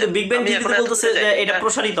কিন্তু বুঝছেন? বিগ ব্যাং আমি থিওরিতে এখনো এত বলতেছে দূরে যে যাইনি, এটা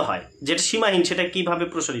প্রসারিত হয়, যেটা সীমাহীন সেটা কিভাবে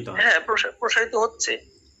প্রসারিত হয়? হ্যাঁ, প্রসারিত হচ্ছে,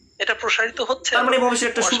 এটা প্রসারিত হচ্ছে। তার মানে মহাবিশ্বের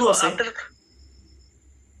একটা শুরু আছে, আপনার,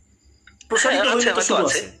 প্রসারিত হ্যাঁ, আছে, হইলে তো হয়তো শুরু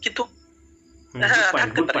আছে, আছে। কিন্তু গুড হ্যাঁ,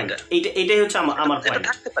 পয়েন্ট, থাকতে গুড পারে পয়েন্ট। এটা, এইটাই হচ্ছে আমার এটা পয়েন্ট।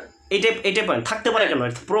 থাকতে পারে। এইটাই পয়েন্ট, থাকতে পারে হ্যাঁ, কেন?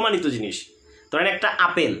 এটা প্রমাণিত জিনিস। ধরেন একটা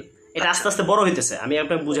আপেল, এটা আচ্ছা, আস্তে আস্তে বড় হইতেছে, আমি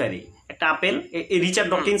আপনাকে বুঝাই দিই। একটা আপেল, রিচার্ড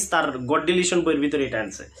হুম ডকিন্স তার গড ডিলিশন বইয়ের ভিতরে এটা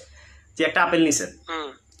আনছে, যে একটা আপেল নিছেন, হুম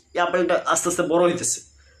এই আপেলটা আস্তে আস্তে বড় হইতেছে।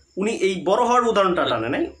 উনি এই বড় হওয়ার উদাহরণটা টানে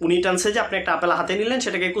নাই, উনি টানছে যে আপনি একটা আপেল হাতে নিলেন,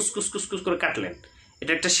 সেটাকে কুসকুস কুসকুস করে কাটলেন,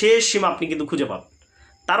 এটা একটা শেষ সীমা আপনি কিন্তু খুঁজে পাবেন।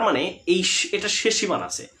 তার মানে এটা শেষ সীমা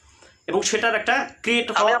আছে, এবং সেটার একটা ক্রিয়েট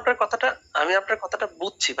আমি আপনার কথাটা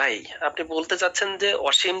বুঝছি ভাই। আপনি বলতে চাচ্ছেন যে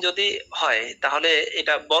অসীম যদি হয় তাহলে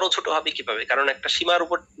এটা বড় ছোট হবে কিভাবে, কারণ একটা সীমার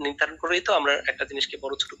উপর নির্ধারণ করেই তো আমরা একটা জিনিসকে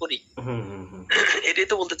বড় ছোট করি, হুম হুম হুম, এটাই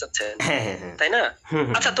তো বলতে চাচ্ছেন, হ্যাঁ হ্যাঁ হ্যাঁ, তাই না? হুম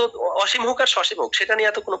হুম। আচ্ছা, তো অসীম হোক আর সসীম হোক সেটা নিয়ে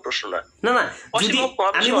এত কোনো প্রশ্ন না। না না, অসীম যদি হোক,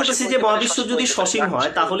 মহাবিশ্ব আমি অসীম বলতেছি যে হইতে পারে, মহাবিশ্ব সসীম যদি হইতে পারে, সসীম হয়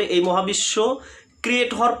রাক্ষসী তাহলে এই মহাবিশ্ব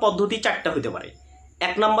ক্রিয়েট হওয়ার পদ্ধতি চারটা হইতে পারে।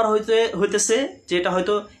 এক নাম্বার হইতেছে যে এটা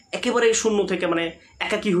হয়তো একেবারে শূন্য থেকে মানে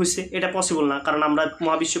একাকী হয়েছে, এটা পসিবল না, কারণ আমরা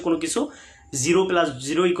মহাবিশ্বে কোনো কিছু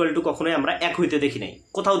 0+0 কখনোই আমরা এক হইতে দেখি নাই,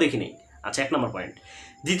 কোথাও দেখি নাই। আচ্ছা, এক নম্বর পয়েন্ট।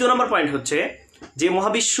 দ্বিতীয় নম্বর পয়েন্ট হচ্ছে যে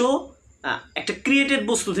মহাবিশ্ব একটা ক্রিয়েটেড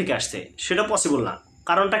বস্তু থেকে আসছে, সেটা পসিবল না।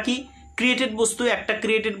 কারণটা কি? একটা ক্রিয়েটেড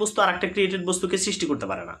বস্তু আর একটা ক্রিয়েটেড বস্তুকে সৃষ্টি করতে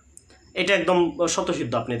পারে না, এটা একদম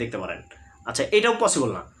স্বতঃসিদ্ধ, আপনি দেখতে পারেন। আচ্ছা, এটাও পসিবল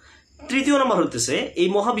না। তৃতীয় নম্বর হচ্ছে এই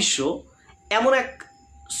মহাবিশ্ব এমন এক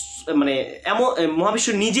মানে এমন মহাবিশ্ব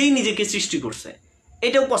নিজেই নিজেকে সৃষ্টি করছে,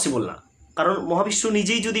 এটাও পসিবল না, কারণ মহাবিশ্ব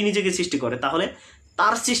নিজেই যদি নিজেকে সৃষ্টি করে তাহলে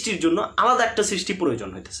তার সৃষ্টির জন্য আলাদা একটা সৃষ্টি প্রয়োজন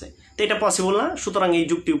হইতেছে, তো এটা পসিবল না। সুতরাং এই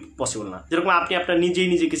যুক্তি পসিবল না, যেরকম আপনি আপনার নিজেই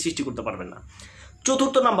নিজেকে সৃষ্টি করতে পারবেন না।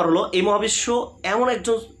 চতুর্থ নাম্বার হলো এই মহাবিশ্ব এমন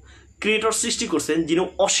একজন ক্রিয়েটর সৃষ্টি করছেন যিনি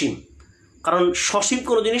অসীম, কারণ সসীম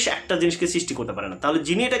কোনো জিনিস একটা জিনিসকে সৃষ্টি করতে পারে না। তাহলে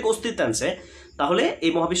যিনি এটাকে অস্তিত্ব আনছে, তাহলে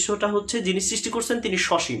এই মহাবিশ্বটা হচ্ছে যিনি সৃষ্টি করছেন তিনি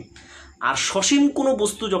সসীম। আর সসীম কোনো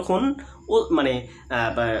বস্তু যখন মানে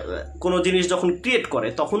কোনো জিনিস যখন ক্রিয়েট করে,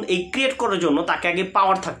 তখন এই ক্রিয়েট করার জন্য তাকে আগে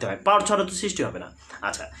পাওয়ার থাকতে হয়, পাওয়ার ছাড়া তো সৃষ্টি হবে না।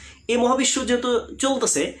 আচ্ছা, এই মহাবিশ্ব যেহেতু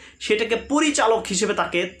চলতেছে, সেটাকে পরিচালক হিসেবে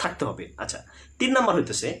তাকে থাকতে হবে। আচ্ছা, 3 নাম্বার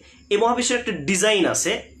হইতেছে এই মহাবিশ্বের একটা ডিজাইন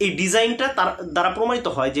আছে, এই ডিজাইনটা তার দ্বারা প্রমাণিত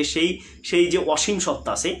হয় যে সেই যে অসীম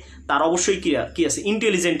সত্তা আছে তার অবশ্যই কি আছে,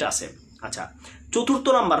 ইন্টেলিজেন্ট আছে। আচ্ছা, 4র্থ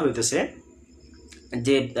নাম্বার হইতেছে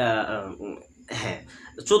যে হ্যাঁ,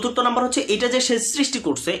 4র্থ নাম্বার হচ্ছে এটা যে সে সৃষ্টি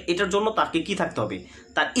করছে, এটার জন্য তাকে কি থাকতে হবে,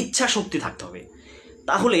 তার ইচ্ছা শক্তি থাকতে হবে।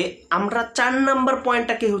 তাহলে আমরা 4 নাম্বার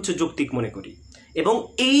পয়েন্টটাকে হচ্ছে যৌক্তিক মনে করি, এবং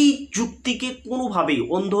এই যুক্তিকে কোনোভাবেই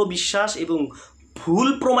অন্ধবিশ্বাস এবং ভুল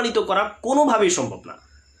প্রমাণিত করা কোনোভাবেই সম্ভব না।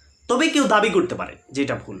 তবে কেউ দাবি করতে পারে যে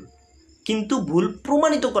এটা ভুল, কিন্তু ভুল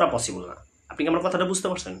প্রমাণিত করা পসিবল না। আপনি কি আমার কথাটা বুঝতে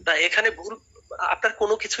পারছেন? না, এখানে ভুল আপনার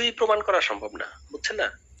কোনো কিছুই প্রমাণ করা সম্ভব না, বুঝছেন না?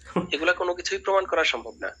 এগুলা কোনো কিছুই প্রমাণ করা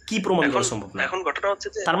সম্ভব না। কি প্রমাণ করা সম্ভব না? এখন ঘটনা হচ্ছে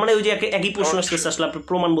যে, তার মানে ওই যে একই প্রশ্ন আসতেছে, আসলে আপনি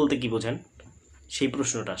প্রমাণ বলতে কি বোঝেন, সেই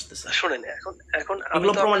প্রশ্নটা আসতেছে। শুনেন, এখন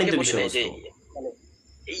এগুলো প্রমাণিত বিষয় যে মানে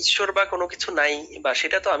ঈশ্বর বা কোনো কিছু নাই, বা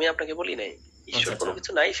সেটা তো আমি আপনাকে বলি নাই। ঈশ্বর কোনো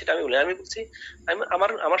কিছু নাই সেটা আমি বলি, আমি বলছি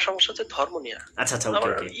আমার সমস্যা হচ্ছে ধর্ম নিয়ে। আচ্ছা আচ্ছা,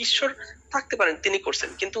 ঈশ্বর থাকতে পারেন, তিনি করছেন,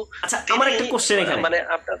 কিন্তু আচ্ছা আমার একটা কোশ্চেন এখানে, মানে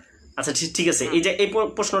আপনার আচ্ছা ঠিক আছে, এই যে এই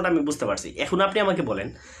প্রশ্নটা আমি বুঝতে পারছি। এখন আপনি আমাকে বলেন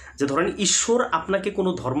যে ধরেন ঈশ্বর আপনাকে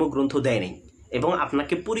কোনো ধর্মগ্রন্থ দেয়নি এবং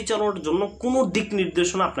আপনাকে পরিচালনার জন্য কোনো দিক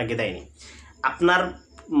নির্দেশনা আপনাকে দেয়নি, আপনার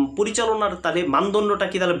পরিচালনার তাহলে মানদণ্ডটা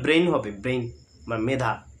কি তাহলে ব্রেন হবে, ব্রেন বা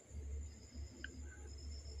মেধা?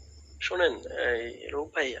 শোনেন রূপ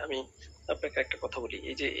ভাই, আমি আপনাকে একটা কথা বলি,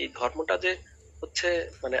 এই যে এই ধর্মটা যে হচ্ছে,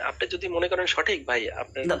 মানে আপনি যদি মনে করেন সঠিক ভাই,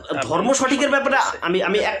 আপনার ধর্ম সঠিকের ব্যাপারে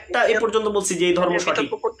আমি একটা এ পর্যন্ত বলছি যে এই ধর্ম সঠিক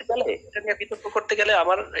বিতর্ক করতে গেলে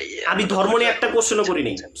আমি ধর্ম নিয়ে একটা কোশ্চেনও করি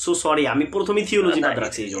নাই। সো সরি, আমি প্রথমেই থিওলজি বাদ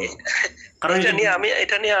রাখছি এই জন্য, কারণ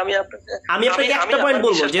এটা নিয়ে আমি আপনাকে একটা পয়েন্ট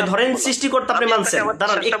বলবো যে ধরেন সৃষ্টিকর্তা আপনি মানছেন,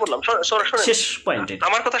 দাঁড়ান বললাম, শেষ পয়েন্ট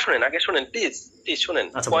আমার কথা শুনেন, আগে শুনেন প্লিজ শুনেন,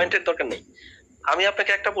 পয়েন্টের দরকার নেই। আমি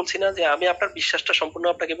আপনাকে একটা বলছি না যে আমি আপনার বিশ্বাসটা সম্পূর্ণ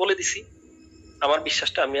আপনাকে বলে দিছি, আমার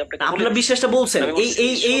বিশ্বাসটা আমি আপনাকে আপনার বিশ্বাসটা বলছেন,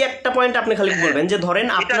 এই একটা পয়েন্ট আপনি খালি বলবেন যে ধরেন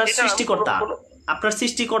আপনার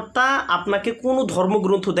সৃষ্টিকর্তা আপনাকে কোনো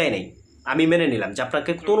ধর্মগ্রন্থ দেয় নাই, আমি মেনে নিলাম যে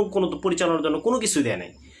আপনাকে কোনো পরিচালনার জন্য কোনো কিছু দেয়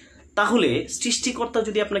নাই। তাহলে সৃষ্টিকর্তা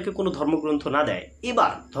যদি আপনাকে কোনো ধর্মগ্রন্থ না দেয়,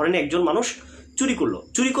 এবার ধরেন একজন মানুষ চুরি করলো,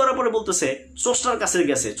 চুরি করার পরে বলতেছে স্রষ্টার কাছে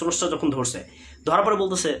গেছে, স্রষ্টা যখন ধরছে, ধরার পরে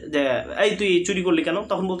বলতেছে যে এই তুই চুরি করলি কেন?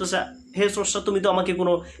 তখন বলতেছে হে স্রষ্টা, তুমি তো আমাকে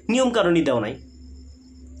কোনো নিয়ম কানুনই দেও নাই।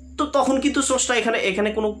 তো তখন কিন্তু স্রষ্টা এখানে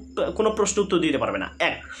কোনো প্রশ্ন উত্তর দিতে পারবে না।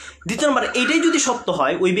 এক, দ্বিতীয় নম্বর, এইটাই যদি সত্য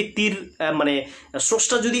হয়, ওই ব্যক্তির মানে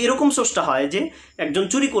স্রষ্টা যদি এরকম স্রষ্টা হয় যে একজন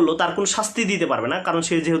চুরি করলো তার কোনো শাস্তি দিতে পারবে না, কারণ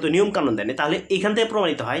সে যেহেতু নিয়ম কানুন দেয়নি, তাহলে এখান থেকে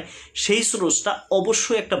প্রমাণিত হয় সেই স্রষ্টা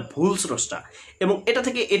অবশ্যই একটা ভুল স্রষ্টা। এবং এটা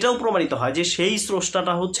থেকে এটাও প্রমাণিত হয় যে সেই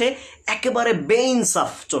স্রষ্টাটা হচ্ছে একেবারে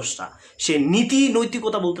বেইনসাফ স্রষ্টা, সে নীতি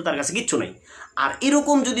নৈতিকতা বলতে তার কাছে কিচ্ছু নেই। আর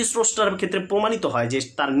এরকম যদি স্রষ্টার ক্ষেত্রে প্রমাণিত হয় যে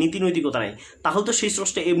তার নীতি নৈতিকতা নেই, তাহলে তো সেই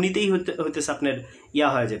স্রষ্টা এমনিতেই হইতেছে আপনার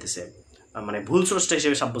হয়ে যেতেছে, মানে ভুল স্রষ্টা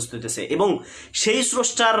হিসেবে সাব্যস্ত হইতেছে। এবং সেই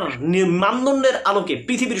স্রষ্টার মানদণ্ডের আলোকে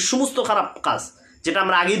পৃথিবীর সমস্ত খারাপ কাজ, যেটা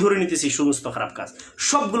আমরা আগেই ধরে নিতেছি সমস্ত খারাপ কাজ,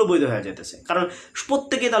 সবগুলো বৈধ হয়ে যেতেছে। কারণ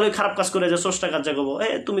প্রত্যেকে তাহলে খারাপ কাজ করে যে স্রষ্টা কাজ জাগাবো,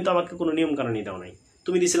 তুমি তো আমাকে কোনো নিয়ম কানুনই দাও নাই,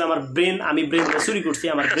 তুমি দিছিলে আমার ব্রেন, আমি ব্রেন চুরি করছি,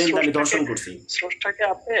 আমার ব্রেন আমি দর্শন করছি।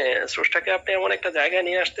 স্রষ্টাকে আপনি এমন একটা জায়গায়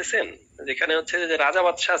নিয়ে আসতেছেন যেখানে হচ্ছে যে রাজা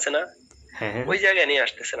বাদশা আছে না, ওই জায়গায় নিয়ে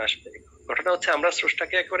আসতেছেন। আসলে ঘটনা হচ্ছে আমরা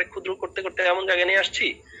স্রষ্টাকে একেবারে ক্ষুদ্র করতে করতে এমন জায়গায় নিয়ে আসছি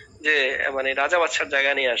যে মানে রাজা বাদশার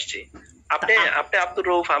জায়গায় নিয়ে আসছি। আপনি আব্দুর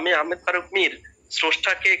রউফ, আমি আহমেদ ফারুক মীর,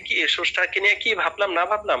 স্রষ্টাকে নিয়ে কি ভাবলাম না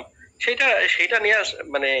ভাবলাম সেটা নিয়ে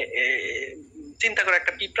মানে চিন্তা করে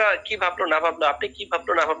একটা পিঁপড়া কি ভাবলো না ভাবলো, আপনি কি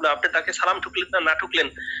ভাবলো না ভাবলো, আপনি তাকে সালাম ঠুকলেন না ঠুকলেন,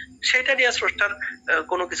 সেটা নিয়ে স্রষ্টার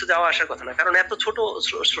কোনো কিছু যাওয়া আসার কথা না, কারণ এত ছোট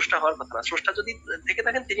স্রষ্টা হওয়ার কথা না। স্রষ্টা যদি থেকে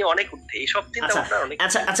থাকেন তিনি অনেক ঊর্ধ্বে, এইসব চিন্তা ভাবনা অনেক।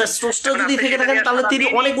 আচ্ছা, স্রষ্টা যদি থেকে থাকেন তাহলে তিনি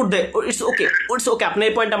অনেক ঊর্ধ্বে, ইটস ওকে, আপনি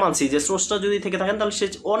এই পয়েন্টটা মানছি যে স্রষ্টা যদি থেকে থাকেন তাহলে সে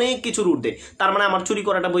অনেক কিছুর ঊর্ধ্বে। তার মানে আমার চুরি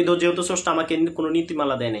করাটা বৈধ, যেহেতু স্রষ্টা আমাকে কোনো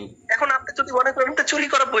নীতিমালা দেয় নাই। এখন আপনি যদি মনে করেন চুরি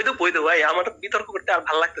করা বৈধ ভাই, আমার বিতর্ক করতে আর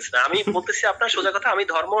ভালো লাগতেছে না। আমি বলতেছি আপনার সোজা কথা, আমি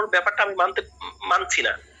ধর্মের ব্যাপারটা আমি মানছি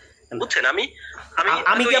না, বুঝছেন? আমি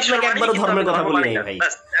কি আপনাকে একবারও ধর্মের কথা বলি নাই ভাই?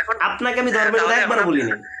 আপনাকে আমি ধর্মের কথা একবারও বলি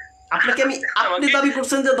নাই। আপনি দাবি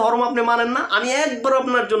করছেন যে ধর্ম আপনি মানেন না, আমি একবারও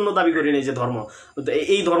আপনার জন্য দাবি করি নাই যে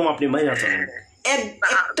এই ধর্ম আপনি মাইনা চলেন।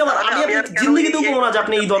 আমি জিন্দগিতেও বলবো না যে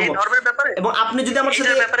আপনি এই ধর্ম, এবং আপনি যদি আমার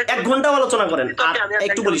সাথে 1 ঘন্টা আলোচনা করেন, আর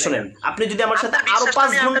একটু বলি শোনেন, আপনি যদি আমার সাথে আরো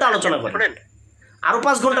 5 ঘন্টা আলোচনা করেন, আরো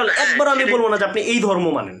 5 ঘন্টা, একবার আমি বলবো না যে আপনি এই ধর্ম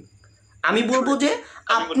মানেন, আমি বলবো যে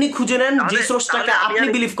আপনি খুঁজে নেন যে স্রষ্টাকে আপনি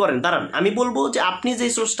বিলিভ করেন। দাঁড়ান, আমি বলবো যে আপনি যে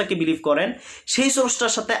স্রষ্টাকে বিলিভ করেন সেই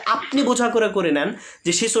স্রষ্টার সাথে আপনি বোঝা করে নেন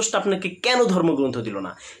যে সেই স্রষ্টা আপনাকে কেন ধর্মগ্রন্থ দিল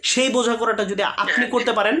না। সেই বোঝাপড়াটা যদি আপনি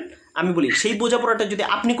করতে পারেন, আমি বলি সেই বোঝাপড়াটা যদি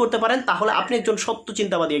আপনি করতে পারেন, তাহলে আপনি একজন সত্য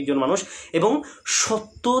চিন্তাবাদী একজন মানুষ, এবং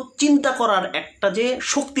সত্য চিন্তা করার একটা যে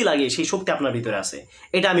শক্তি লাগে সেই শক্তি আপনার ভিতরে আছে,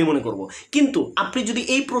 এটা আমি মনে করব। কিন্তু আপনি যদি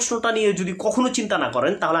এই প্রশ্নটা নিয়ে যদি কখনো চিন্তা না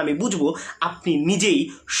করেন, তাহলে আমি বুঝবো আপনি নিজেই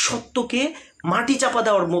সত্যকে মাটি চাপা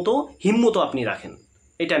দেওয়ার মতো হিম্মত আপনি রাখেন,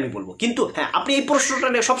 এটা আমি বলবো। কিন্তু হ্যাঁ, আপনি এই প্রশ্নটা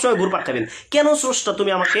নিয়ে সবসময় ঘুরপাক খাবেন, কেন স্রষ্টা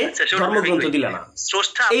তুমি আমাকে ধর্মগ্রন্থ দিলে না।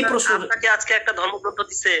 স্রষ্টা এই প্রশ্ন আপনাকে আজকে একটা ধর্মগ্রন্থ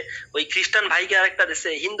দিছে, ওই খ্রিস্টান ভাইকে আরেকটা দিছে,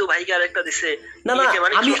 হিন্দু ভাইকে আরেকটা দিছে। না না,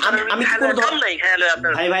 আমি কোনো ধর্ম নাই খেয়াল হয়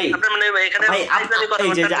আপনার, ভাই ভাই আপনার মানে এখানে ভাই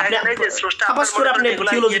এই যে আপনি স্রষ্টা খাপাস করে আপনি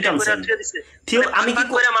থিওলজি টানছেন। আমি কি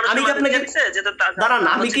আপনাকে দাঁড়ান,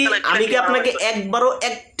 আমি কি আপনাকে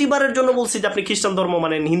একটিবারের জন্য বলছি যে আপনি খ্রিস্টান ধর্ম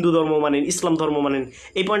মানেন, হিন্দু ধর্ম মানেন, ইসলাম ধর্ম মানেন?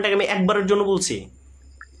 এই পয়েন্টটাকে আমি একবারের জন্য বলছি?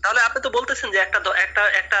 তাহলে আপনি তো বলতেছেন যে একটা একটা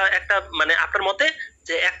একটা একটা মানে আপনার মতে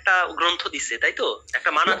যে একটা গ্রন্থ দিছে, তাই তো?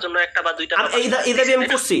 একটা মানার জন্য একটা বা দুইটা, এই দাবি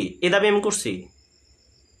আমি করছি।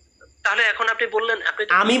 তাহলে এখন আপনি বললেন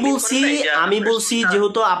আমি বলছি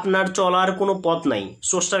যেহেতু আপনার চলার কোনো পথ নাই,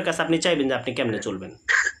 স্রষ্টার কাছে আপনি চাইবেন যে আপনি কেমনে চলবেন,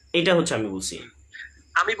 এটা হচ্ছে আমি বলছি।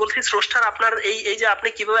 আমি বলছি স্রষ্টার আপনার এই যে আপনি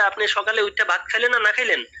কিভাবে আপনি সকালে উঠে ভাত খাইলেন না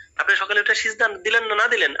খাইলেন, আপনি সকালে উঠে সিজদা দিলেন না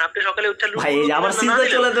দিলেন, আপনি সকালে উঠে ভাই আবার সিজদা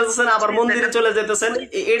চলে যেতেছেন, আবার মন্দিরে চলে যেতেছেন,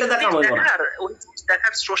 এটা দেখা আমার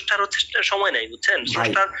দেখার স্রষ্টার হচ্ছে সময় নাই, বুঝছেন?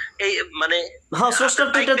 স্রষ্টার এই মানে হ্যাঁ, স্রষ্টার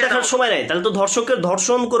তো এটা দেখার সময় নাই, তাহলে তো ধর্ষকের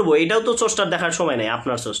ধর্ষণ করব, এটাও তো স্রষ্টার দেখার সময় নাই,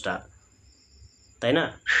 আপনার স্রষ্টা, তাই না?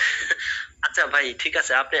 আচ্ছা ভাই, ঠিক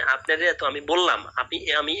আছে, আপনারে তো আমি বললাম,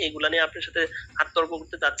 আমি এগুলা নিয়ে আপনার সাথে হাত তর্ক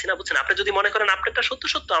করতে যাচ্ছি না, বুঝছেন? আপনি যদি মনে করেন আপনারটা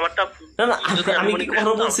সত্য আমারটা না না, আমি কি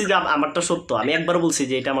কখনো বলছি যে আমারটা সত্য? আমি একবার বলছি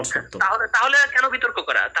যে এটা আমার সত্য। তাহলে কেন বিতর্ক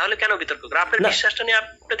করা? আপনার বিশ্বাসটা নিয়ে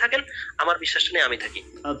আপনি থাকেন, আমার বিশ্বাসটা নিয়ে আমি থাকি।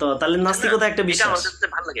 তো তাহলে নাস্তিকতা একটা বিশ্বাস, আমার কাছে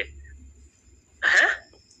ভালো লাগে। হ্যাঁ,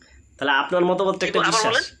 তাহলে আপনার মতবাদটা একটা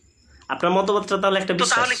বিশ্বাস, আপনার মতবাদটা তাহলে একটা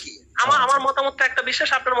বিশ্বাস। তাহলে কি আমার মতামতটা একটা বিশ্বাস,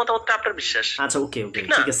 আপনার মতামতটা আপনার বিশ্বাস। আচ্ছা, ওকে,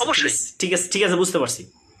 ঠিক আছে, বুঝতে পারছি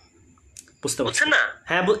না?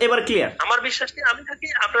 হ্যাঁ, এবার ক্লিয়ার। আমার বিশ্বাস নিয়ে আমি থাকি,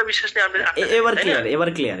 আপনার বিশ্বাস নিয়ে আপনি, এবার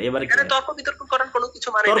ক্লিয়ার। তর্ক বিতর্ক করার কোনো কিছু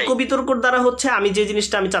মানে নাই। তর্ক বিতর্কর দ্বারা হচ্ছে আমি যে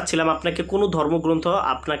জিনিসটা আমি চাচ্ছিলাম, আপনাকে কোনো ধর্মগ্রন্থ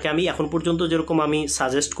আপনাকে আমি এখন পর্যন্ত যেরকম আমি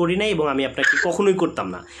সাজেস্ট করি নাই, এবং আমি আপনাকে কখনোই করতাম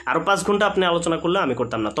না, আরো 5 ঘন্টা আপনি আলোচনা করলে আমি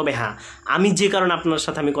করতাম না। তবে হ্যাঁ, আমি যে কারণে আপনার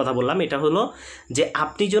সাথে আমি কথা বললাম, এটা হলো যে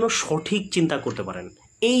আপনি যেন সঠিক চিন্তা করতে পারেন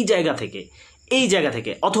এই জায়গা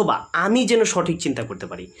থেকে, অথবা আমি যেন সঠিক চিন্তা করতে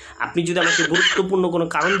পারি। আপনি যদি আমাকে গুরুত্বপূর্ণ কোনো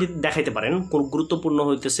কারণ দেখাইতে পারেন, কোন গুরুত্বপূর্ণ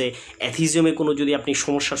হইতেছে অ্যাথিজমে কোনো যদি আপনি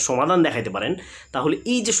সমস্যার সমাধান দেখাইতে পারেন, তাহলে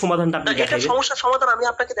এই যে সমাধানটা আপনি দেখাইবেন, সমস্যার সমাধান আমি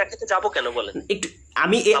আপনাকে দেখাতে যাব কেন বলেন? একটু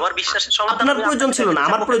আমি আমার বিশ্বাসের সমাধান আপনার প্রয়োজন ছিল না,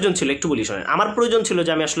 আমার প্রয়োজন ছিল, একটু বলি শোনেন, আমার প্রয়োজন ছিল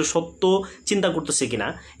যে আমি আসলে সত্য চিন্তা করতেছি কিনা,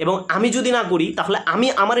 এবং আমি যদি না করি তাহলে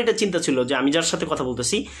আমার এটা চিন্তা ছিল যে আমি যার সাথে কথা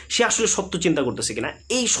বলতেছি সে আসলে সত্য চিন্তা করতেছে কিনা,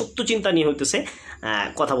 এই সত্য চিন্তা নিয়ে হইতেছে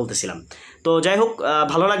কথা বলতেছিলাম। তো যাই হোক,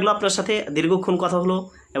 ভালো লাগলো আপনার সাথে, দীর্ঘক্ষণ কথা হলো,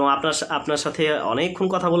 এবং আপনার সাথে অনেকক্ষণ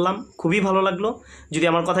কথা বললাম, খুবই ভালো লাগলো। যদি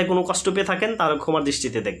আমার কথায় কোনো কষ্ট পেয়ে থাকেন তাহলে ক্ষমার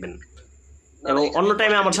দৃষ্টিতে দেখবেন, এবং অন্য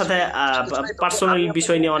টাইমে আমার সাথে পার্সোনাল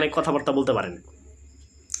বিষয় নিয়ে অনেক কথাবার্তা বলতে পারেন।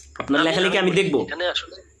 আপনার লেখালেখি আমি দেখবো,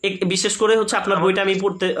 বিশেষ করে হচ্ছে আপনার বইটা আমি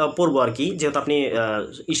পড়বো আর কি, যেহেতু আপনি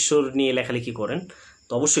ঈশ্বর নিয়ে লেখালেখি করেন,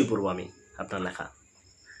 তো অবশ্যই পড়বো আমি আপনার লেখা।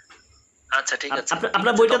 আচ্ছা, ঠিক আছে।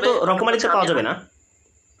 আপনার বইটা তো রকমারিতে পাওয়া যাবে না?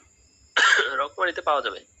 রকমারিতে পাওয়া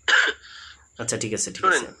যাবে। আচ্ছা, ঠিক আছে।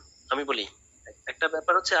 আমি বলি একটা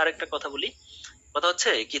ব্যাপার হচ্ছে, আরেকটা কথা বলি, কথা হচ্ছে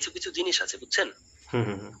কিছু কিছু জিনিস আছে, বুঝছেন?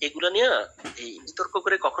 এগুলা নিয়ে এই বিতর্ক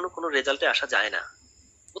করে কখনো কোনো রেজাল্টে আসা যায় না,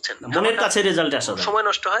 বুঝছেন? মনের কাছে রেজাল্টে আসা যায়, সময়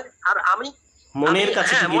নষ্ট হয়। আর আমি মনের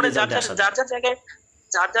কাছে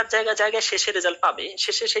যার জায়গায় শেষে রেজাল্ট পাবে,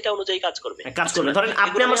 শেষে সেটা অনুযায়ী কাজ করবে। ধরেন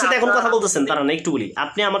আপনি আমার সাথে এখন কথা বলতেছেন, তারা না একটু বলি,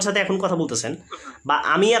 আপনি আমার সাথে এখন কথা বলতেছেন, বা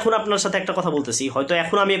আমি এখন আপনার সাথে একটা কথা বলতেছি, হয়তো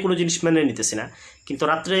এখন আমি কোনো জিনিস মেনে নিতেছি না, কিন্তু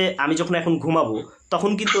রাত্রে আমি যখন এখন ঘুমাবো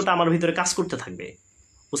তখন কিন্তু ওটা আমার ভিতরে কাজ করতে থাকবে,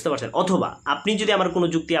 বুঝতে পারছেন? অথবা আপনি যদি আমার কোনো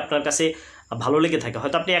যুক্তি আপনার কাছে ভালো লেগে থাকে,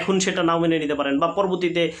 হয়তো আপনি এখন সেটা নাও মেনে নিতে পারেন, বা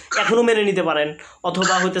পরবর্তীতে এখনো মেনে নিতে পারেন,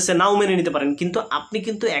 অথবা হইতেছে নাও মেনে নিতে পারেন, কিন্তু আপনি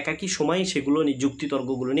কিন্তু একাকী সময় সেগুলো নিয়ে, যুক্তি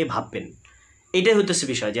তর্কগুলো নিয়ে ভাববেন। এটাই হইতেছে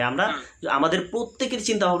বিষয়, যে আমরা আমাদের প্রত্যেকের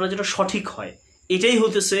চিন্তা ভাবনা যেটা সঠিক হয়, এটাই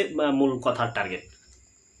হইতেছে মূল কথার টার্গেট।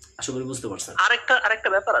 আশা করি বুঝতে পারছেন। আরেকটা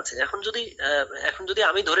ব্যাপার আছে, এখন যদি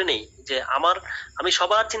আমি ধরে নেই যে আমি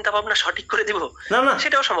সবার চিন্তা ভাবনা সঠিক করে দিব, না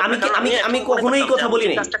সেটাও সম্ভব। আমি কখনোই কথা বলি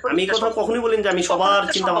নাই, আমি কথা কখনোই বলিনি যে আমি সবার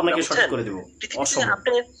চিন্তা ভাবনাকে সঠিক করে দিব, অসম্ভব।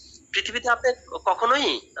 পৃথিবীতে আপনি কখনোই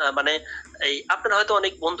মানে এই আপনার হয়তো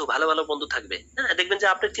অনেক বন্ধু, ভালো ভালো বন্ধু থাকবে, হ্যাঁ, দেখবেন যে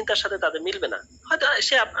আপনার চিন্তার সাথে তাদের মিলবে না, হয়তো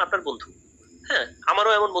সে আপনার বন্ধু। হ্যাঁ,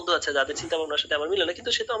 আমারও এমন বন্ধু আছে যাদের চিন্তা ভাবনার সাথে আমার মিলে না,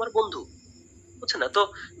 কিন্তু সে তো আমার বন্ধু, বুঝছেন না? তো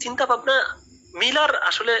চিন্তা ভাবনা মিলার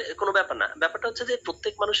আসলে কোনো ব্যাপার না, ব্যাপারটা হচ্ছে যে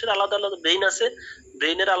প্রত্যেক মানুষের আলাদা আলাদা ব্রেইন আছে,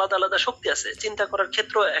 ব্রেইনের আলাদা আলাদা শক্তি আছে, চিন্তা করার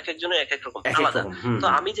ক্ষেত্র এক একজনের এক এক রকম এক এক আলাদা। রকম। তো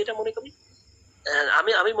আমি যেটা মনে করি,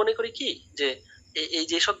 আমি আমি মনে করি কি যে এই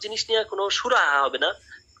যেসব জিনিস নিয়ে কোনো সুরাহা হবে না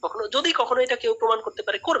কখনো, যদি কখনো এটা কেউ প্রমাণ করতে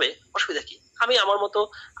পারে করবে, অসুবিধা কি? আমি আমার মতো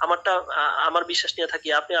আমারটা আমার বিশ্বাস নিয়ে থাকি,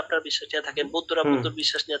 আপনি আপনার বিশ্বাস নিয়ে থাকেন, বৌদ্ধরা বৌদ্ধর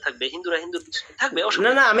বিশ্বাস নিয়ে থাকবে, হিন্দুরা হিন্দুর বিশ্বাস নিয়ে থাকবে, না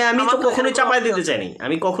অসুবিধা না, কি? আমি তো আমার তো কখনোই এখানে চাপাই কোনো দিতে চাইনি,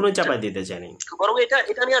 আমি কখনোই চাপাই দিতে চাইনি। বরং এটা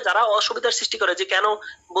এটা নিয়ে যারা অসুবিধার সৃষ্টি করে যে কেন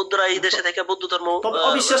বৌদ্ধরা এই দেশে থেকে বৌদ্ধ ধর্ম তবে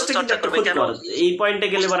অবিশ্বাসটা কিন্তু চর্চা একটা করবে, কেন ক্ষতিকর, এই পয়েন্টে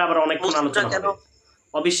গেলে এবার আবার অনেকক্ষণ মুসলিমরা আলোচনা কেন, হবে।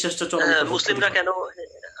 অবিশ্বাসটা চরম মুসলিমরা কেন,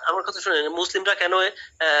 আমার কথা শুনে, মুসলিমরা কেন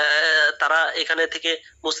তারা এখানে থেকে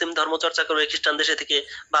মুসলিম ধর্ম চর্চা করবে খ্রিস্টান দেশে থেকে,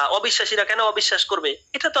 বা অবিশ্বাসীরা কেন অবিশ্বাস করবে,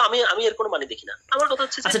 এটা তো আমি আমি এর কোনো মানে দেখি না। আমার কথা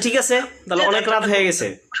হচ্ছে যে আচ্ছা ঠিক আছে, তাহলে অনেক রাত হয়ে গেছে,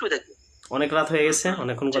 অসুবিধা কি? অনেক রাত হয়ে গেছে,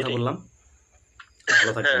 অনেকক্ষণ কথা সেটাই। বললাম।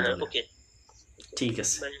 ভালো থাকবেন হ্যাঁ, তাহলে। ওকে, ঠিক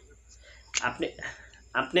আছে। বাই। আপনি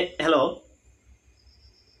আপনি হ্যালো।